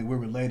all know. I mean, we're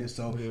related,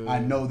 so I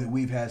know that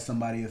we've had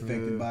somebody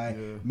affected by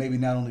maybe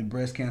not only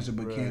breast cancer,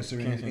 but cancer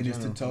in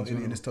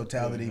its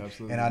totality. Yeah,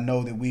 and I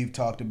know that we've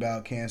talked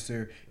about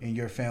cancer in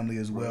your family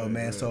as well,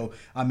 man. Right. So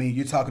I mean,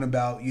 you're talking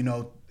about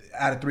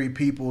out of 3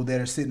 people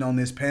that are sitting on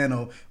this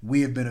panel,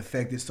 we have been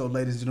affected. So,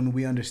 ladies and gentlemen,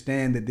 we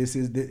understand that this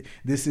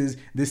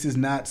is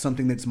not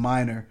something that's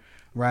minor.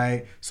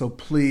 Right? So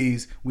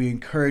please, we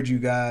encourage you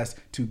guys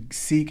to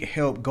seek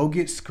help. Go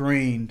get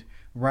screened,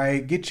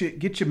 right? Get your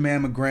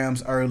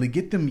mammograms early.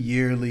 Get them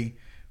yearly.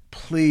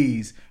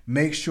 Please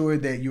make sure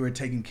that you are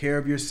taking care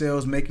of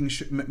yourselves. Make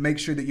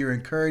sure that you're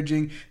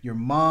encouraging your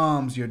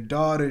moms, your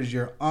daughters,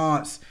 your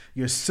aunts,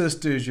 your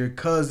sisters, your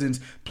cousins.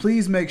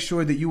 Please make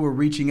sure that you are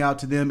reaching out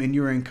to them and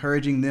you're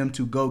encouraging them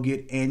to go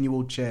get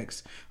annual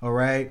checks. All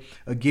right?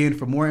 Again,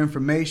 for more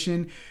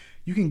information,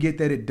 you can get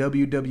that at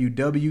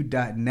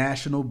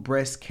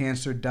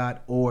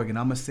www.nationalbreastcancer.org. And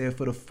I'm going to say it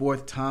for the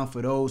 4th time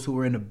for those who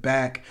are in the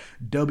back,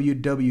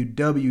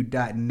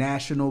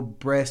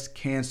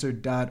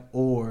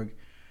 www.nationalbreastcancer.org.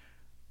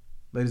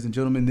 Ladies and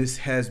gentlemen, this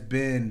has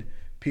been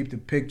Peep the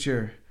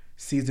Picture,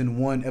 Season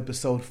 1,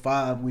 Episode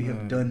 5. We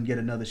have done yet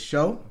another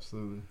show.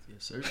 Absolutely.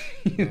 Yes, sir.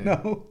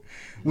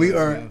 We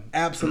are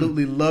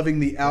absolutely loving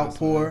the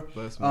outpour.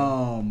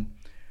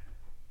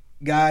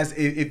 Guys,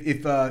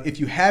 if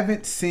you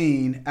haven't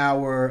seen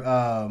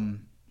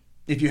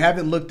if you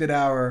haven't looked at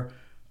our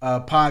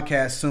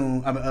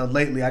podcast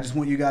lately, I just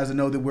want you guys to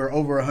know that we're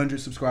over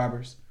 100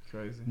 subscribers.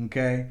 Crazy.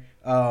 Okay.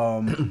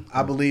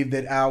 I believe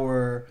that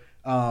our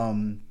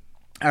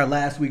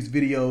last week's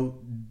video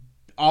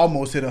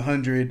almost hit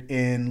 100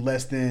 in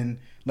less than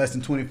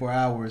 24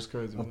 hours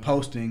of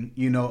posting.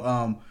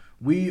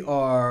 We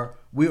are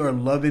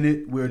loving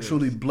it. We're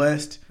truly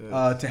blessed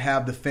to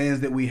have the fans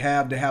that we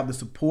have, to have the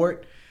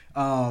support.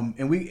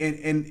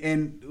 The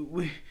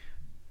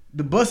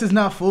bus is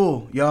not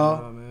full,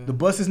 y'all. No, the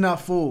bus is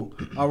not full.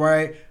 All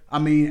right. I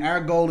mean,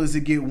 our goal is to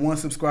get 1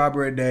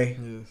 subscriber a day.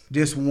 Yes.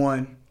 Just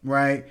 1,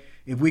 right?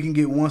 If we can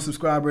get 1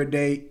 subscriber a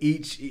day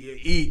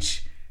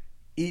each,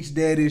 each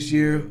day this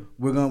year,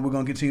 we're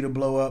gonna continue to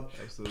blow up.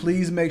 Absolutely.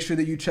 Please make sure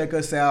that you check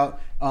us out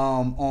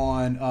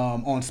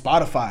on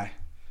Spotify.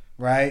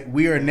 Right,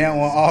 we are now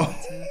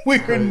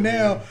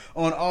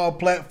on all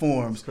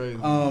platforms. Crazy.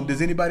 Does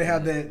anybody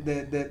have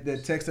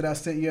that text that I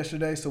sent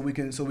yesterday so we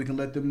can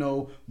let them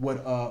know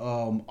what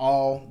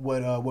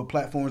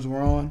platforms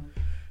we're on?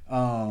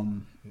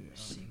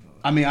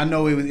 I mean, I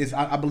know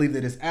I believe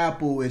that it's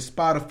Apple, it's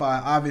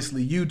Spotify,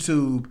 obviously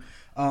YouTube.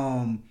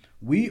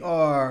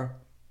 We're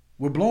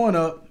blowing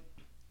up,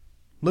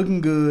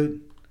 looking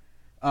good.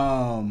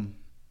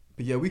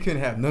 But yeah, we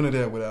couldn't have none of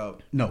that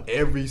without No.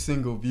 every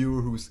single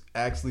viewer who's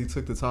actually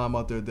took the time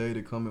out their day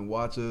to come and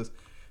watch us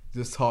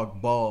just talk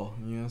ball.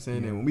 You know what I'm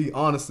saying? And we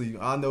honestly,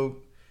 I know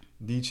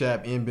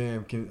D-Chap and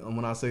Bam can.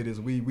 When I say this,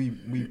 we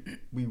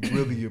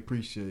really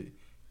appreciate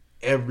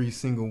every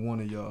single one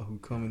of y'all who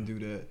come and do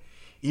that.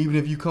 Even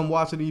if you come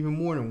watch it even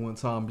more than one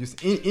time,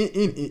 just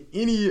in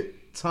any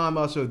time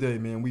out your day,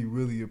 man, we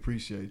really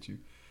appreciate you.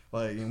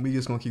 Like, and we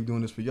just gonna keep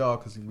doing this for y'all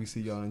because we see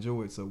y'all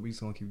enjoy it. So we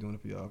just gonna keep doing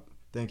it for y'all.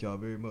 Thank y'all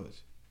very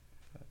much.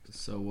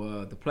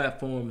 So the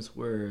platforms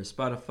were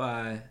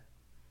Spotify,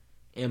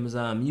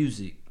 Amazon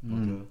Music,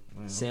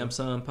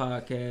 Samsung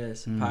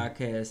Podcast,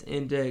 Podcast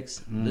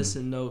Index,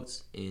 Listen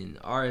Notes, and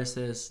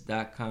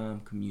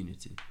RSS.com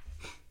community.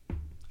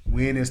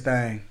 We in this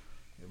thing.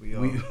 We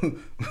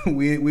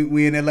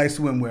We in that like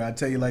swimwear. I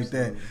tell you like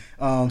that.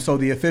 So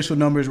the official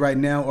numbers right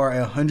now are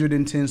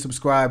 110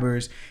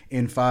 subscribers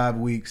in 5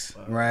 weeks.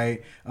 Wow.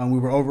 Right. We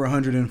were over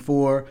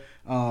 104.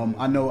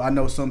 I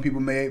know some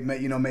people may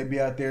be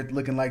out there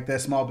looking like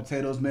that small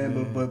potatoes,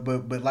 man.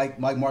 But like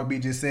Mark B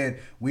just said,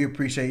 we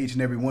appreciate each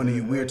and every one of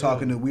you. We are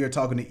talking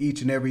to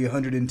each and every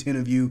 110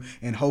 of you,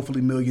 and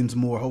hopefully millions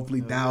more,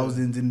 hopefully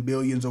thousands and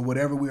billions or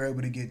whatever we're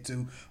able to get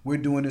to. We're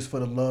doing this for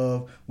the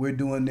love. We're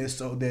doing this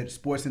so that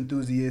sports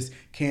enthusiasts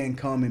can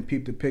come and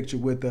peep the picture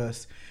with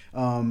us.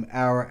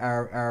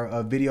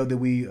 Our video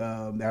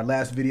that our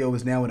last video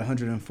is now at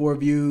 104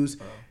 views.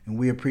 And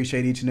we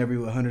appreciate each and every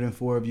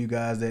 104 of you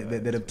guys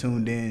that have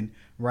tuned in,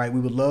 right? We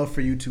would love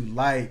for you to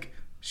like,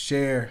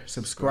 share,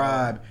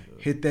 subscribe,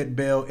 hit that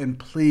bell, and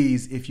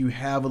please, if you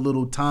have a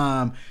little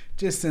time,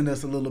 just send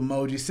us a little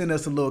emoji, send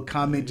us a little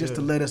comment just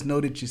to let us know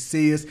that you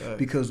see us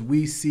because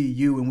we see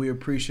you and we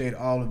appreciate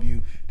all of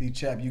you.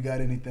 D-Chap, you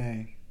got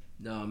anything?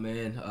 No,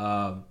 man.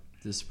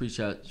 Just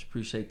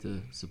appreciate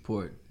the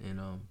support, and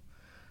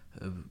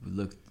we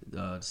look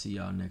to see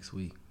y'all next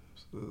week.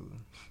 Absolutely.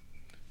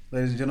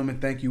 Ladies and gentlemen,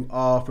 thank you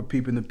all for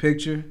peeping the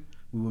picture.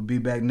 We will be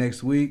back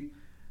next week.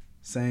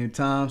 Same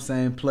time,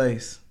 same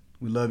place.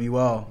 We love you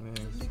all.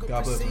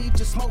 God bless.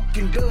 Just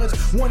smoking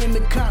goods. One in the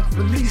cup,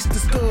 release the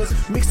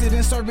scuds. Mix it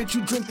and serve it,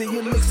 you drink then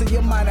you mix it.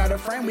 Your mind out of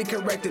frame, we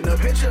correcting the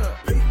picture.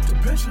 Paint the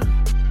picture.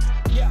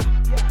 Yeah.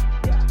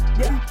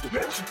 The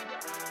picture.